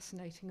really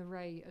fascinating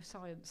array of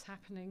science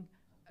happening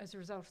as a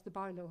result of the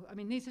bylaw. I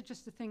mean, these are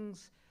just the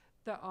things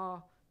that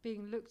are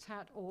being looked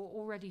at or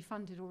already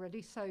funded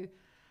already. So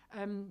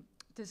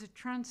there's a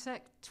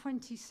transect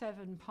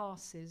 27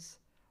 passes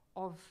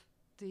of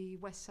the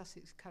West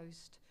Sussex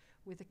coast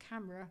with a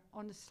camera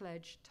on a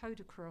sledge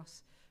towed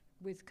across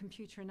with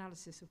computer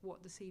analysis of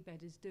what the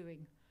seabed is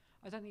doing.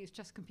 I don't think it's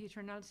just computer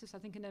analysis. I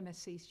think an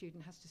MSc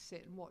student has to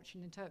sit and watch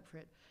and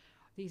interpret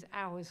these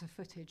hours of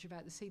footage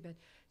about the seabed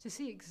to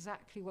see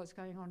exactly what's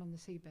going on the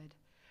seabed.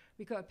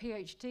 We've got a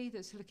PhD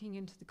that's looking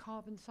into the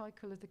carbon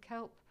cycle of the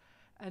kelp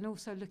and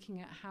also looking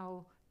at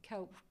how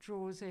kelp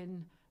draws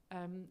in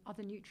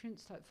other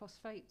nutrients like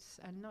phosphates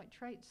and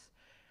nitrates,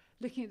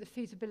 looking at the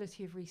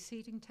feasibility of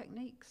reseeding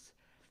techniques,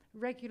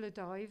 regular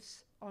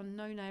dives on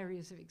known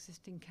areas of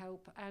existing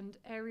kelp and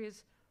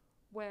areas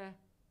where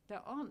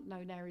there aren't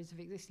known areas of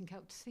existing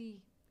kelp to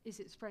see, is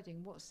it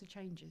spreading, what's the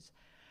changes.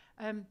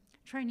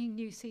 Training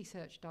new sea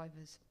search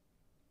divers.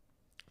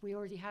 We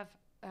already have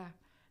a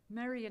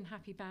merry and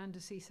happy band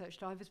of sea search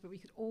divers, but we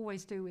could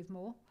always do with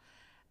more.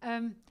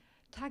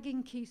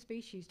 Tagging key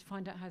species to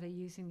find out how they're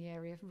using the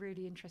area,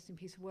 really interesting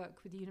piece of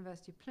work with the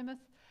University of Plymouth,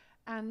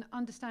 and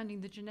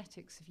understanding the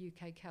genetics of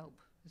UK kelp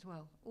as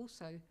well,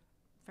 also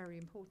very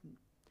important.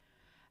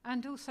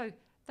 And also,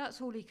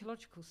 that's all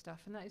ecological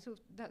stuff, and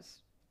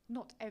that's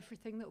not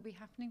everything that will be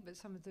happening, but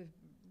some of the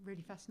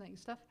really fascinating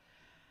stuff.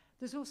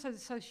 There's also the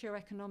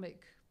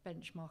socio-economic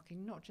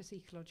benchmarking, not just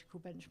ecological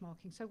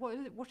benchmarking. So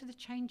what are the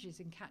changes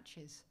in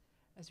catches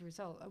as a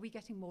result? Are we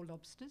getting more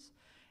lobsters?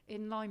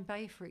 In Lyme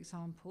Bay, for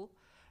example,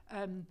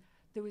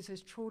 there was a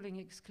trawling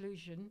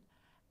exclusion,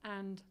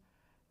 and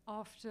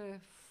after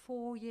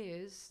 4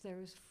 years, there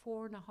was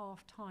 4.5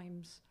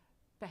 times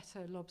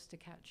better lobster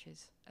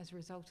catches as a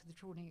result of the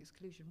trawling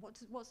exclusion.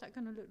 What's that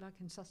going to look like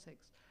in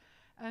Sussex?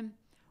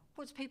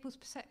 What's people's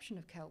perception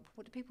of kelp?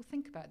 What do people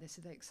think about this?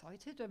 Are they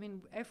excited? I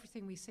mean,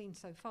 everything we've seen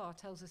so far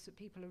tells us that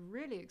people are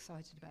really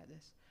excited about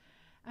this.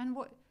 And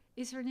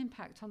is there an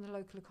impact on the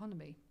local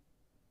economy?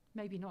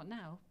 Maybe not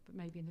now, but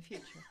maybe in the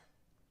future.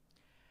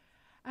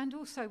 And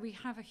also, we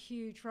have a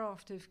huge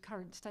raft of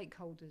current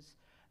stakeholders.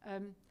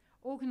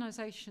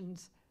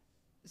 Organisations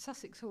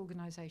Sussex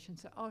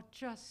organisations that are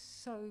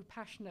just so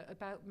passionate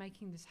about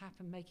making this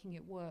happen, making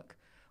it work,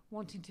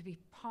 wanting to be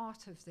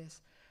part of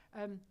this.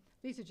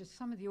 These are just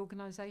some of the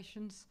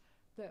organisations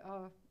that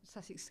are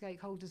Sussex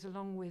stakeholders,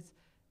 along with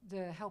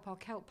the Help Our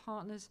Kelp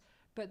partners,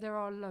 but there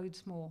are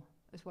loads more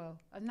as well,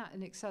 and that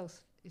in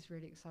itself is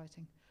really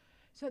exciting.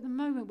 So at the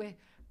moment we're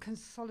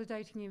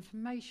consolidating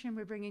information,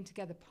 we're bringing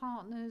together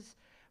partners,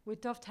 we're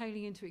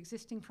dovetailing into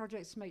existing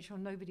projects to make sure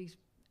nobody's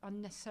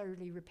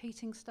unnecessarily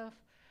repeating stuff,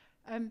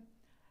 and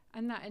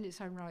that in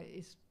its own right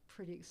is a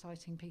pretty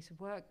exciting piece of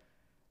work.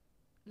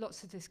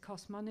 Lots of this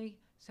costs money,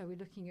 so we're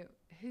looking at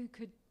who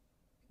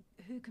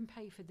can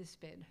pay for this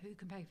bit and who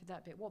can pay for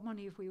that bit. What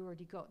money have we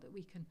already got that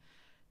we can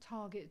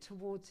target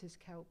towards this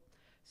kelp?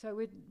 So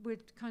we're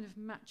kind of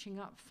matching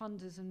up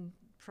funders and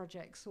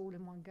projects all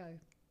in one go.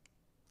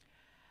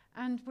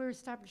 And we're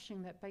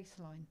establishing that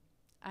baseline.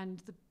 And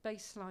the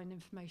baseline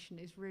information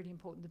is really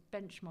important, the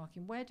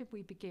benchmarking. Where did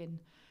we begin?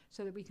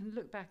 So that we can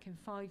look back in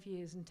 5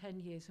 years and 10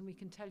 years and we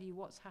can tell you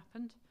what's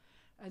happened.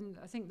 And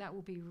I think that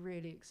will be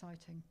really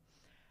exciting.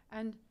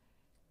 And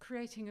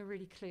creating a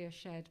really clear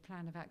shared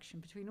plan of action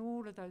between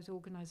all of those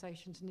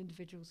organisations and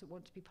individuals that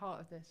want to be part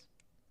of this.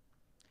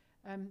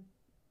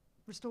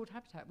 Restored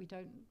habitat, we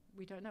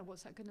don't know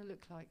what's that going to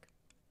look like.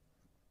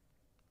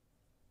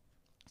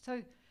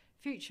 So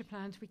future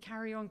plans, we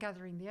carry on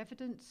gathering the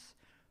evidence,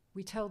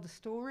 we tell the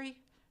story,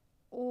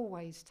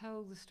 always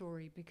tell the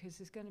story, because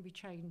there's going to be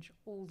change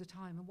all the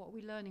time. And what are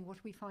we learning? What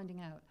are we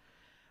finding out?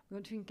 We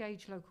want to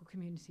engage local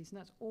communities, and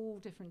that's all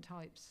different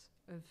types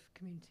of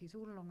communities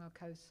all along our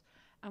coast,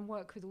 and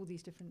work with all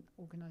these different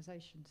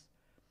organisations.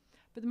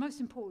 But the most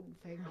important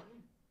thing,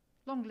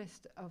 long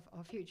list of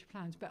our future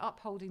plans, but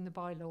upholding the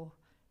bylaw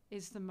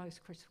is the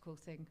most critical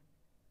thing,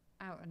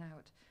 out and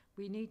out.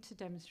 We need to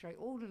demonstrate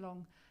all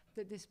along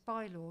that this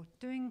bylaw,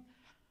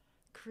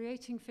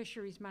 creating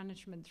fisheries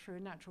management through a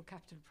natural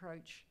capital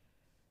approach,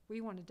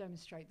 we want to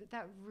demonstrate that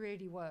that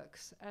really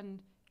works, and,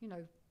 you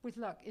know, with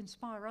luck,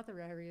 inspire other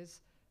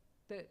areas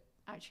that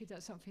actually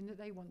that's something that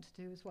they want to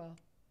do as well.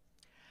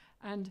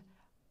 And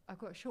I've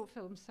got a short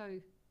film, so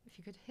if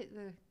you could hit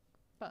the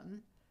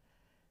button.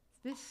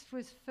 This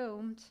was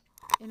filmed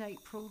in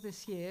April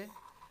this year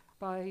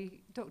by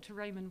Dr.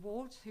 Raymond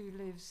Ward, who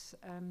lives,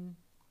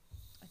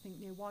 I think,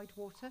 near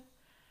Widewater,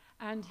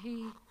 and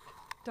he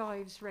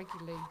dives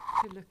regularly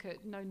to look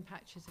at known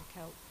patches of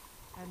kelp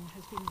and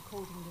has been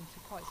recording them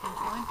for quite some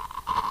time.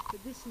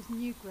 But this is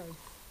new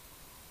growth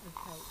of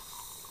kelp.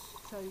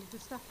 So the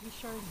stuff he's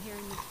showing here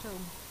in this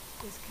film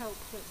is kelp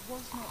that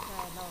was not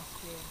there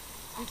last year.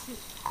 This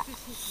is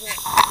what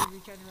the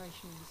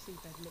regeneration of the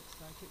seabed looks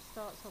like. It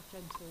starts off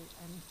gentle,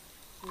 and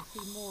we'll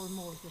see more and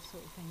more of this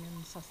sort of thing in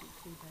the Sussex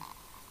seabed.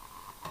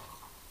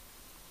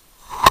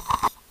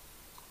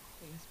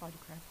 There's a spider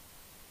crab.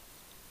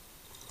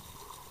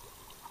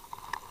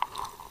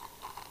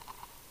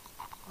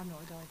 I'm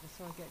not a diver,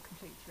 so I get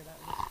complete thrill out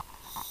of this.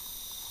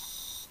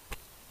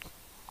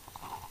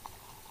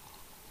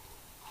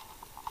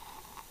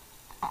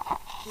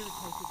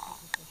 Irritated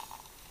cuttlefish.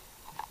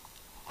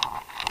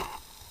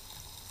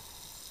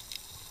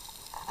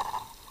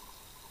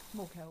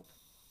 More kelp.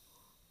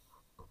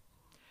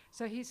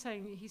 So he's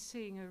saying he's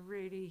seeing a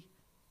really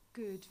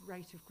good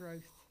rate of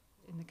growth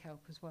in the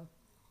kelp as well.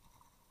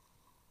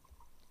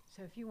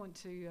 So if you want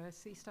to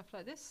see stuff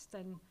like this,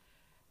 then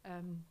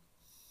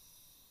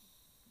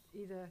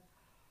either,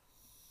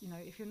 you know,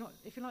 if you're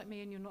like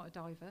me and you're not a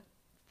diver,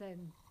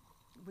 then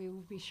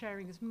we'll be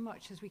sharing as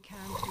much as we can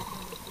through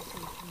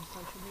from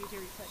social media,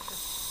 etc.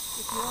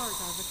 If you are a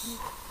diver, can you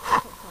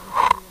stop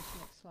on to the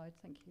next slide?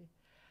 Thank you.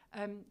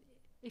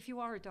 If you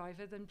are a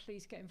diver, then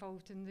please get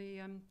involved in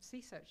the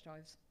sea search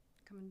dives.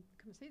 Come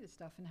and see this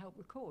stuff and help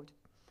record.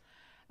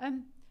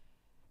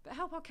 But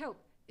Help Our Kelp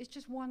is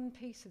just one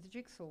piece of the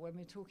jigsaw when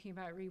we're talking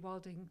about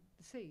rewilding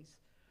the seas.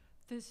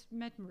 There's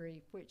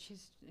Medmary, which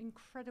is an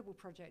incredible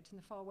project in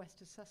the far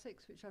west of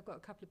Sussex, which I've got a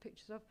couple of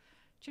pictures of.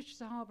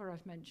 Chichester Harbour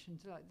I've mentioned.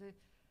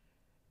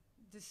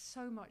 There's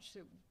so much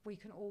that we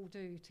can all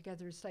do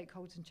together as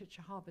stakeholders in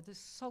Chichester Harbour. There's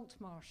salt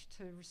marsh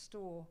to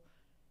restore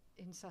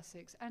in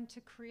Sussex and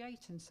to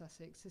create in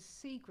Sussex. There's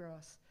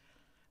seagrass.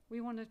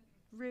 We want to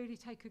really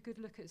take a good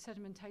look at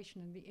sedimentation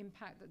and the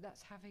impact that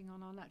that's having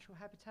on our natural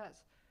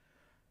habitats.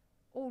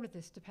 All of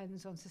this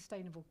depends on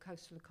sustainable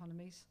coastal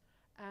economies,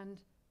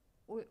 and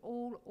it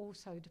all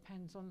also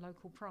depends on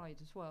local pride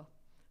as well,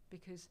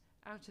 because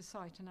out of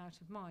sight and out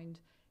of mind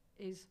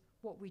is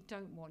what we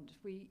don't want.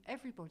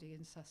 Everybody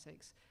in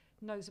Sussex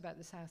knows about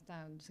the South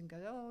Downs and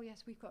goes, oh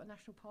yes, we've got a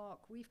national park,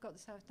 we've got the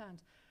South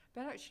Downs.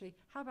 But actually,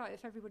 how about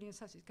if everybody in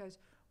Sussex goes,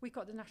 we've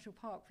got the national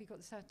park, we've got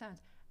the South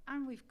Downs,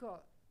 and we've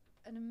got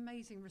an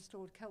amazing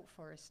restored kelp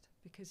forest,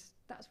 because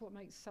that's what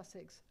makes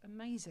Sussex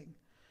amazing.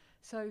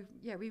 So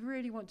yeah, we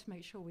really want to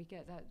make sure we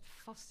get that,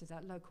 foster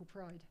that local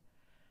pride.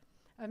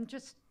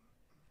 Just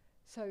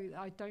so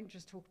I don't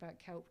just talk about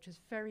kelp,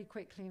 just very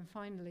quickly and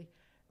finally,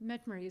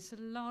 Medmary is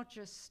the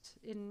largest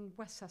in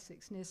West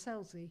Sussex near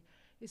Selsey.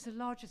 It's the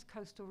largest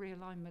coastal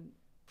realignment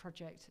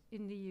project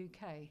in the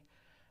UK,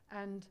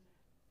 and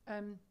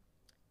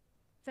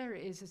there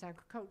it is as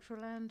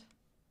agricultural land,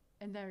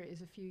 and there it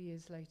is a few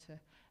years later,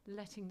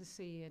 letting the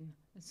sea in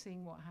and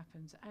seeing what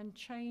happens. And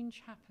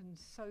change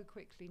happens so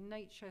quickly.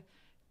 Nature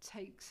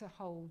takes a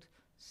hold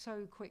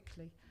so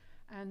quickly.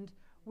 And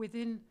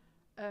within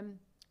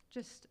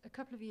just a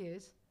couple of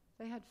years,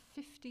 they had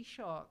 50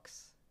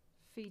 sharks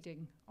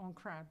feeding on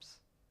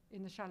crabs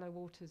in the shallow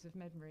waters of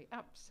Medmenary.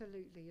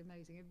 Absolutely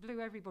amazing. It blew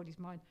everybody's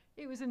mind.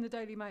 It was in the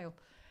Daily Mail.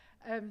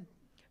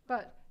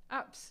 But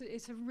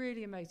it's a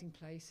really amazing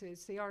place.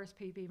 It's the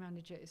RSPB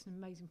manager. It's an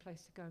amazing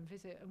place to go and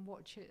visit and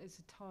watch it as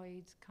the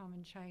tides come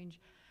and change.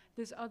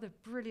 There's other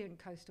brilliant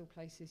coastal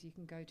places you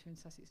can go to in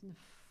Sussex. In the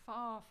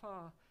far,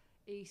 far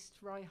east,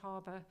 Rye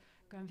Harbour.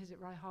 Go and visit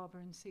Rye Harbour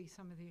and see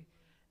some of the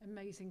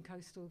amazing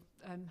coastal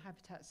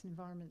habitats and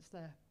environments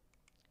there.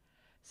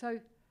 So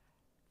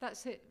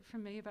that's it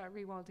from me about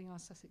rewilding our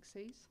Sussex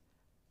seas.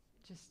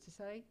 Just to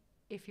say,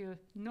 if you're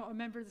not a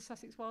member of the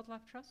Sussex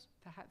Wildlife Trust,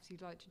 perhaps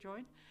you'd like to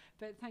join.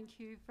 But thank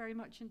you very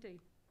much indeed.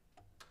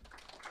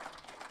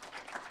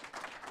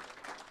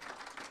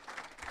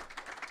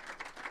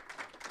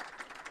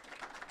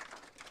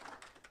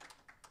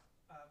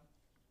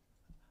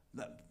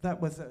 That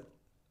was a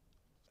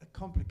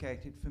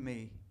complicated, for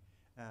me,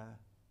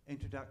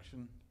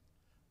 introduction.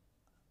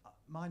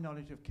 My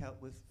knowledge of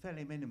kelp was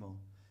fairly minimal.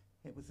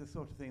 It was the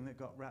sort of thing that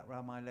got wrapped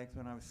around my legs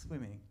when I was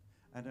swimming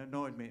and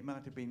annoyed me. It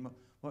might have been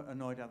what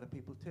annoyed other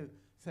people too.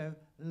 So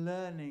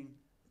learning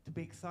to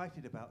be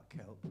excited about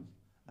kelp,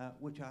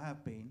 which I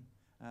have been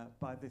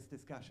by this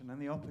discussion,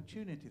 and the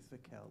opportunities for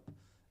kelp,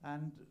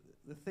 and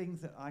the things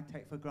that I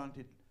take for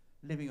granted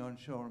living on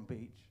Shoreham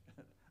Beach,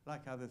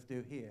 like others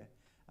do here,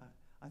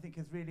 I think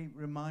has really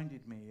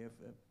reminded me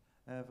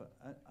of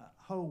a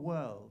whole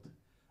world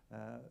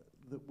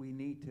that we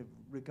need to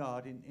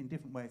regard in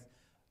different ways.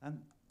 And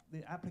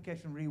the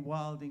application of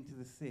rewilding to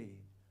the sea,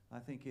 I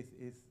think,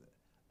 is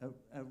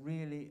a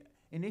really,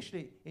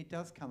 initially it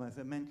does come as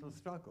a mental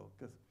struggle,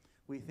 because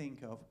we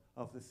think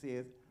of the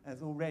sea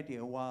as already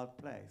a wild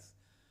place.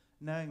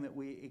 Knowing that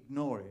we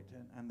ignore it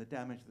and the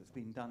damage that's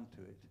been done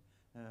to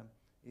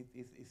it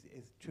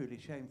is truly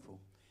shameful.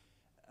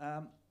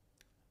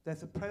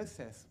 There's a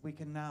process. We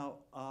can now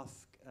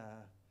ask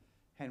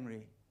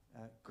Henri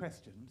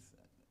questions.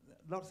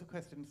 Lots of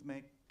questions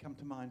may come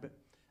to mind, but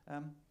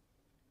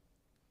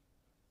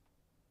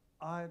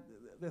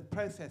the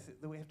process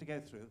that we have to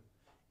go through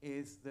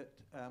is that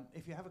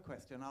if you have a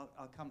question,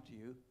 I'll come to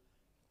you.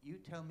 You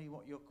tell me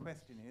what your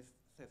question is.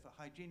 So for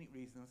hygienic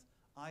reasons,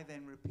 I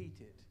then repeat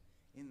it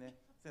in there.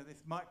 So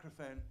this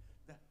microphone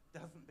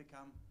doesn't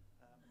become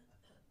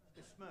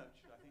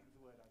besmirched, I think is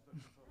the word I was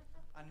looking for.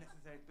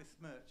 Unnecessarily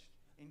besmirched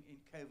in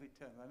COVID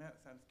terms. I know it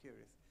sounds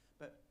curious,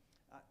 but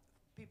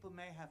people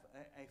may have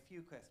a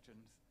few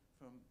questions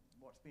from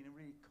what's been a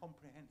really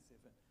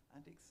comprehensive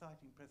and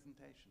exciting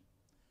presentation.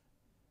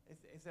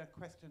 Is there a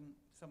question,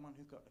 someone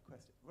who got a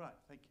question? Right,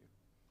 thank you.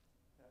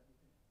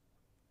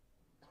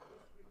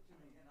 Speak to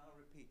me and I'll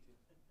repeat it.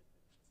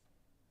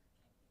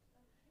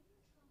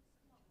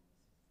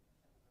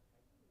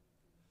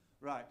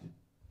 Right,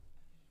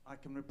 I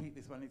can repeat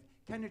this one.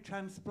 Can you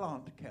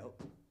transplant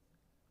kelp?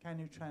 Can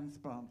you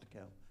transplant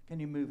kelp? Can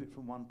you move it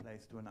from one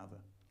place to another?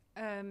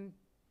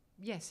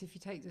 Yes, if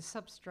you take the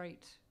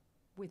substrate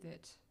with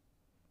it,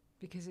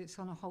 because it's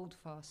on a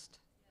holdfast.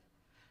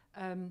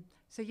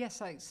 So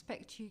yes, I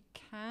expect you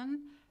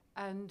can.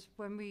 And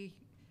when we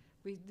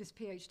this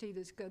PhD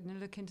that's going to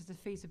look into the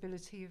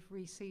feasibility of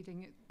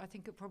reseeding it, I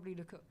think it'll probably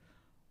look at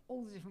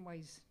all the different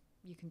ways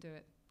you can do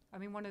it. I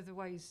mean, one of the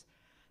ways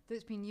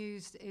that's been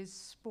used is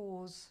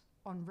spores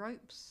on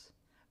ropes.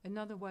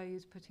 Another way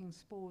is putting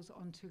spores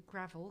onto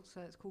gravel,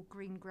 so it's called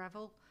green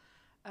gravel.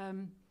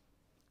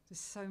 There's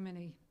so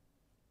many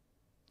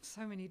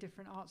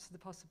different arts of the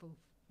possible.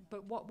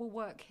 But what will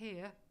work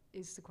here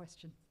is the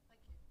question.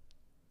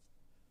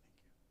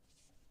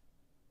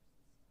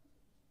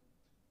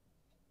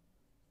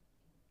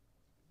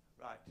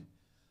 Right.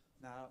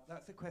 Now,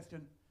 that's a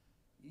question.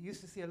 You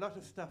used to see a lot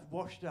of stuff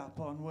washed up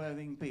on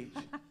Worthing Beach.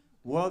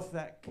 Was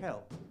that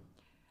kelp?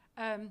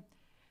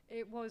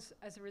 It was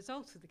as a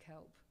result of the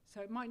kelp. So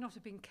it might not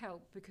have been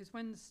kelp, because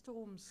when the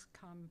storms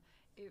come,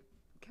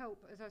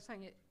 kelp, as I was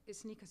saying,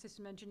 it's an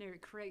ecosystem engineer.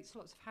 It creates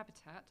lots of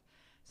habitat.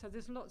 So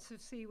there's lots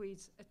of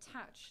seaweeds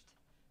attached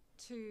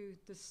to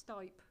the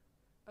stipe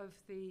of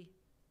the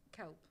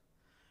kelp.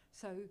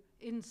 So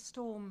in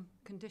storm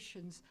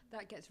conditions,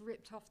 that gets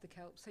ripped off the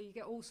kelp. So you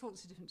get all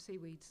sorts of different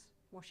seaweeds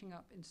washing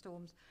up in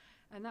storms.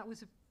 And that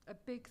was a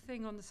big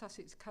thing on the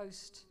Sussex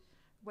Coast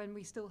when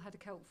we still had a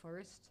kelp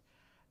forest.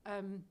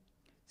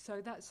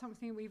 So that's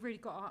something we've really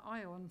got our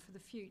eye on for the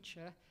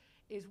future,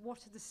 is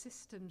what are the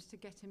systems to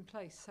get in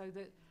place so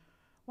that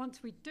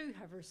once we do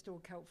have a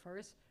restored kelp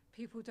forest,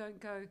 people don't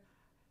go,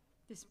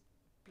 this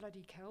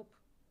bloody kelp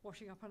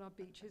washing up on our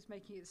beaches,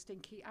 making it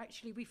stinky.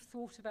 Actually, we've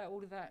thought about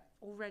all of that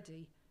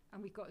already,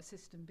 and we've got a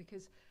system,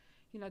 because,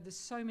 you know, there's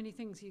so many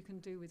things you can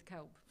do with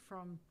kelp,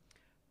 from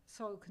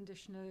soil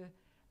conditioner,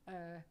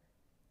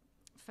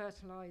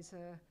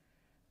 fertilizer,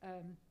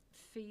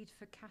 feed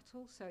for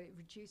cattle, so it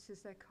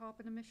reduces their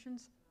carbon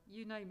emissions.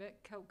 you name it,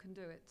 kelp can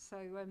do it. So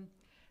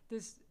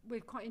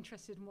we're quite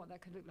interested in what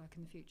that could look like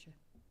in the future.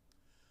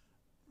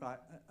 Right,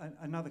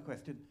 another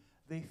question.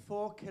 The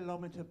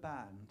 4-kilometre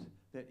band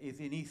that is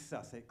in East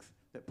Sussex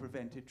that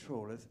prevented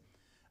trawlers,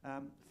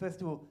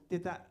 first of all,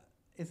 is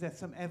there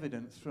some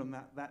evidence from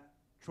that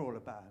trawler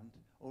band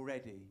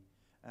already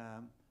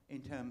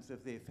in terms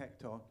of the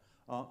effect on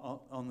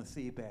the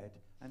seabed?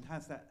 And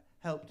has that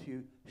helped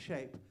you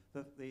shape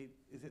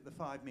is it the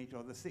 5 metre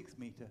or the 6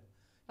 metre?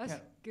 That's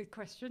a good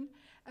question.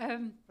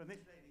 From this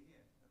lady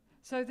here.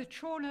 So the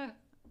trawler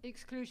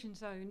exclusion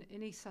zone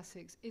in East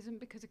Sussex isn't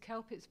because of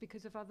kelp, it's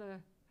because of other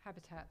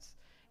habitats.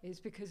 It's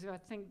because of, I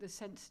think, the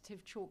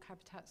sensitive chalk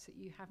habitats that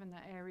you have in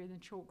that area and the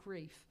chalk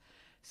reef.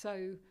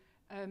 So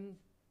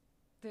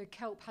the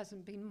kelp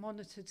hasn't been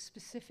monitored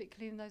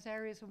specifically in those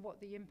areas and what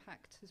the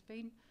impact has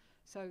been.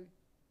 So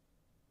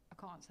I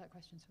can't answer that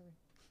question, sorry.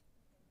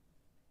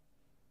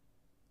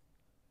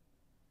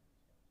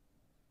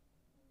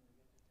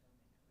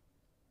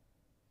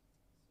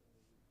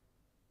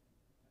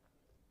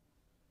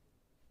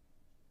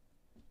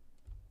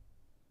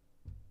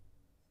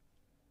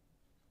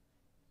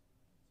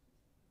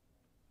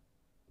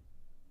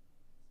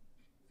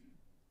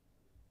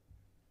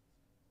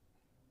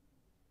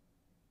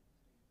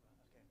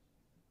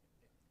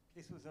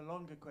 This was a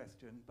longer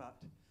question, but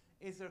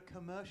is there a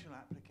commercial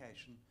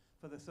application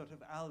for the sort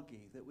of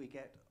algae that we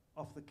get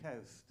off the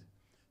coast?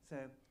 So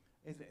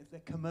is there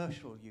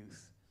commercial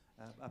use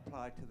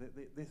applied to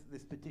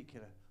this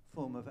particular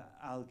form of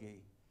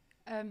algae?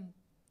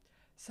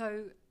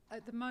 So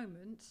at the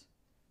moment,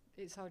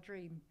 it's our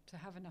dream to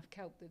have enough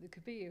kelp that there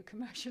could be a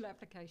commercial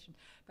application.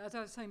 But as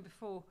I was saying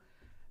before,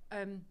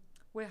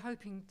 we're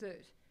hoping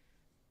that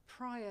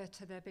prior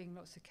to there being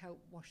lots of kelp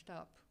washed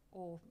up,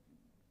 or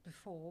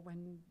before,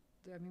 when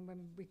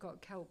we got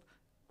kelp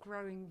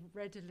growing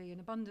readily and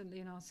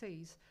abundantly in our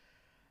seas,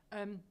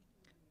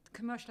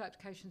 commercial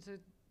applications are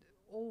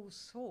all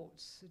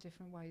sorts of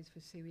different ways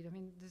for seaweed. I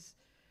mean,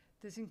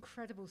 there's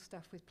incredible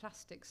stuff with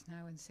plastics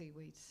now in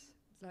seaweeds,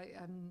 like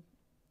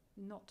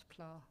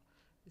Notpla.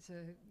 It's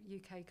a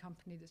UK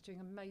company that's doing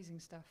amazing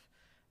stuff,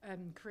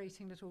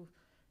 creating little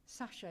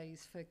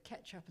sachets for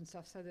ketchup and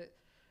stuff, so that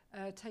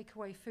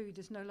takeaway food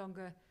has no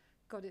longer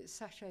got its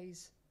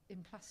sachets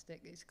in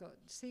plastic. It's got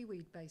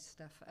seaweed-based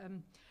stuff.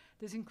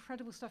 There's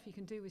incredible stuff you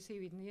can do with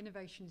seaweed, and the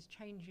innovation is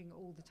changing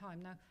all the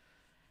time. Now,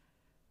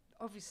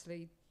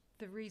 obviously,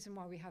 the reason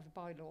why we have a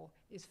bylaw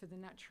is for the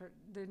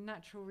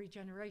natural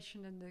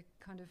regeneration and the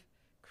kind of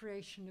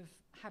creation of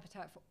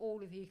habitat for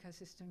all of the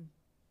ecosystem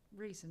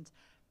reasons.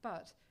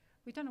 But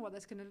we don't know what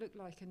that's going to look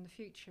like in the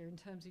future in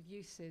terms of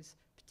uses,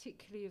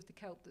 particularly of the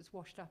kelp that's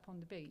washed up on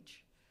the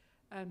beach.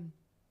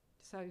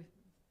 So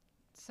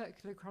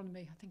circular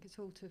economy, I think it's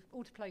all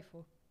to play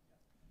for.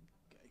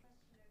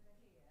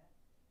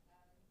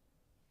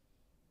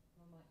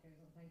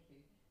 Thank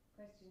you.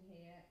 Question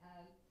here,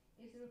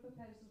 is there a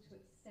proposal to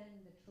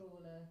extend the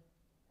trawler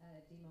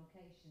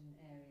demarcation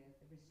area,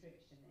 the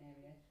restriction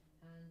area,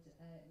 and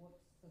what's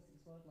Sussex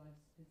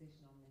Wildlife's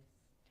position on this?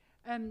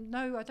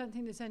 No, I don't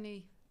think there's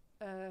any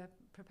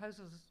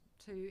proposals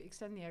to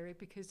extend the area,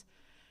 because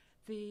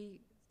the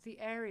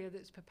area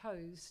that's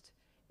proposed,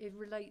 it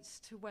relates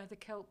to where the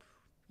kelp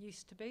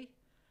used to be,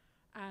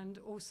 and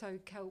also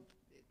kelp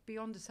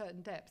beyond a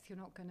certain depth you're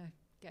not going to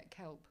get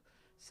kelp.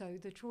 So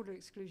the trawler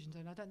exclusion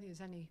zone, I don't think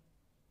there's any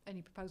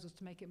proposals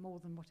to make it more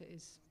than what it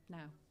is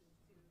now.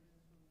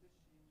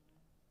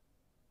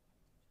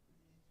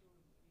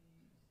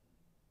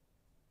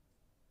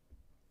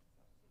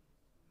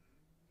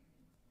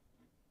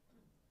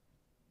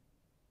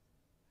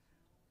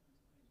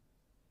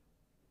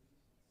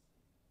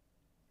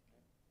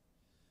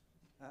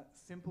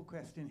 Simple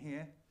question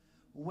here.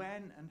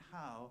 When and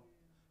how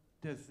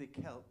does the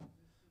kelp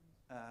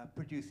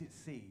produce its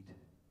seed?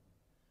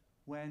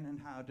 When and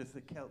how does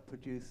the kelp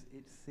produce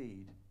its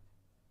seed?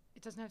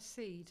 It doesn't have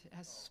seed, it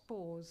has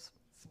spores.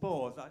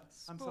 Spores?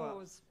 I'm sorry,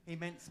 Spores. he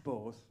meant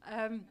spores.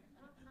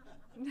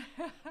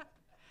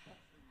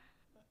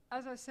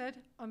 As I said,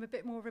 I'm a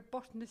bit more of a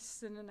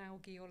botanist than an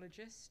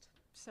algaeologist,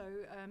 so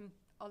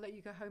I'll let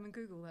you go home and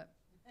Google that.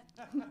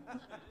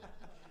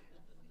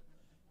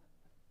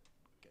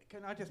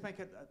 Can I just make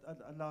a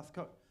last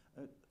comment?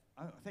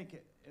 I think,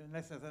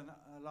 unless there's a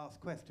last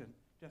question,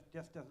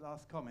 just a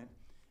last comment.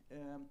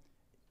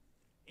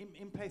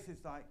 In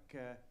places like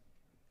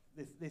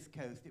this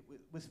coast, it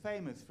was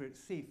famous for its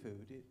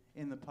seafood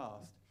in the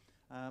past.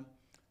 I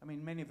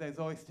mean, many of those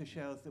oyster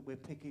shells that we're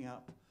picking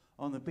up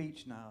on the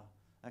beach now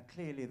are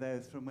clearly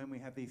those from when we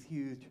had these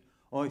huge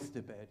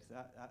oyster beds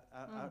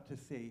out to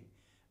sea.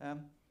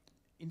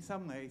 In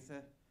some ways,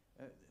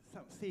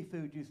 some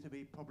seafood used to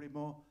be probably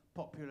more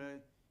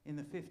popular in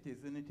the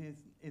 50s than it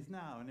is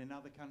now, and in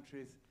other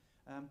countries,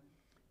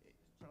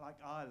 like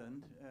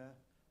Ireland,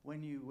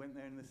 when you went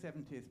there in the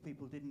 70s,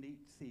 people didn't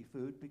eat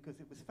seafood because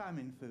it was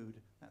famine food.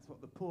 That's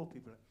what the poor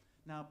people.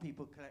 Now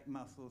people collect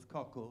mussels,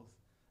 cockles,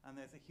 and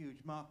there's a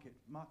huge market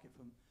for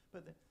them.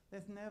 But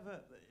there's never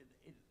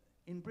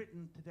in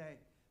Britain today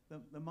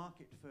the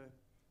market for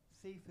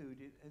seafood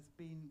has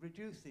been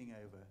reducing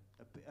over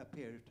a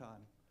period of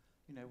time.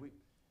 You know,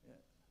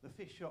 the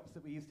fish shops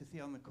that we used to see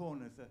on the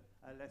corners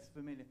are less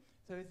familiar.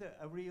 So is there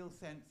a real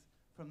sense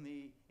from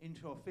the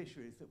inshore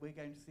fisheries that we're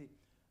going to see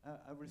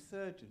a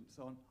resurgence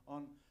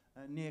on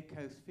near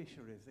coast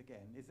fisheries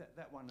again? Is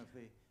that one of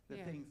the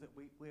things that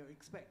we're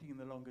expecting in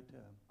the longer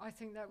term? I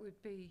think that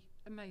would be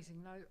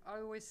amazing. I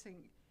always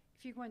think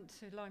if you went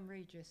to Lyme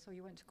Regis or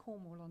you went to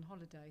Cornwall on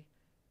holiday,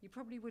 you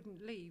probably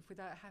wouldn't leave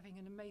without having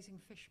an amazing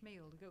fish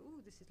meal. You go,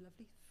 oh, this is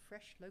lovely,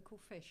 fresh, local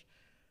fish.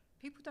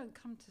 People don't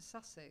come to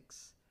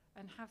Sussex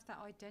and have that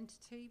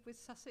identity with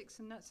Sussex,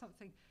 and that's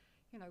something,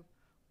 you know,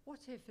 what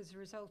if as a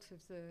result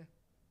of the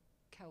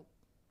kelp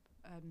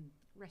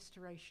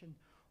restoration,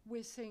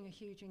 we're seeing a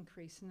huge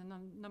increase in the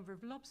number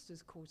of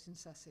lobsters caught in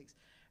Sussex,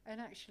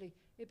 and actually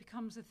it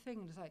becomes a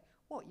thing. It's like,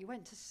 what, you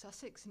went to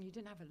Sussex and you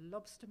didn't have a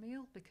lobster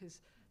meal because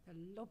the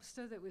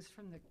lobster that was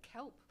from the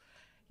kelp?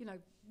 You know,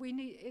 we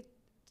need it.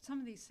 Some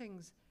of these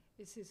things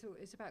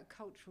is about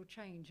cultural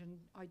change and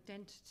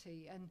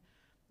identity, and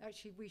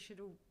actually we should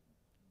all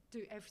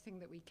do everything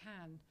that we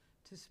can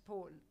to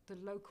support the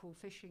local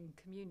fishing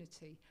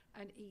community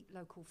and eat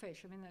local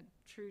fish. I mean, that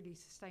truly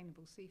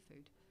sustainable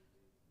seafood.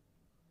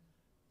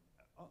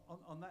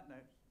 On that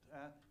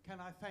note, can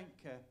I thank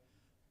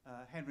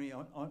Henri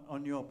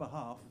on your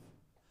behalf?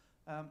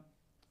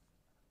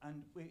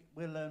 And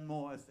we'll learn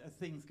more as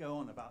things go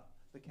on about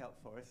the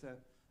kelp forest. So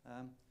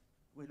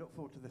we look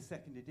forward to the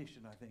second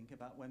edition, I think,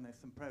 about when there's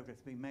some progress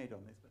being made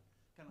on this. But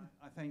can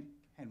I thank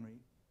Henri?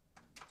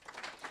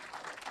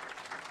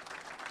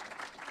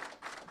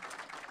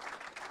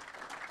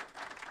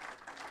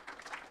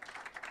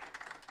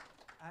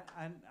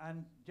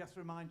 And just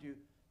remind you,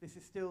 this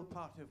is still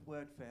part of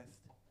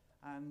Wordfest.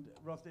 And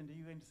Rosalind, are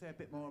you going to say a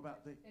bit more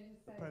about the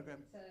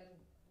programme?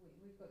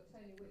 We've got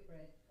Tony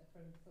Whitbread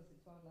from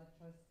Sussex Wildlife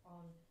Trust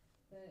on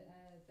the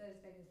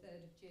Thursday the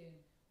 3rd of June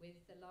with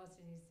the last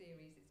in his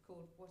series. It's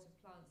called What Have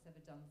Plants Ever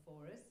Done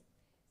For Us?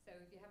 So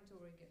if you haven't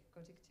already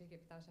got a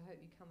ticket for that, I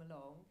hope you come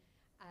along.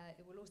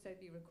 It will also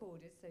be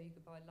recorded, so you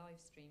could buy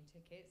live stream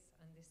tickets,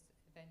 and this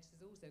event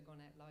has also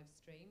gone out live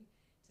stream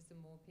to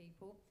some more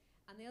people.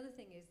 And the other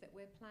thing is that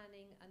we're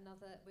planning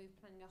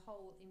a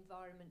whole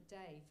environment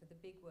day for the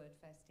big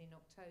Wordfest in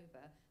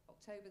October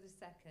the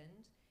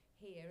 2nd,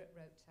 here at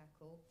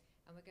Ropetackle,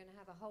 and we're going to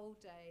have a whole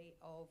day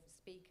of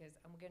speakers,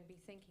 and we're going to be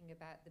thinking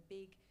about the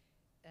big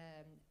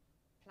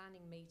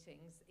planning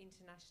meetings,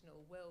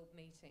 international world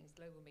meetings,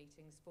 global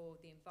meetings for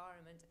the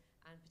environment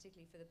and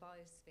particularly for the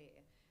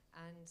biosphere.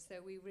 And so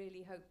we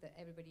really hope that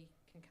everybody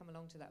can come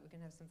along to that. We're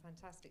going to have some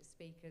fantastic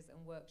speakers and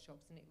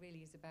workshops, and it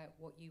really is about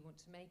what you want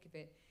to make of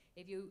it.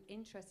 If you're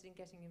interested in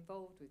getting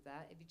involved with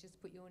that, if you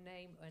just put your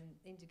name and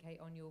indicate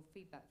on your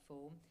feedback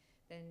form,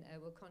 then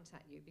we'll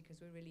contact you, because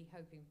we're really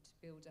hoping to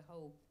build a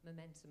whole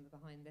momentum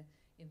behind the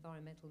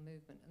environmental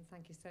movement. And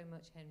thank you so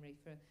much, Henri,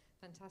 for a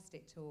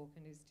fantastic talk.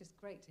 And it's just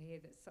great to hear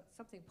that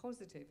something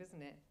positive,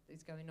 isn't it,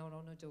 is going on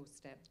a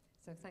doorstep.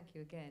 So thank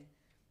you again.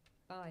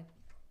 Bye.